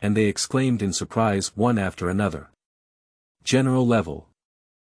him, and they exclaimed in surprise one after another. General level.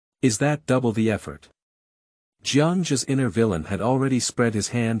 Is that double the effort? Jiang Zhe's inner villain had already spread his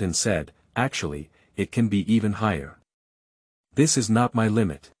hand and said, actually, it can be even higher. This is not my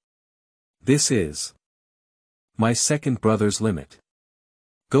limit. This is my second brother's limit.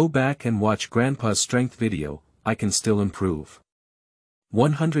 Go back and watch Grandpa's strength video, I can still improve.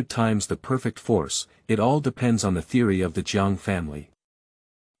 100 times the perfect force, it all depends on the theory of the Jiang family.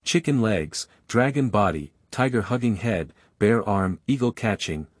 Chicken legs, dragon body, tiger hugging head, bear arm, eagle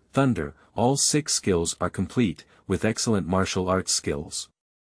catching, thunder, all 6 skills are complete, with excellent martial arts skills.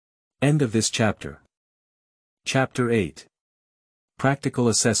 End of this chapter. Chapter 8. Practical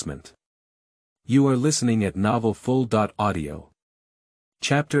Assessment. You are listening at novelfull.audio.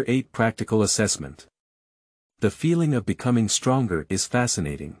 Chapter 8 Practical Assessment. The feeling of becoming stronger is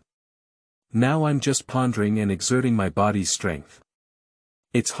fascinating. Now I'm just pondering and exerting my body's strength.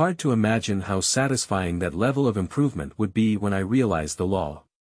 It's hard to imagine how satisfying that level of improvement would be when I realize the law.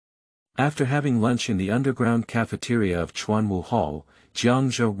 After having lunch in the underground cafeteria of Chuanwu Hall,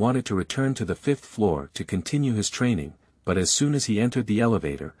 Jiang Zhe wanted to return to the 5th floor to continue his training, but as soon as he entered the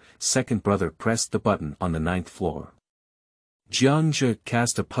elevator, second brother pressed the button on the 9th floor. Jiang Zhe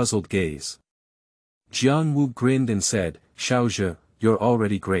cast a puzzled gaze. Jiang Wu grinned and said, "Xiao Zhe, you're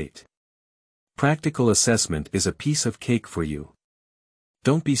already great. Practical assessment is a piece of cake for you.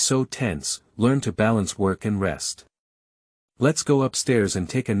 Don't be so tense, learn to balance work and rest. Let's go upstairs and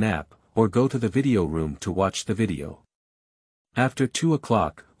take a nap, or go to the video room to watch the video. After 2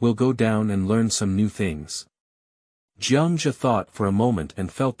 o'clock, we'll go down and learn some new things." Jiang Zhe thought for a moment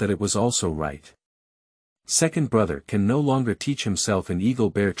and felt that it was also right. Second brother can no longer teach himself in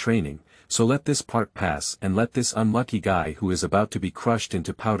eagle-bear training, so let this part pass and let this unlucky guy who is about to be crushed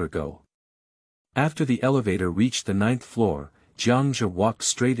into powder go. After the elevator reached the 9th floor, Jiang Zhe walked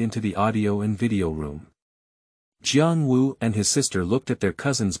straight into the audio and video room. Jiang Wu and his sister looked at their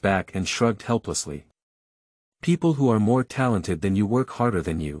cousin's back and shrugged helplessly. People who are more talented than you work harder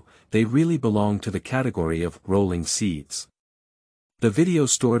than you, they really belong to the category of rolling seeds. The video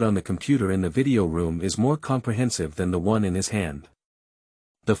stored on the computer in the video room is more comprehensive than the one in his hand.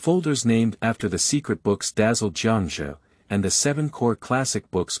 The folders named after the secret books dazzled Jiang Zhe, and the 7 core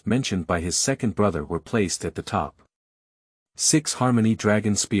classic books mentioned by his second brother were placed at the top. 6 Harmony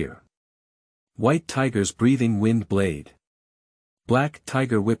Dragon Spear. White Tiger's Breathing Wind Blade. Black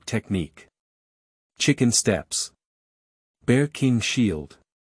Tiger Whip Technique. Chicken Steps. Bear King Shield.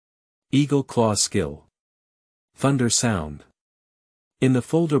 Eagle Claw Skill. Thunder Sound. In the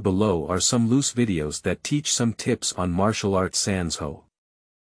folder below are some loose videos that teach some tips on martial arts Sanzhou.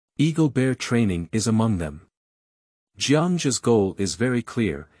 Eagle bear training is among them. Jiang Zhe's goal is very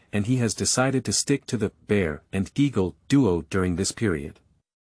clear, and he has decided to stick to the bear and eagle duo during this period.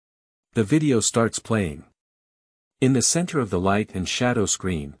 The video starts playing. In the center of the light and shadow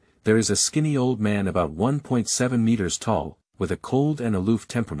screen, there is a skinny old man about 1.7 meters tall, with a cold and aloof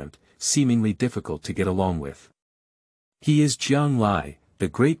temperament, seemingly difficult to get along with. He is Jiang Lai, the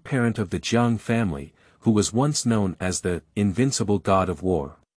great parent of the Jiang family, who was once known as the invincible god of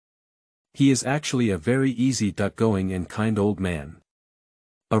war. He is actually a very easy-going and kind old man.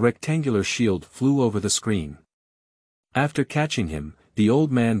 A rectangular shield flew over the screen. After catching him, the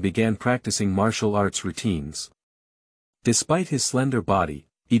old man began practicing martial arts routines. Despite his slender body,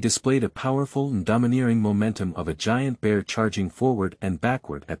 he displayed a powerful and domineering momentum of a giant bear charging forward and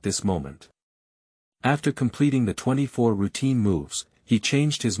backward at this moment. After completing the 24 routine moves, he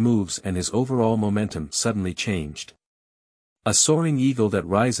changed his moves and his overall momentum suddenly changed. A soaring eagle that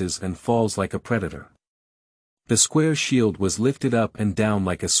rises and falls like a predator. The square shield was lifted up and down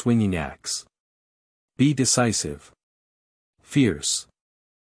like a swinging axe. Be decisive. Fierce.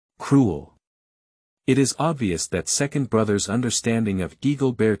 Cruel. It is obvious that second brother's understanding of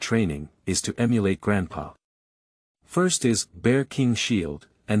eagle bear training is to emulate grandpa. First is Bear King Shield,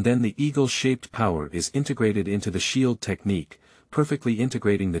 and then the eagle-shaped power is integrated into the shield technique, perfectly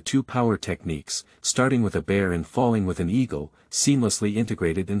integrating the 2 power techniques, starting with a bear and falling with an eagle, seamlessly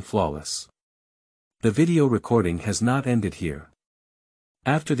integrated and flawless. The video recording has not ended here.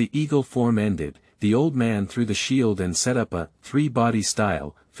 After the eagle form ended, the old man threw the shield and set up a 3-body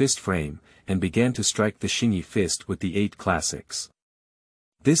style fist frame, and began to strike the Xingyi fist with the 8 classics.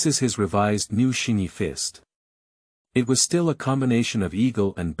 This is his revised new Xingyi fist. It was still a combination of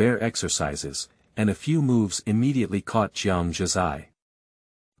eagle and bear exercises, and a few moves immediately caught Jiang Zhe's eye.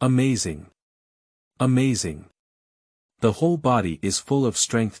 Amazing. Amazing. The whole body is full of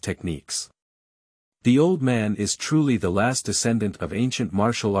strength techniques. The old man is truly the last descendant of ancient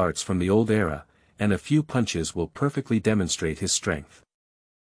martial arts from the old era, and a few punches will perfectly demonstrate his strength.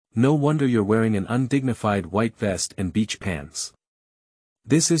 No wonder you're wearing an undignified white vest and beach pants.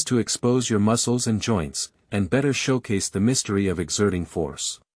 This is to expose your muscles and joints, and better showcase the mystery of exerting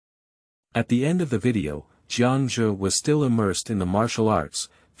force. At the end of the video, Jiang Zhe was still immersed in the martial arts,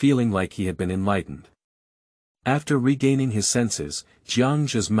 feeling like he had been enlightened. After regaining his senses, Jiang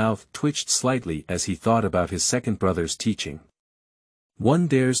Zhe's mouth twitched slightly as he thought about his second brother's teaching. One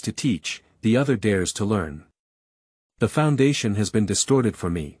dares to teach, the other dares to learn. The foundation has been distorted for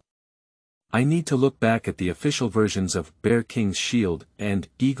me. I need to look back at the official versions of Bear King's Shield and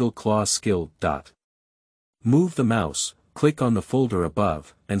Eagle Claw skill. Move the mouse, click on the folder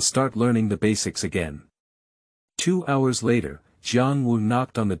above, and start learning the basics again. 2 hours later, Jiang Wu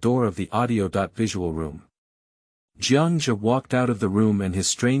knocked on the door of the audio-visual room. Jiang Zhe walked out of the room and his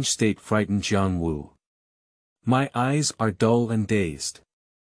strange state frightened Jiang Wu. My eyes are dull and dazed.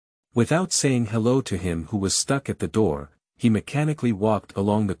 Without saying hello to him who was stuck at the door, he mechanically walked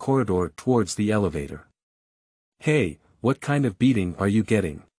along the corridor towards the elevator. Hey, what kind of beating are you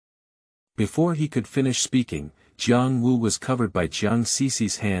getting? Before he could finish speaking, Jiang Wu was covered by Jiang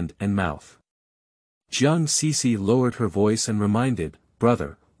Zi's hand and mouth. Jiang Zi lowered her voice and reminded,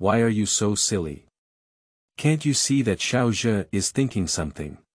 Brother, why are you so silly? Can't you see that Xiao Zhe is thinking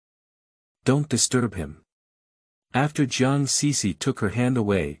something? Don't disturb him. After Jiang Zizi took her hand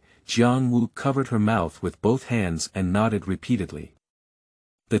away, Jiang Wu covered her mouth with both hands and nodded repeatedly.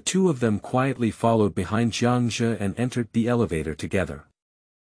 The two of them quietly followed behind Jiang Zhe and entered the elevator together.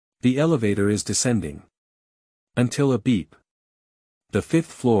 The elevator is descending. Until a beep. The 5th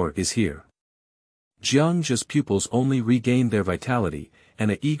floor is here. Jiang Zhe's pupils only regained their vitality,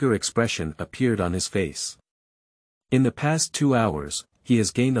 and an eager expression appeared on his face. In the past 2 hours, he has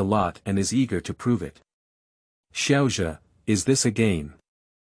gained a lot and is eager to prove it. Xiao Zhe, is this a game?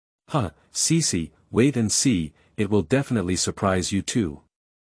 Huh, Cici, wait and see, it will definitely surprise you too.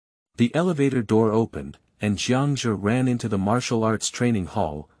 The elevator door opened, and Jiang Zhe ran into the martial arts training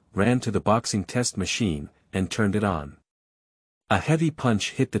hall, ran to the boxing test machine, and turned it on. A heavy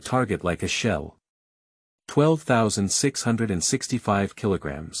punch hit the target like a shell. 12,665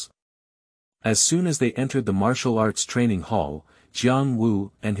 kilograms. As soon as they entered the martial arts training hall, Jiang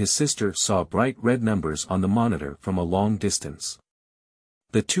Wu and his sister saw bright red numbers on the monitor from a long distance.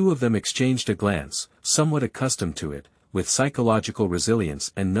 The two of them exchanged a glance, somewhat accustomed to it, with psychological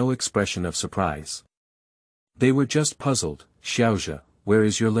resilience and no expression of surprise. They were just puzzled. Xiao Zhe, where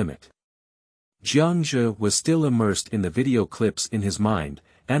is your limit? Jiang Zhe was still immersed in the video clips in his mind,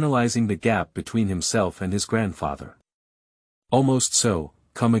 analyzing the gap between himself and his grandfather. Almost so,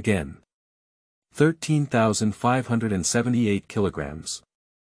 come again. 13,578 kilograms.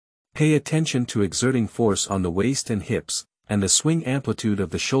 Pay attention to exerting force on the waist and hips, and the swing amplitude of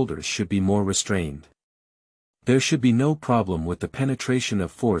the shoulders should be more restrained. There should be no problem with the penetration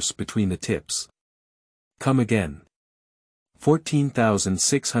of force between the tips. Come again.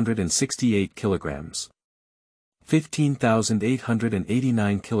 14,668 kilograms.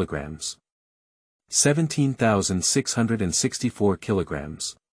 15,889 kilograms. 17,664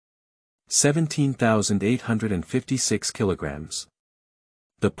 kilograms. 17,856 kilograms.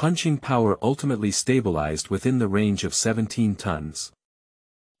 The punching power ultimately stabilized within the range of 17 tons.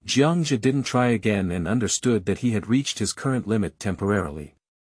 Jiang Zhe didn't try again and understood that he had reached his current limit temporarily.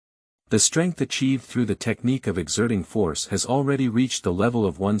 The strength achieved through the technique of exerting force has already reached the level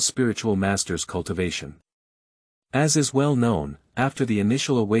of one's spiritual master's cultivation. As is well known, after the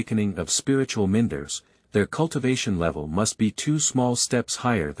initial awakening of spiritual minders, their cultivation level must be 2 small steps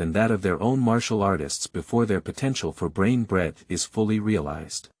higher than that of their own martial artists before their potential for brain breadth is fully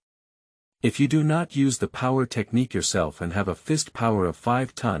realized. If you do not use the power technique yourself and have a fist power of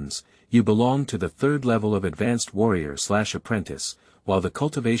 5 tons, you belong to the 3rd level of advanced warrior/apprentice, while the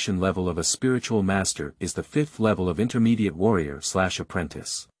cultivation level of a spiritual master is the 5th level of intermediate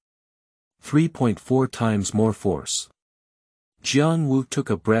warrior/apprentice. 3.4 times more force. Jiang Wu took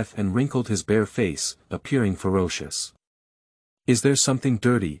a breath and wrinkled his bare face, appearing ferocious. Is there something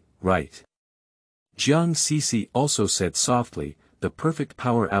dirty, right? Jiang Zizi also said softly, the perfect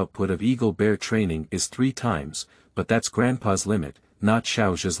power output of Eagle Bear training is 3 times, but that's Grandpa's limit, not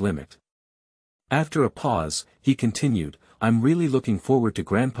Xiao Zhe's limit. After a pause, he continued, I'm really looking forward to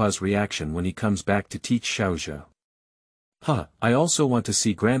Grandpa's reaction when he comes back to teach Xiao Zhe. I also want to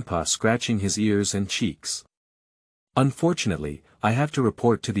see Grandpa scratching his ears and cheeks. Unfortunately, I have to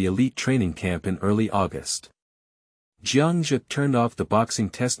report to the elite training camp in early August. Jiang Zhe turned off the boxing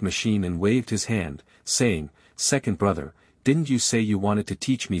test machine and waved his hand, saying, Second brother, didn't you say you wanted to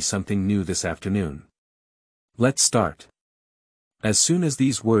teach me something new this afternoon? Let's start. As soon as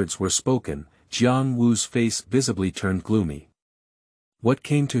these words were spoken, Jiang Wu's face visibly turned gloomy. What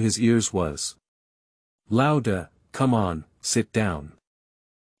came to his ears was, Lao De, come on, sit down.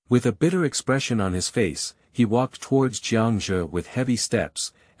 With a bitter expression on his face, he walked towards Jiang Zhe with heavy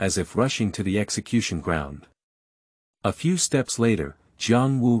steps, as if rushing to the execution ground. A few steps later,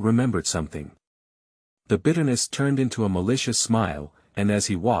 Jiang Wu remembered something. The bitterness turned into a malicious smile, and as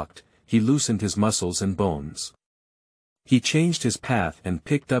he walked, he loosened his muscles and bones. He changed his path and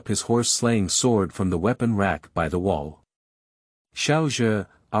picked up his horse-slaying sword from the weapon rack by the wall. Xiao Zhe,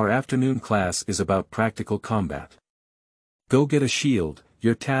 our afternoon class is about practical combat. Go get a shield,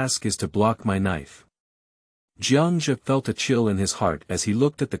 your task is to block my knife. Jiang Zhe felt a chill in his heart as he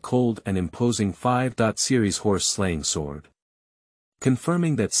looked at the cold and imposing 5-series horse-slaying sword.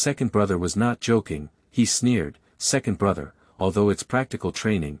 Confirming that second brother was not joking, he sneered, "Second brother, although it's practical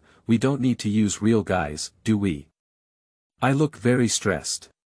training, we don't need to use real guys, do we? I look very stressed.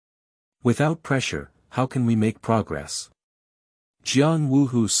 Without pressure, how can we make progress?" Jiang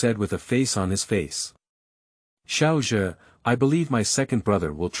Wuhu said with a face on his face. "Xiao Zhe, I believe my second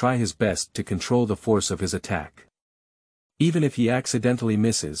brother will try his best to control the force of his attack. Even if he accidentally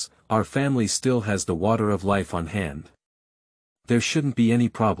misses, our family still has the water of life on hand. There shouldn't be any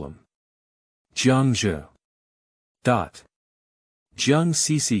problem." Jiang Zhe. Jiang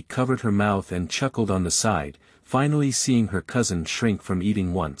Cece covered her mouth and chuckled on the side, finally seeing her cousin shrink from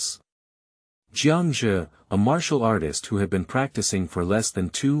eating once. Jiang Zhe, a martial artist who had been practicing for less than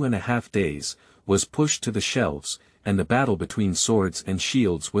 2.5 days, was pushed to the shelves, and the battle between swords and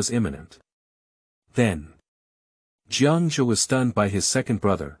shields was imminent. Then, Jiang Zhe was stunned by his second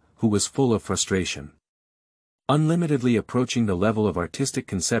brother, who was full of frustration. Unlimitedly approaching the level of artistic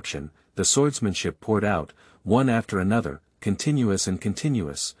conception, the swordsmanship poured out, one after another, continuous and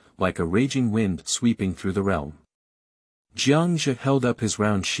continuous, like a raging wind sweeping through the realm. Jiang Zhe held up his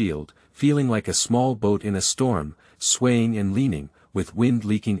round shield, feeling like a small boat in a storm, swaying and leaning, with wind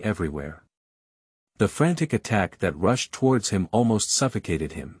leaking everywhere. The frantic attack that rushed towards him almost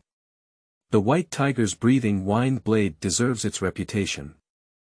suffocated him. The white tiger's breathing wind blade deserves its reputation.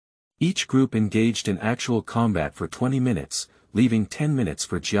 Each group engaged in actual combat for 20 minutes, leaving 10 minutes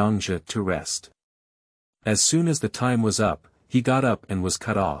for Jiang Zhe to rest. As soon as the time was up, he got up and was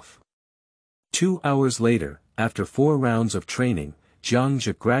cut off. 2 hours later, after 4 rounds of training, Jiang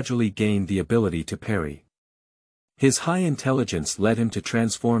Zhe gradually gained the ability to parry. His high intelligence led him to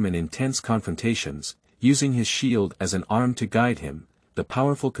transform in intense confrontations, using his shield as an arm to guide him. The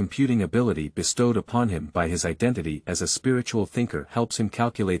powerful computing ability bestowed upon him by his identity as a spiritual thinker helps him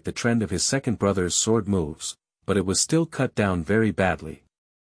calculate the trend of his second brother's sword moves, but it was still cut down very badly.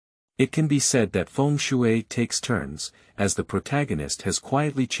 It can be said that feng shui takes turns, as the protagonist has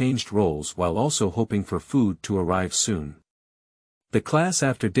quietly changed roles while also hoping for food to arrive soon. The class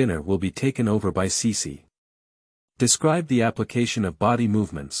after dinner will be taken over by Cece. Describe the application of body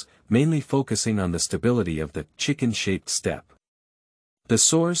movements, mainly focusing on the stability of the chicken-shaped step. The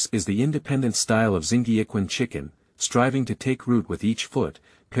source is the independent style of Xingyiquan chicken, striving to take root with each foot,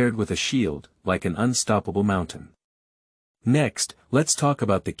 paired with a shield, like an unstoppable mountain. Next, let's talk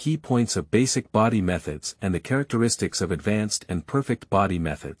about the key points of basic body methods and the characteristics of advanced and perfect body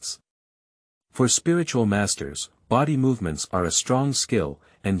methods. For spiritual masters, body movements are a strong skill,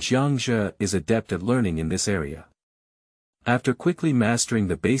 and Jiang Zhe is adept at learning in this area. After quickly mastering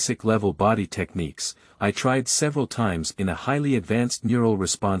the basic level body techniques, I tried several times in a highly advanced neural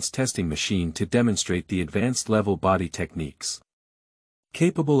response testing machine to demonstrate the advanced level body techniques.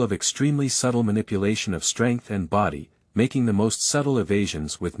 Capable of extremely subtle manipulation of strength and body, making the most subtle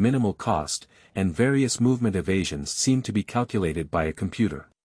evasions with minimal cost, and various movement evasions seem to be calculated by a computer.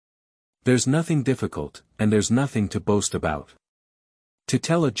 There's nothing difficult, and there's nothing to boast about. To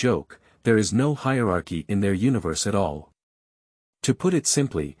tell a joke, there is no hierarchy in their universe at all. To put it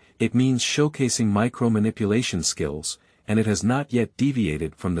simply, it means showcasing micro-manipulation skills, and it has not yet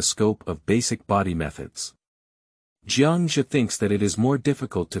deviated from the scope of basic body methods. Jiang Zhe thinks that it is more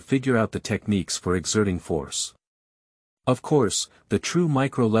difficult to figure out the techniques for exerting force. Of course, the true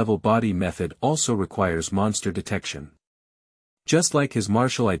micro-level body method also requires monster detection. Just like his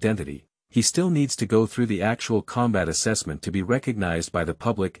martial identity, he still needs to go through the actual combat assessment to be recognized by the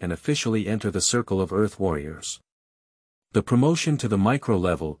public and officially enter the circle of Earth Warriors. The promotion to the micro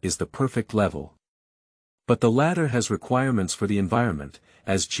level is the perfect level. But the latter has requirements for the environment,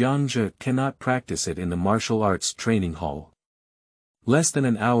 as Jiang Zhe cannot practice it in the martial arts training hall. Less than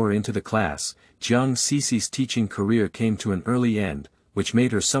an hour into the class, Jiang Cece's teaching career came to an early end, which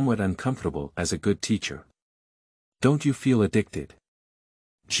made her somewhat uncomfortable as a good teacher. "Don't you feel addicted?"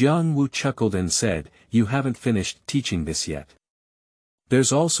 Jiang Wu chuckled and said, "You haven't finished teaching this yet.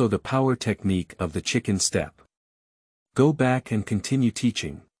 There's also the power technique of the chicken step. Go back and continue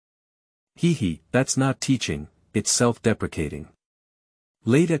teaching." "Hee, that's not teaching, it's self-deprecating."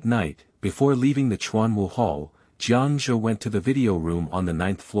 Late at night, before leaving the Chuanwu Hall, Jiang Zhe went to the video room on the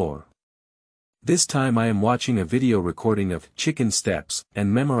 9th floor. "This time I am watching a video recording of chicken steps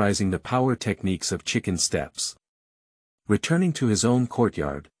and memorizing the power techniques of chicken steps." Returning to his own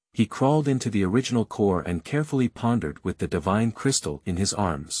courtyard, he crawled into the original core and carefully pondered with the divine crystal in his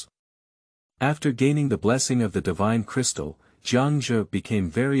arms. After gaining the blessing of the divine crystal, Jiang Zhe became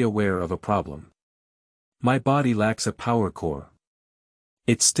very aware of a problem. My body lacks a power core.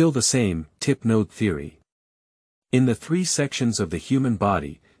 It's still the same, tip node theory. In the three sections of the human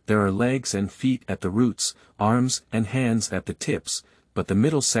body, there are legs and feet at the roots, arms and hands at the tips, but the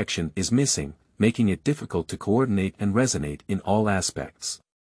middle section is missing, making it difficult to coordinate and resonate in all aspects.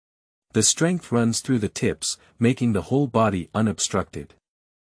 The strength runs through the tips, making the whole body unobstructed.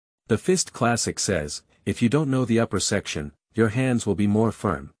 The fist classic says, if you don't know the upper section, your hands will be more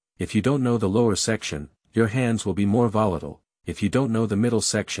firm. If you don't know the lower section, your hands will be more volatile. If you don't know the middle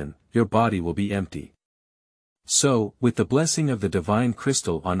section, your body will be empty. So, with the blessing of the divine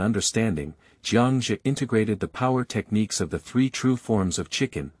crystal on understanding, Jiang Zhe integrated the power techniques of the three true forms of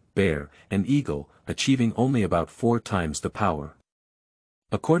chicken, bear, and eagle, achieving only about 4 times the power.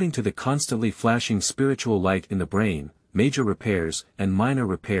 According to the constantly flashing spiritual light in the brain, major repairs and minor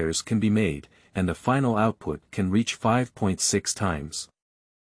repairs can be made, and the final output can reach 5.6 times.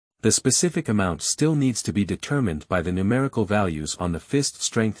 The specific amount still needs to be determined by the numerical values on the fist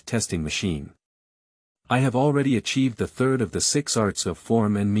strength testing machine. I have already achieved the third of the 6 arts of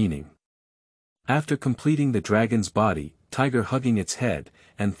form and meaning. After completing the dragon's body, tiger hugging its head,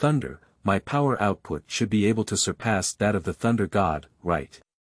 and thunder, my power output should be able to surpass that of the thunder god, right?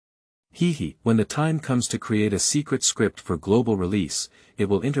 When the time comes to create a secret script for global release, it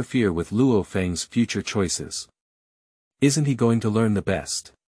will interfere with Luo Feng's future choices. Isn't he going to learn the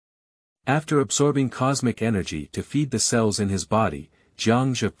best? After absorbing cosmic energy to feed the cells in his body,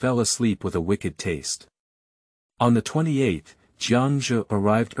 Jiang Zhe fell asleep with a wicked taste. On the 28th, Jiang Zhe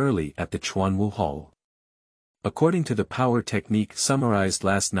arrived early at the Chuanwu Hall. According to the power technique summarized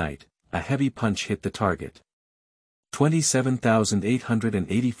last night, a heavy punch hit the target.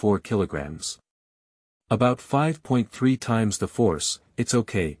 27,884 kilograms. About 5.3 times the force. It's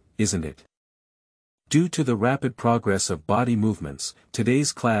okay, isn't it? Due to the rapid progress of body movements,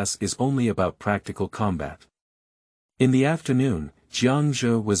 today's class is only about practical combat. In the afternoon, Jiang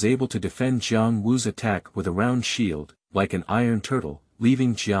Zhe was able to defend Jiang Wu's attack with a round shield, like an iron turtle,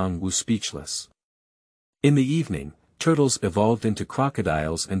 leaving Jiang Wu speechless. In the evening, turtles evolved into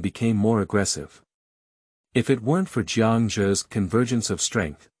crocodiles and became more aggressive. If it weren't for Jiang Zhe's convergence of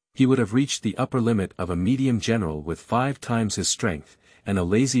strength, he would have reached the upper limit of a medium general with 5 times his strength, and a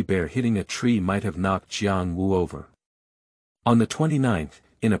lazy bear hitting a tree might have knocked Jiang Wu over. On the 29th,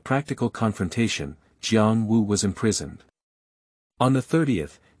 in a practical confrontation, Jiang Wu was imprisoned. On the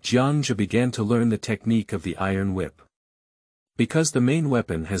 30th, Jiang Zhe began to learn the technique of the iron whip. Because the main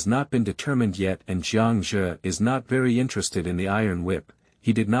weapon has not been determined yet and Jiang Zhe is not very interested in the iron whip,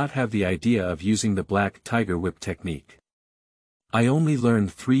 he did not have the idea of using the black tiger whip technique. I only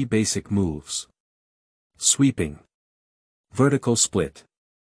learned 3 basic moves. Sweeping. Vertical split.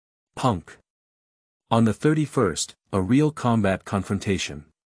 Punk. On the 31st, a real combat confrontation.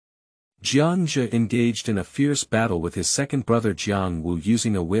 Jiang Zhe engaged in a fierce battle with his second brother Jiang Wu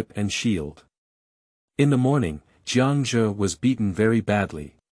using a whip and shield. In the morning, Jiang Zhe was beaten very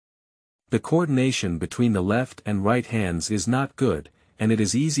badly. The coordination between the left and right hands is not good, and it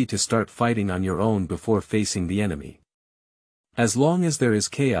is easy to start fighting on your own before facing the enemy. As long as there is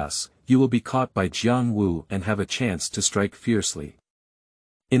chaos, you will be caught by Jiang Wu and have a chance to strike fiercely.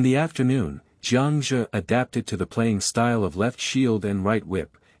 In the afternoon, Jiang Zhe adapted to the playing style of left shield and right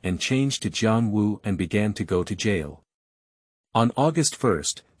whip, and changed to Jiang Wu and began to go to jail. On August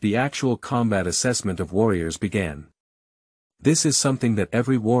 1st, the actual combat assessment of warriors began. This is something that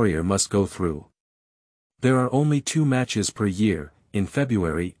every warrior must go through. There are only 2 matches per year, in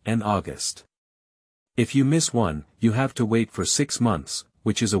February and August. If you miss one, you have to wait for 6 months,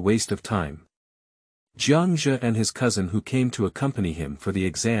 which is a waste of time. Jiang Zhe and his cousin who came to accompany him for the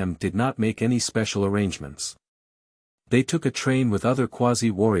exam did not make any special arrangements. They took a train with other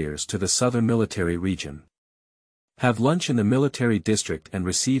quasi-warriors to the southern military region. Have lunch in the military district and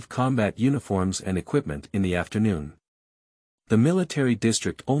receive combat uniforms and equipment in the afternoon. The military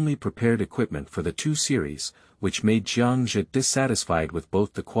district only prepared equipment for the 2 series, which made Jiang Zhe dissatisfied with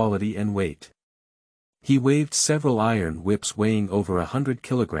both the quality and weight. He waved several iron whips weighing over 100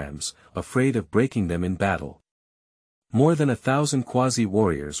 kilograms, afraid of breaking them in battle. More than 1,000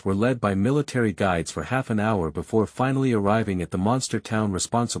 quasi-warriors were led by military guides for half an hour before finally arriving at the monster town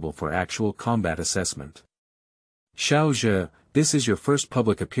responsible for actual combat assessment. Xiao Zhe, this is your first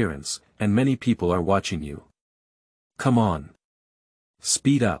public appearance, and many people are watching you. Come on.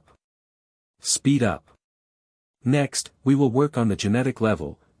 Speed up. Speed up. Next, we will work on the genetic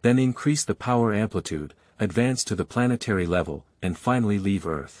level, then increase the power amplitude, advance to the planetary level, and finally leave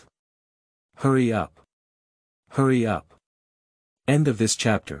Earth. Hurry up. Hurry up. End of this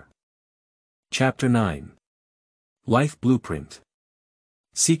chapter. Chapter 9. Life Blueprint.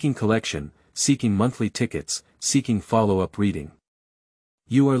 Seeking collection, seeking monthly tickets, seeking follow-up reading.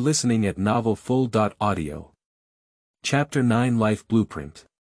 You are listening at novelfull.audio. Chapter 9 Life Blueprint.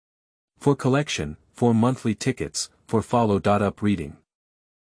 For collection, for monthly tickets, for follow-up reading.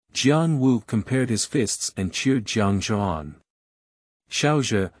 Jiang Wu compared his fists and cheered Jiang Zhe on. Xiao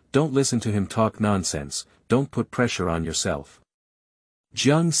Zhe, don't listen to him talk nonsense, don't put pressure on yourself.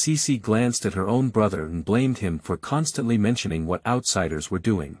 Jiang Zhe glanced at her own brother and blamed him for constantly mentioning what outsiders were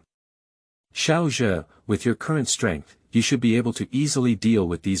doing. Xiao Zhe, with your current strength, you should be able to easily deal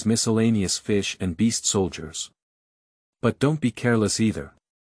with these miscellaneous fish and beast soldiers. But don't be careless either.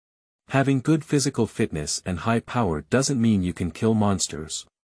 Having good physical fitness and high power doesn't mean you can kill monsters.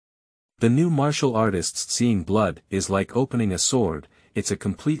 The new martial artist's seeing blood is like opening a sword, it's a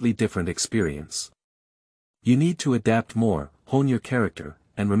completely different experience. You need to adapt more, hone your character,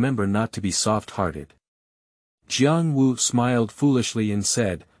 and remember not to be soft-hearted. Jiang Wu smiled foolishly and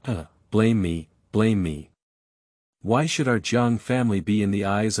said, blame me, blame me. Why should our Jiang family be in the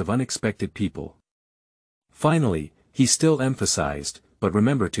eyes of unexpected people? Finally, he still emphasized, but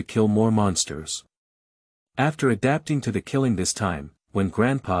remember to kill more monsters. After adapting to the killing this time, when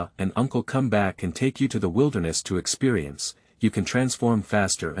grandpa and uncle come back and take you to the wilderness to experience, you can transform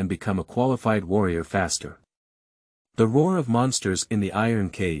faster and become a qualified warrior faster. The roar of monsters in the iron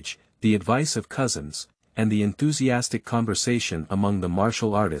cage, the advice of cousins, and the enthusiastic conversation among the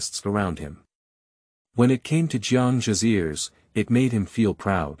martial artists around him. When it came to Jiang Zhe's ears, it made him feel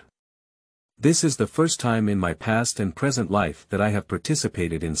proud. This is the first time in my past and present life that I have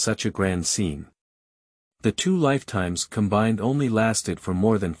participated in such a grand scene. The two lifetimes combined only lasted for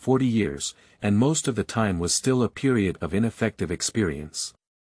more than 40 years, and most of the time was still a period of ineffective experience.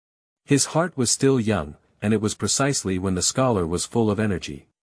 His heart was still young, and it was precisely when the scholar was full of energy.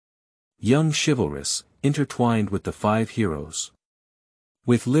 Young chivalrous, intertwined with the 5 heroes.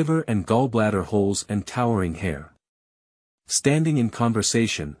 With liver and gallbladder holes and towering hair. Standing in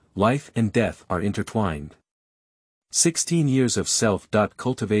conversation, life and death are intertwined. 16 years of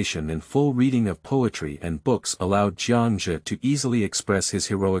self-cultivation and full reading of poetry and books allowed Jiang Zhe to easily express his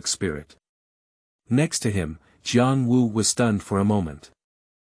heroic spirit. Next to him, Jiang Wu was stunned for a moment.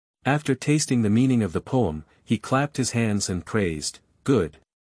 After tasting the meaning of the poem, he clapped his hands and praised, "Good.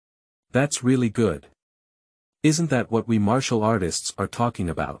 That's really good. Isn't that what we martial artists are talking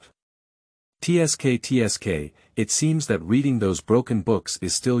about? TSK, it seems that reading those broken books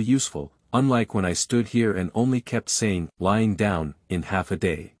is still useful, unlike when I stood here and only kept saying, lying down, in half a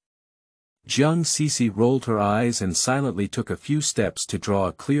day." Jiang Zhe rolled her eyes and silently took a few steps to draw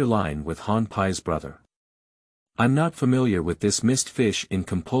a clear line with Han Pai's brother. I'm not familiar with this missed fish in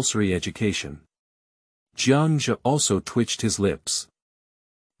compulsory education. Jiang Zhe also twitched his lips.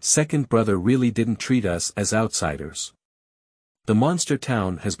 Second brother really didn't treat us as outsiders. The monster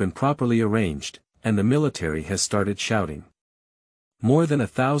town has been properly arranged, and the military has started shouting. More than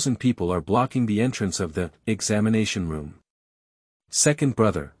 1,000 people are blocking the entrance of the examination room. Second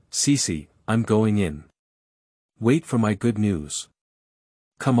brother, Cici, I'm going in. Wait for my good news.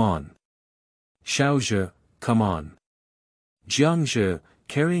 Come on. Xiao Zhe, come on. Jiang Zhe,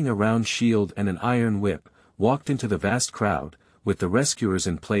 carrying a round shield and an iron whip, walked into the vast crowd, with the rescuers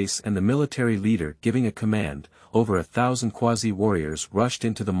in place and the military leader giving a command. Over 1,000 quasi-warriors rushed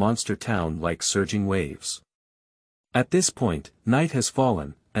into the monster town like surging waves. At this point, night has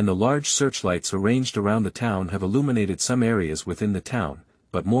fallen, and the large searchlights arranged around the town have illuminated some areas within the town,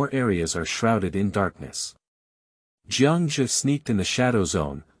 but more areas are shrouded in darkness. Jiang Zhe sneaked in the shadow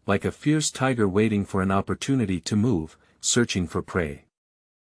zone, like a fierce tiger waiting for an opportunity to move, searching for prey.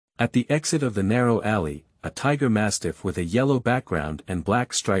 At the exit of the narrow alley, a tiger mastiff with a yellow background and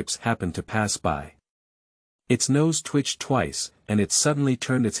black stripes happened to pass by. Its nose twitched twice, and it suddenly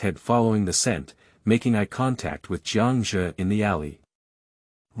turned its head following the scent, making eye contact with Jiang Zhe in the alley.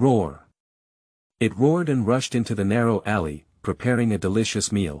 Roar! It roared and rushed into the narrow alley, preparing a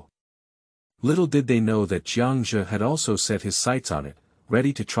delicious meal. Little did they know that Jiang Zhe had also set his sights on it,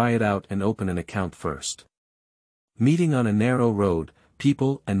 ready to try it out and open an account first. Meeting on a narrow road,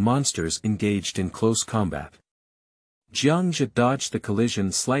 people and monsters engaged in close combat. Jiang Zhe dodged the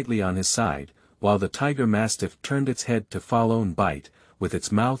collision slightly on his side, while the tiger mastiff turned its head to follow and bite, with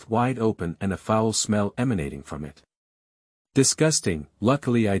its mouth wide open and a foul smell emanating from it. Disgusting,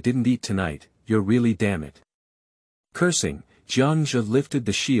 luckily I didn't eat tonight, you're really damn it. Cursing, Jiang Zhe lifted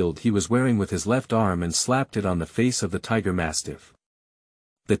the shield he was wearing with his left arm and slapped it on the face of the tiger mastiff.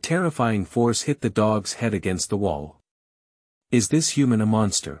 The terrifying force hit the dog's head against the wall. Is this human a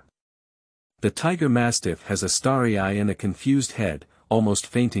monster? The tiger mastiff has a starry eye and a confused head, almost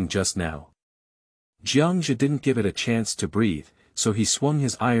fainting just now. Jiang Zhe didn't give it a chance to breathe, so he swung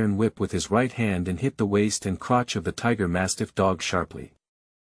his iron whip with his right hand and hit the waist and crotch of the tiger mastiff dog sharply.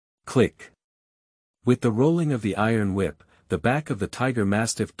 Click. With the rolling of the iron whip, the back of the tiger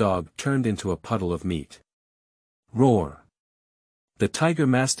mastiff dog turned into a puddle of meat. Roar. The tiger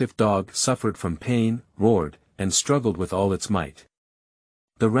mastiff dog suffered from pain, roared, and struggled with all its might.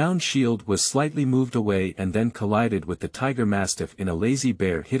 The round shield was slightly moved away and then collided with the tiger mastiff in a lazy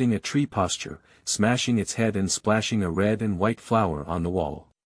bear hitting a tree posture, smashing its head and splashing a red and white flower on the wall.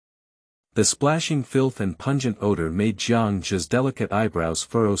 The splashing filth and pungent odor made Jiang Zhe's delicate eyebrows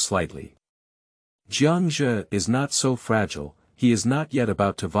furrow slightly. Jiang Zhe is not so fragile, he is not yet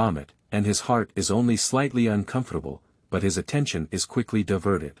about to vomit, and his heart is only slightly uncomfortable, but his attention is quickly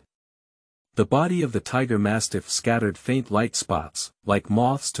diverted. The body of the tiger mastiff scattered faint light spots, like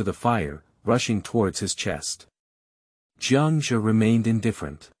moths to the fire, rushing towards his chest. Jiang Zhe remained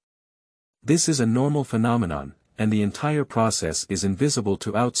indifferent. This is a normal phenomenon, and the entire process is invisible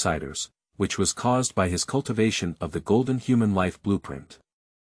to outsiders, which was caused by his cultivation of the golden human life blueprint.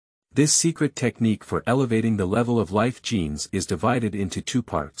 This secret technique for elevating the level of life genes is divided into two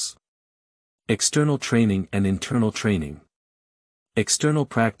parts: external training and internal training. External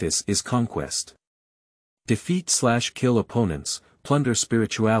practice is conquest. Defeat/kill opponents, plunder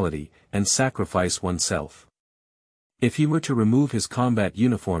spirituality, and sacrifice oneself. If he were to remove his combat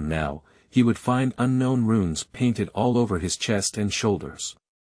uniform now, he would find unknown runes painted all over his chest and shoulders.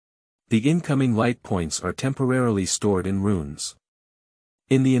 The incoming light points are temporarily stored in runes.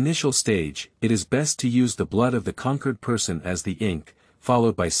 In the initial stage, it is best to use the blood of the conquered person as the ink,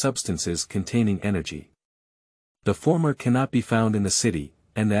 followed by substances containing energy. The former cannot be found in the city,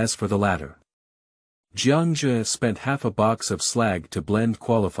 and as for the latter, Jiang Zhe spent half a box of slag to blend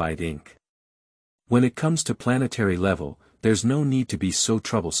qualified ink. When it comes to planetary level, there's no need to be so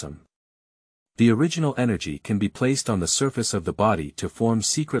troublesome. The original energy can be placed on the surface of the body to form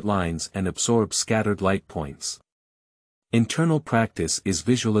secret lines and absorb scattered light points. Internal practice is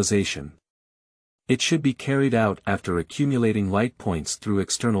visualization. It should be carried out after accumulating light points through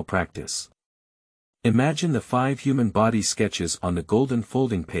external practice. Imagine the 5 human body sketches on the golden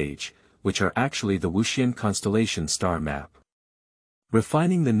folding page, which are actually the Wuxian constellation star map.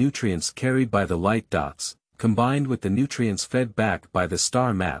 Refining the nutrients carried by the light dots, combined with the nutrients fed back by the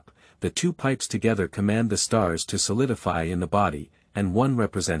star map, the two pipes together command the stars to solidify in the body, and one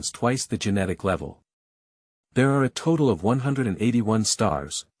represents twice the genetic level. There are a total of 181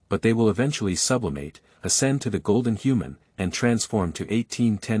 stars, but they will eventually sublimate, ascend to the golden human, and transform to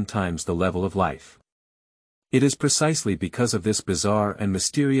 1810 times the level of life. It is precisely because of this bizarre and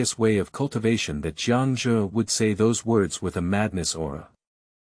mysterious way of cultivation that Jiang Zhe would say those words with a madness aura.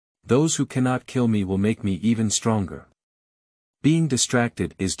 Those who cannot kill me will make me even stronger. Being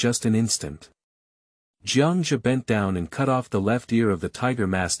distracted is just an instant. Jiang Zhe bent down and cut off the left ear of the tiger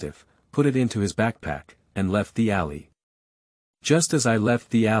mastiff, put it into his backpack, and left the alley. Just as I left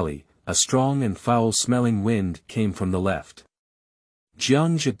the alley, a strong and foul-smelling wind came from the left.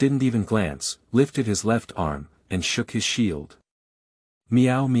 Jiang Zhe didn't even glance, lifted his left arm, and shook his shield.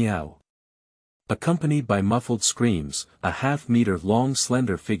 Meow meow. Accompanied by muffled screams, a half-meter-long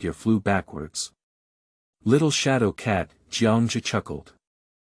slender figure flew backwards. Little shadow cat, Jiang Zhe chuckled.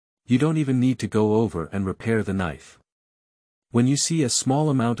 You don't even need to go over and repair the knife. When you see a small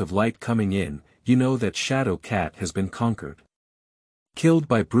amount of light coming in, you know that shadow cat has been conquered. Killed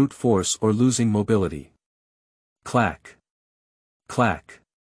by brute force or losing mobility. Clack. Clack.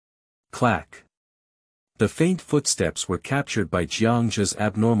 Clack. The faint footsteps were captured by Jiang Zhe's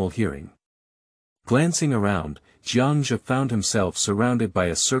abnormal hearing. Glancing around, Jiang Zhe found himself surrounded by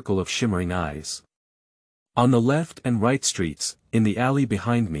a circle of shimmering eyes. On the left and right streets, in the alley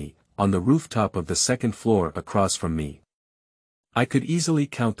behind me, on the rooftop of the second floor across from me. I could easily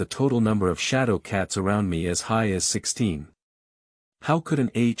count the total number of shadow cats around me as high as 16. How could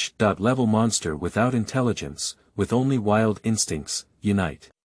an H-level monster without intelligence, with only wild instincts, unite?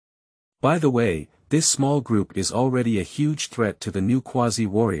 By the way, this small group is already a huge threat to the new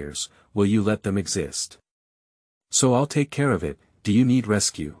quasi-warriors, will you let them exist? So I'll take care of it, do you need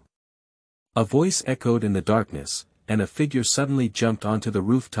rescue? A voice echoed in the darkness, and a figure suddenly jumped onto the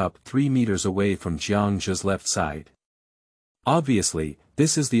rooftop 3 meters away from Jiang Zhe's left side. Obviously,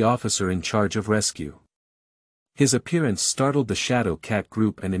 this is the officer in charge of rescue. His appearance startled the shadow cat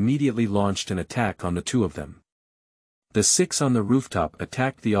group and immediately launched an attack on the two of them. The 6 on the rooftop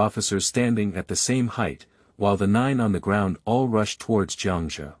attacked the officers standing at the same height, while the 9 on the ground all rushed towards Jiang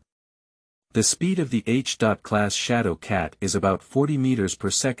Zhe. The speed of the H-class shadow cat is about 40 meters per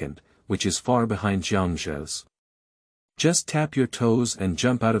second, which is far behind Jiang Zhe's. Just tap your toes and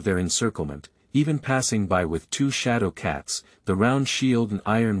jump out of their encirclement, even passing by with two shadow cats, the round shield and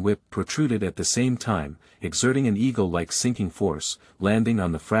iron whip protruded at the same time, exerting an eagle-like sinking force, landing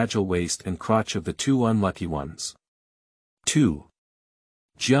on the fragile waist and crotch of the two unlucky ones. 2.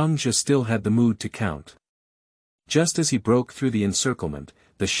 Jiang Zhe still had the mood to count. Just as he broke through the encirclement,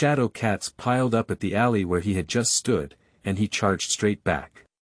 the shadow cats piled up at the alley where he had just stood, and he charged straight back.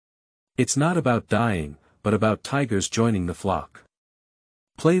 It's not about dying, but about tigers joining the flock.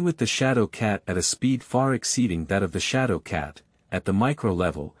 Play with the shadow cat at a speed far exceeding that of the shadow cat. At the micro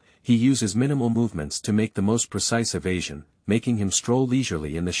level, he uses minimal movements to make the most precise evasion, making him stroll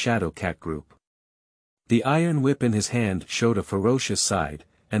leisurely in the shadow cat group. The iron whip in his hand showed a ferocious side,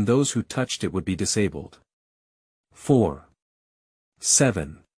 and those who touched it would be disabled. 4.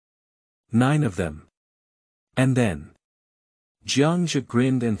 7. 9 of them. And then Jiang Zhe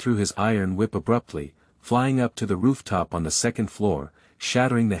grinned and threw his iron whip abruptly, flying up to the rooftop on the second floor,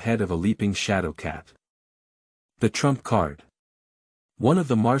 shattering the head of a leaping shadow cat. The trump card. One of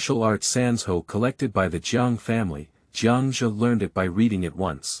the martial arts sanzhou collected by the Jiang family, Jiang Zhe learned it by reading it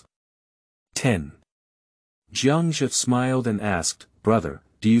once. 10. Jiang Zhe smiled and asked, "Brother,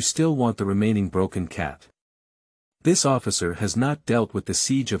 do you still want the remaining broken cat?" This officer has not dealt with the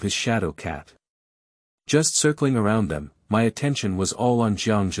siege of his shadow cat. Just circling around them, my attention was all on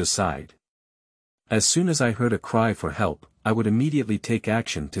Jiang Zhe's side. As soon as I heard a cry for help, I would immediately take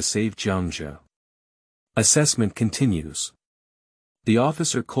action to save Jiang Zhe. Assessment continues. The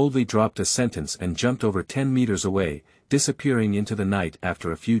officer coldly dropped a sentence and jumped over 10 meters away, disappearing into the night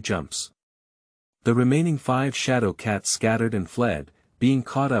after a few jumps. The remaining 5 shadow cats scattered and fled, being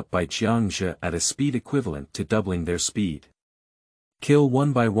caught up by Jiang Zhe at a speed equivalent to doubling their speed. Kill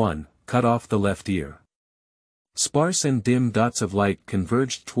one by one, cut off the left ear. Sparse and dim dots of light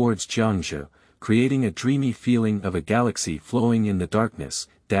converged towards Jiang Zhe, creating a dreamy feeling of a galaxy flowing in the darkness,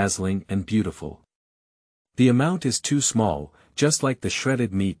 dazzling and beautiful. The amount is too small, just like the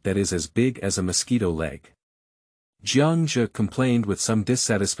shredded meat that is as big as a mosquito leg. Jiang Zhe complained with some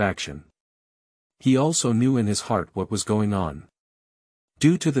dissatisfaction. He also knew in his heart what was going on.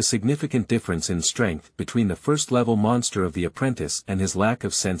 Due to the significant difference in strength between the first-level monster of the apprentice and his lack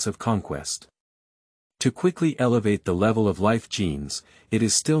of sense of conquest. To quickly elevate the level of life genes, it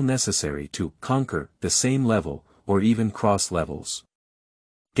is still necessary to conquer the same level, or even cross levels.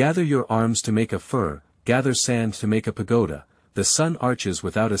 Gather your arms to make a fur, gather sand to make a pagoda, the sun arches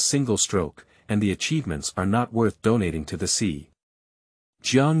without a single stroke, and the achievements are not worth donating to the sea.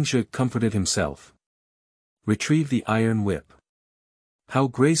 Jiang Zhe comforted himself. Retrieve the iron whip. How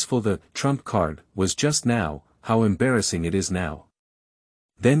graceful the trump card was just now, how embarrassing it is now.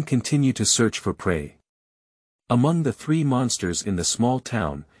 Then continue to search for prey. Among the 3 monsters in the small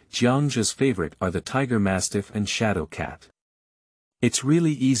town, Jiang Zhe's favorite are the tiger mastiff and shadow cat. It's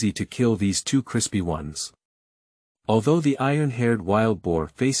really easy to kill these 2 crispy ones. Although the iron-haired wild boar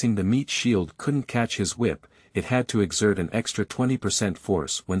facing the meat shield couldn't catch his whip, it had to exert an extra 20%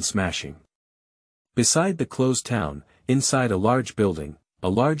 force when smashing. Beside the closed town, inside a large building, a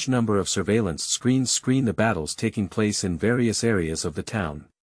large number of surveillance screens screen the battles taking place in various areas of the town.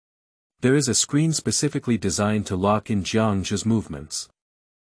 There is a screen specifically designed to lock in Jiang Zhe's movements.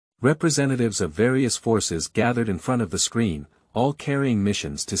 Representatives of various forces gathered in front of the screen, all carrying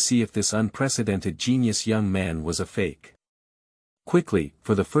missions to see if this unprecedented genius young man was a fake. Quickly,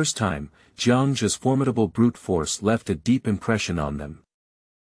 for the first time, Jiang Zhe's formidable brute force left a deep impression on them.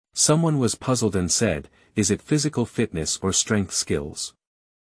 Someone was puzzled and said, "Is it physical fitness or strength skills?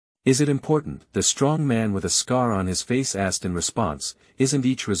 Is it important?" The strong man with a scar on his face asked in response, "Isn't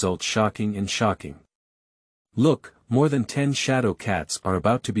each result shocking and shocking? Look, more than 10 shadow cats are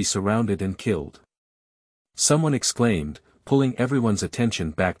about to be surrounded and killed." Someone exclaimed, pulling everyone's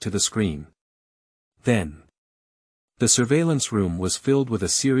attention back to the screen. Then the surveillance room was filled with a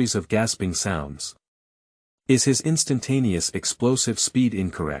series of gasping sounds. Is his instantaneous explosive speed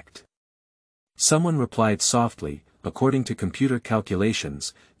incorrect? Someone replied softly, according to computer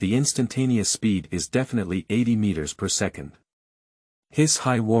calculations, the instantaneous speed is definitely 80 meters per second. His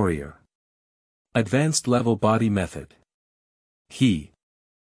high warrior. Advanced level body method. He's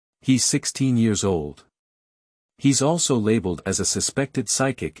 16 years old. He's also labeled as a suspected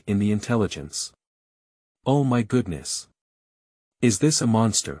psychic in the intelligence. Oh my goodness. Is this a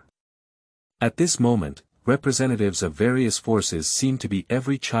monster? At this moment, representatives of various forces seem to be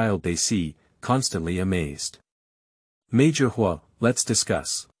every child they see, constantly amazed. Major Hua, let's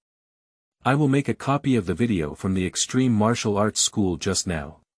discuss. I will make a copy of the video from the Extreme Martial Arts School just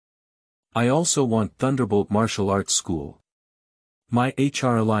now. I also want Thunderbolt Martial Arts School. My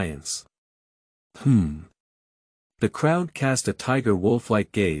HR Alliance. The crowd cast a tiger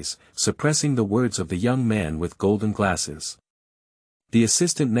wolf-like gaze, suppressing the words of the young man with golden glasses. The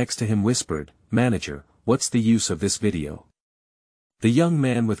assistant next to him whispered, "Manager, what's the use of this video?" The young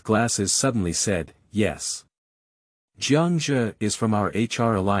man with glasses suddenly said, "Yes. Jiang Zhe is from our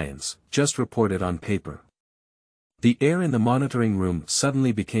HR alliance, just reported on paper." The air in the monitoring room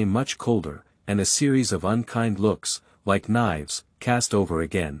suddenly became much colder, and a series of unkind looks, like knives, cast over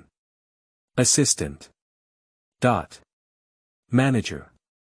again. Assistant. Manager.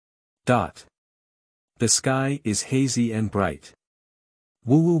 The sky is hazy and bright.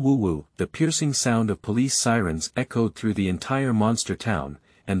 Woo woo woo woo, the piercing sound of police sirens echoed through the entire monster town,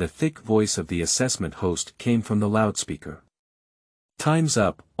 and the thick voice of the assessment host came from the loudspeaker. "Time's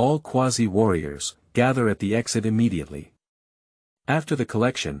up, all quasi-warriors, gather at the exit immediately. After the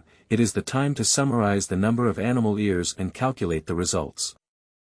collection, it is the time to summarize the number of animal ears and calculate the results."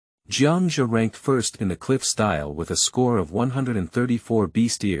 Jiang Zhe ranked first in the cliff style with a score of 134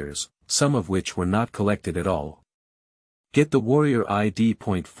 beast ears, some of which were not collected at all. Get the warrior ID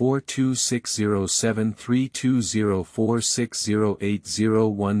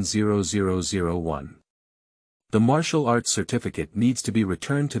 .4260732046080100001. The martial arts certificate needs to be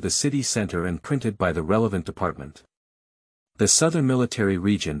returned to the city center and printed by the relevant department. The southern military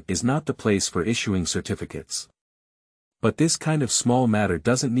region is not the place for issuing certificates. But this kind of small matter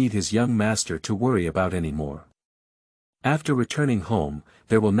doesn't need his young master to worry about anymore. After returning home,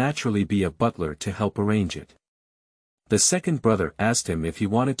 there will naturally be a butler to help arrange it. The second brother asked him if he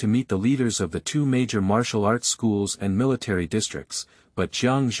wanted to meet the leaders of the two major martial arts schools and military districts, but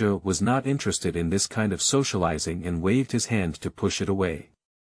Jiang Zhe was not interested in this kind of socializing and waved his hand to push it away.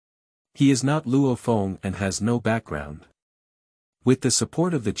 He is not Luo Feng and has no background. With the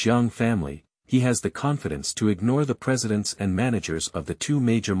support of the Jiang family, he has the confidence to ignore the presidents and managers of the two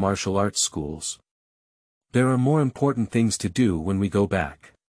major martial arts schools. There are more important things to do when we go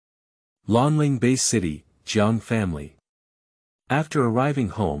back. Lanling Base City, Jiang family. After arriving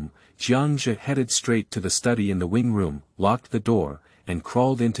home, Jiang Zhe headed straight to the study in the wing room, locked the door, and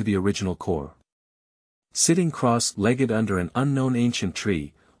crawled into the original core. Sitting cross-legged under an unknown ancient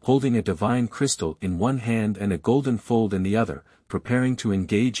tree, holding a divine crystal in one hand and a golden fold in the other, preparing to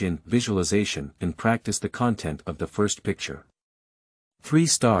engage in visualization and practice the content of the first picture. 3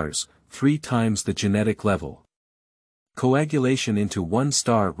 stars, 3 times the genetic level. Coagulation into 1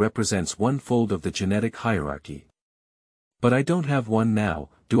 star represents 1 fold of the genetic hierarchy. But I don't have 1 now,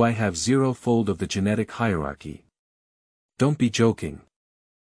 do I have 0 fold of the genetic hierarchy? Don't be joking.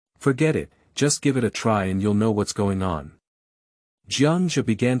 Forget it, just give it a try and you'll know what's going on. Jiang Zhe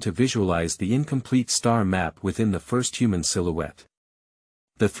began to visualize the incomplete star map within the first human silhouette.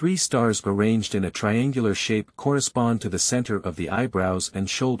 The 3 stars arranged in a triangular shape correspond to the center of the eyebrows and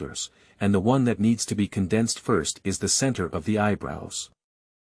shoulders, and the one that needs to be condensed first is the center of the eyebrows.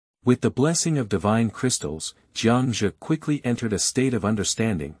 With the blessing of divine crystals, Jiang Zhe quickly entered a state of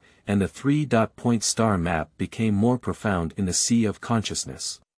understanding, and the 3-point star map became more profound in the sea of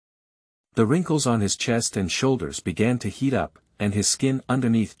consciousness. The wrinkles on his chest and shoulders began to heat up, and his skin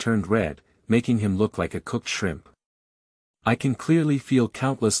underneath turned red, making him look like a cooked shrimp. I can clearly feel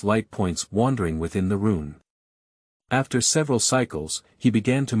countless light points wandering within the rune. After several cycles, he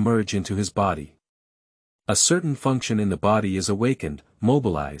began to merge into his body. A certain function in the body is awakened,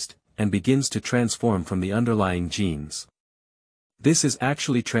 mobilized, and begins to transform from the underlying genes. This is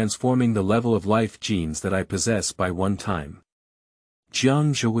actually transforming the level of life genes that I possess by 1 time.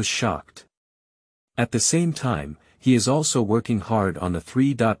 Jiang Zhe was shocked. At the same time, he is also working hard on the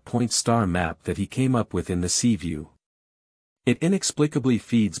 3-point star map that he came up with in the sea view. It inexplicably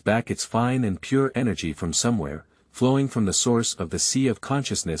feeds back its fine and pure energy from somewhere, flowing from the source of the sea of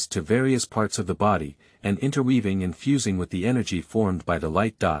consciousness to various parts of the body, and interweaving and fusing with the energy formed by the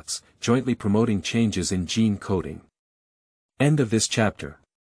light dots, jointly promoting changes in gene coding. End of this chapter.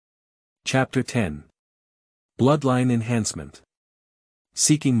 Chapter 10. Bloodline Enhancement.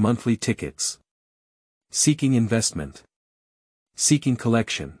 Seeking monthly tickets. Seeking investment. Seeking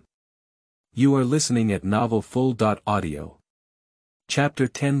collection. You are listening at novelfull.audio. Chapter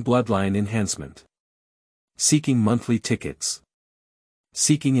 10 Bloodline Enhancement. Seeking monthly tickets.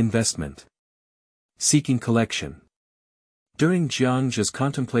 Seeking investment. Seeking collection. During Jiang Zhe's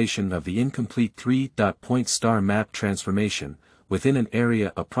contemplation of the incomplete 3-point star map transformation, within an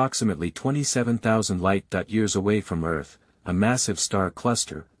area approximately 27,000 light-years away from Earth, a massive star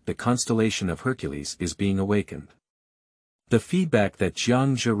cluster, the constellation of Hercules, is being awakened. The feedback that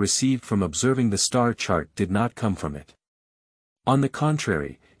Jiang Zhe received from observing the star chart did not come from it. On the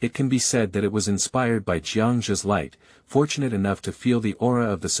contrary, it can be said that it was inspired by Jiang Zhe's light, fortunate enough to feel the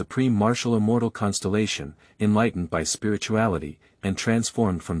aura of the supreme martial immortal constellation, enlightened by spirituality, and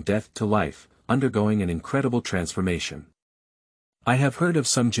transformed from death to life, undergoing an incredible transformation. I have heard of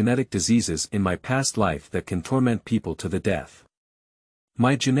some genetic diseases in my past life that can torment people to the death.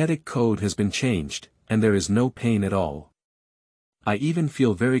 My genetic code has been changed, and there is no pain at all. I even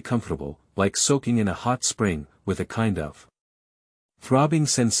feel very comfortable, like soaking in a hot spring, with a kind of throbbing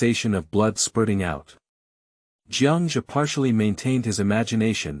sensation of blood spurting out. Jiang Zhe partially maintained his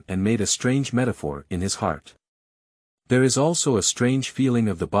imagination and made a strange metaphor in his heart. There is also a strange feeling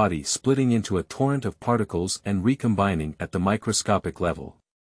of the body splitting into a torrent of particles and recombining at the microscopic level.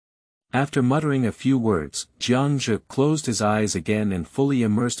 After muttering a few words, Jiang Zhe closed his eyes again and fully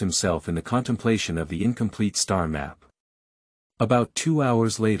immersed himself in the contemplation of the incomplete star map. About 2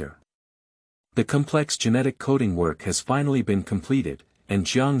 hours later, the complex genetic coding work has finally been completed, and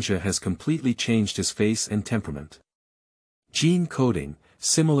Jiang Zhe has completely changed his face and temperament. Gene coding,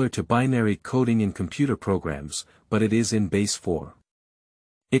 similar to binary coding in computer programs, but it is in base 4.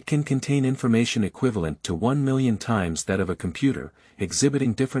 It can contain information equivalent to 1 million times that of a computer,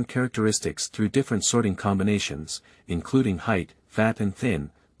 exhibiting different characteristics through different sorting combinations, including height, fat and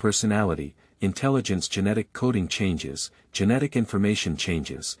thin, personality, intelligence. Genetic coding changes, genetic information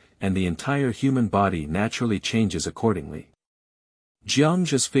changes, and the entire human body naturally changes accordingly. Jiang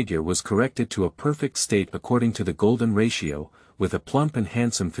Zhe's figure was corrected to a perfect state according to the golden ratio, with a plump and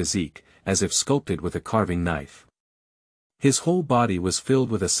handsome physique, as if sculpted with a carving knife. His whole body was filled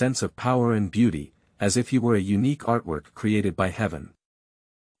with a sense of power and beauty, as if he were a unique artwork created by heaven.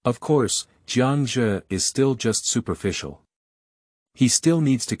 Of course, Jiang Zhe is still just superficial. He still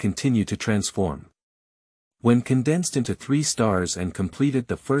needs to continue to transform. When condensed into 3 stars and completed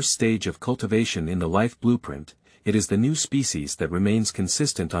the first stage of cultivation in the life blueprint, it is the new species that remains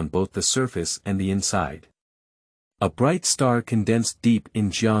consistent on both the surface and the inside. A bright star condensed deep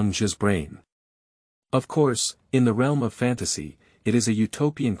in Jiang Zhe's brain. Of course, in the realm of fantasy, it is a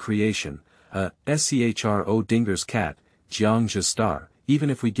utopian creation, a Schrodinger's cat, Jiang Zhe's star. Even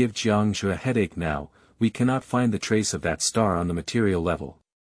if we give Jiang Zhe a headache now, we cannot find the trace of that star on the material level.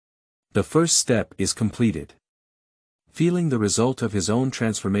 The first step is completed. Feeling the result of his own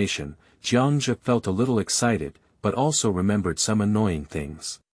transformation, Jiang Zhe felt a little excited, but also remembered some annoying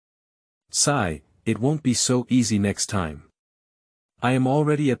things. Sigh, it won't be so easy next time. I am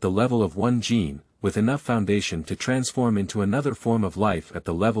already at the level of 1 gene, with enough foundation to transform into another form of life at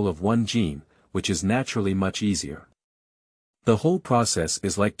the level of 1 gene, which is naturally much easier. The whole process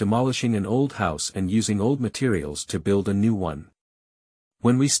is like demolishing an old house and using old materials to build a new one.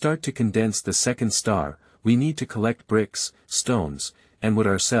 When we start to condense the second star, we need to collect bricks, stones, and wood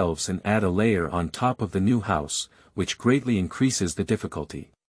ourselves and add a layer on top of the new house, which greatly increases the difficulty.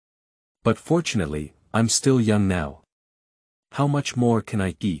 But fortunately, I'm still young now. How much more can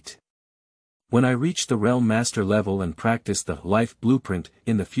I eat? When I reach the realm master level and practice the life blueprint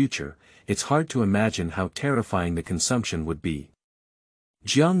in the future, it's hard to imagine how terrifying the consumption would be.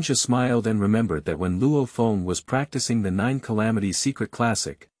 Jiang Zhe smiled and remembered that when Luo Feng was practicing the 9 Calamities Secret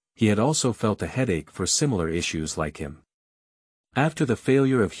Classic, he had also felt a headache for similar issues like him. After the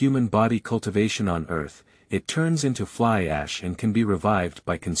failure of human body cultivation on Earth, it turns into fly ash and can be revived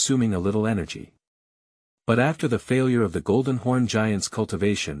by consuming a little energy. But after the failure of the Golden Horn Giant's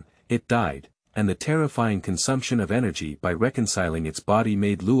cultivation, it died, and the terrifying consumption of energy by reconciling its body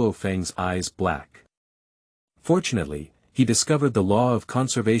made Luo Feng's eyes black. Fortunately, he discovered the law of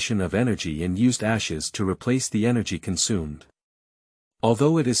conservation of energy and used ashes to replace the energy consumed.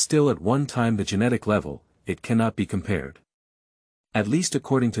 Although it is still at one time the genetic level, it cannot be compared. At least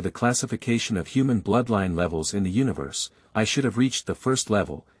according to the classification of human bloodline levels in the universe, I should have reached the first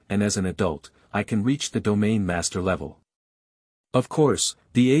level, and as an adult, I can reach the domain master level. Of course,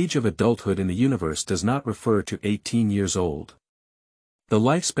 the age of adulthood in the universe does not refer to 18 years old. The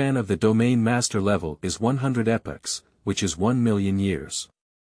lifespan of the domain master level is 100 epochs, which is 1 million years.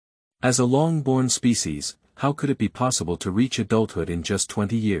 As a long-born species, how could it be possible to reach adulthood in just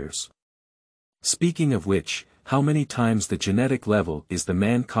 20 years? Speaking of which, how many times the genetic level is the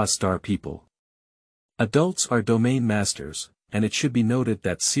Man-Ka-Star people? Adults are domain masters, and it should be noted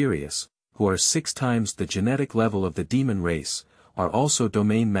that Sirius, who are 6 times the genetic level of the demon race, are also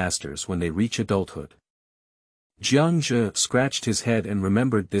domain masters when they reach adulthood. Jiang Zhe scratched his head and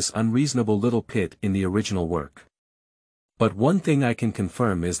remembered this unreasonable little pit in the original work. But one thing I can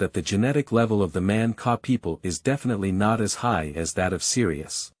confirm is that the genetic level of the Man-Ka people is definitely not as high as that of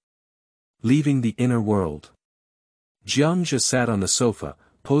Sirius. Leaving the inner world. Jiang Zhe sat on the sofa,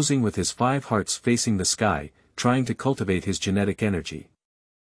 posing with his 5 hearts facing the sky, trying to cultivate his genetic energy.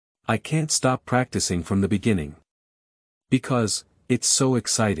 I can't stop practicing from the beginning. Because, it's so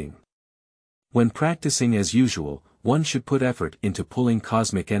exciting. When practicing as usual, one should put effort into pulling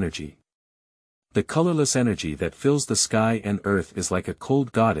cosmic energy. The colorless energy that fills the sky and earth is like a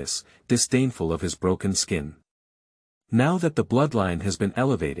cold goddess, disdainful of his broken skin. Now that the bloodline has been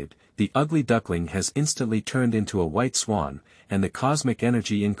elevated, the ugly duckling has instantly turned into a white swan, and the cosmic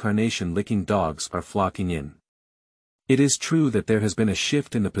energy incarnation-licking dogs are flocking in. It is true that there has been a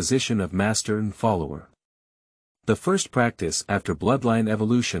shift in the position of master and follower. The first practice after bloodline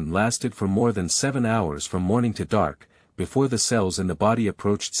evolution lasted for more than 7 hours from morning to dark, before the cells in the body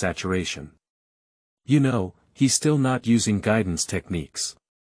approached saturation. You know, he's still not using guidance techniques.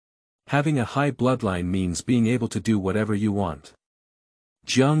 Having a high bloodline means being able to do whatever you want.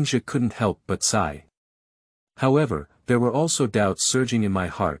 Jiang Zhe couldn't help but sigh. However, there were also doubts surging in my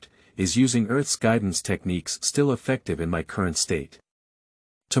heart. Is using Earth's guidance techniques still effective in my current state?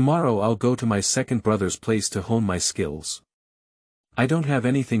 Tomorrow I'll go to my second brother's place to hone my skills. I don't have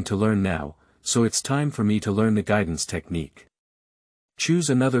anything to learn now, so it's time for me to learn the guidance technique. Choose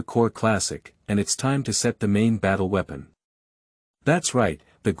another core classic, and it's time to set the main battle weapon. That's right,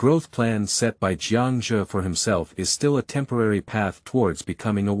 the growth plan set by Jiang Zhe for himself is still a temporary path towards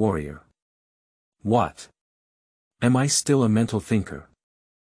becoming a warrior. What? Am I still a mental thinker?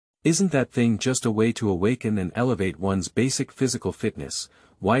 Isn't that thing just a way to awaken and elevate one's basic physical fitness,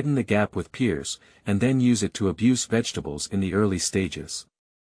 widen the gap with peers, and then use it to abuse vegetables in the early stages?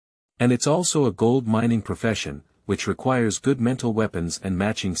 And it's also a gold mining profession, which requires good mental weapons and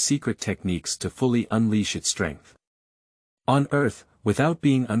matching secret techniques to fully unleash its strength. On Earth, without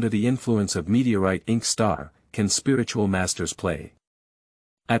being under the influence of meteorite ink star, can spiritual masters play?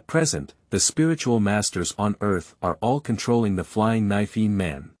 At present, the spiritual masters on Earth are all controlling the flying knife-eaten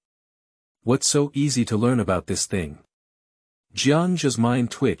man. What's so easy to learn about this thing? Jiang Zhe's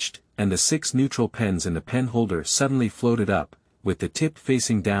mind twitched, and the 6 neutral pens in the pen holder suddenly floated up, with the tip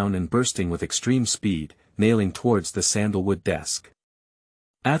facing down and bursting with extreme speed, nailing towards the sandalwood desk.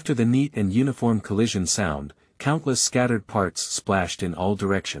 After the neat and uniform collision sound, countless scattered parts splashed in all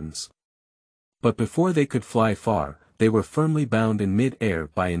directions. But before they could fly far, they were firmly bound in mid-air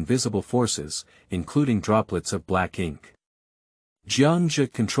by invisible forces, including droplets of black ink. Jiang Zhe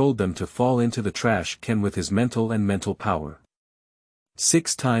controlled them to fall into the trash can with his mental and mental power.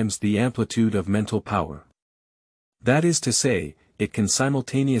 6 times the amplitude of mental power. That is to say, it can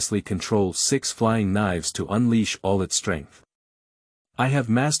simultaneously control 6 flying knives to unleash all its strength. I have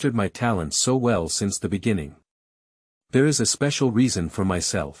mastered my talent so well since the beginning. There is a special reason for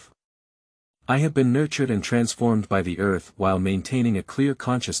myself. I have been nurtured and transformed by the earth while maintaining a clear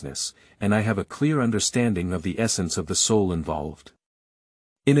consciousness, and I have a clear understanding of the essence of the soul involved.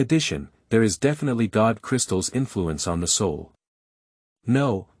 In addition, there is definitely God Crystal's influence on the soul.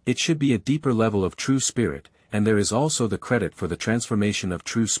 No, it should be a deeper level of true spirit, and there is also the credit for the transformation of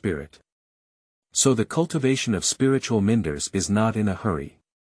true spirit. So the cultivation of spiritual minders is not in a hurry.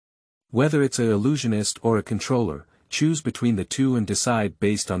 Whether it's an illusionist or a controller, choose between the two and decide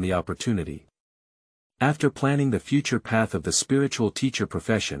based on the opportunity. After planning the future path of the spiritual teacher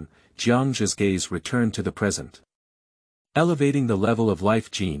profession, Jiang Zhe's gaze returned to the present. Elevating the level of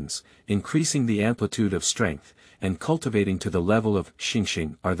life genes, increasing the amplitude of strength, and cultivating to the level of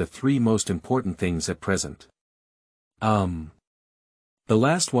xingxing are the 3 most important things at present. The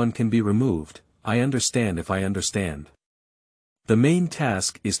last one can be removed, I understand if I understand. The main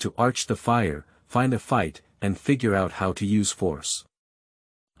task is to arch the fire, find a fight, and figure out how to use force.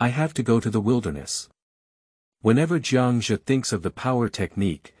 I have to go to the wilderness. Whenever Jiang Zhe thinks of the power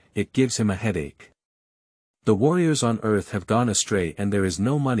technique, it gives him a headache. The warriors on Earth have gone astray and there is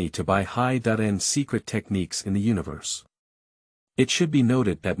no money to buy high-end secret techniques in the universe. It should be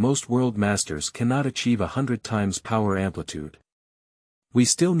noted that most world masters cannot achieve 100 times power amplitude. We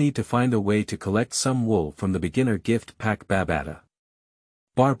still need to find a way to collect some wool from the beginner gift pack Babata.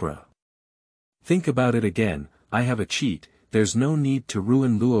 Barbara. Think about it again, I have a cheat, there's no need to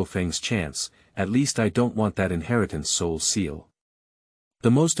ruin Luo Feng's chance, at least I don't want that inheritance soul seal.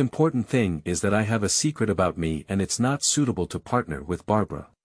 The most important thing is that I have a secret about me and it's not suitable to partner with Barbara.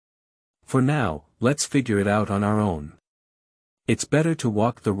 For now, let's figure it out on our own. It's better to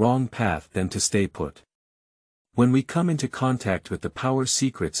walk the wrong path than to stay put. When we come into contact with the power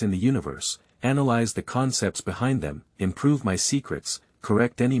secrets in the universe, analyze the concepts behind them, improve my secrets,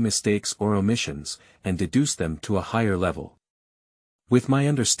 correct any mistakes or omissions, and deduce them to a higher level. With my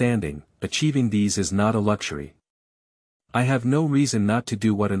understanding, achieving these is not a luxury. I have no reason not to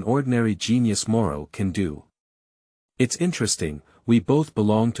do what an ordinary genius Moro can do. It's interesting, we both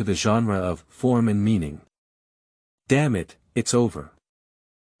belong to the genre of form and meaning. Damn it, it's over.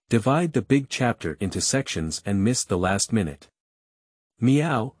 Divide the big chapter into sections and miss the last minute.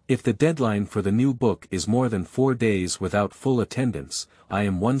 Meow, if the deadline for the new book is more than 4 days without full attendance, I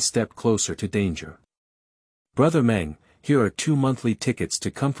am one step closer to danger. Brother Meng, here are 2 monthly tickets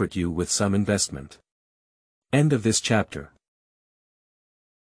to comfort you with some investment. End of this chapter.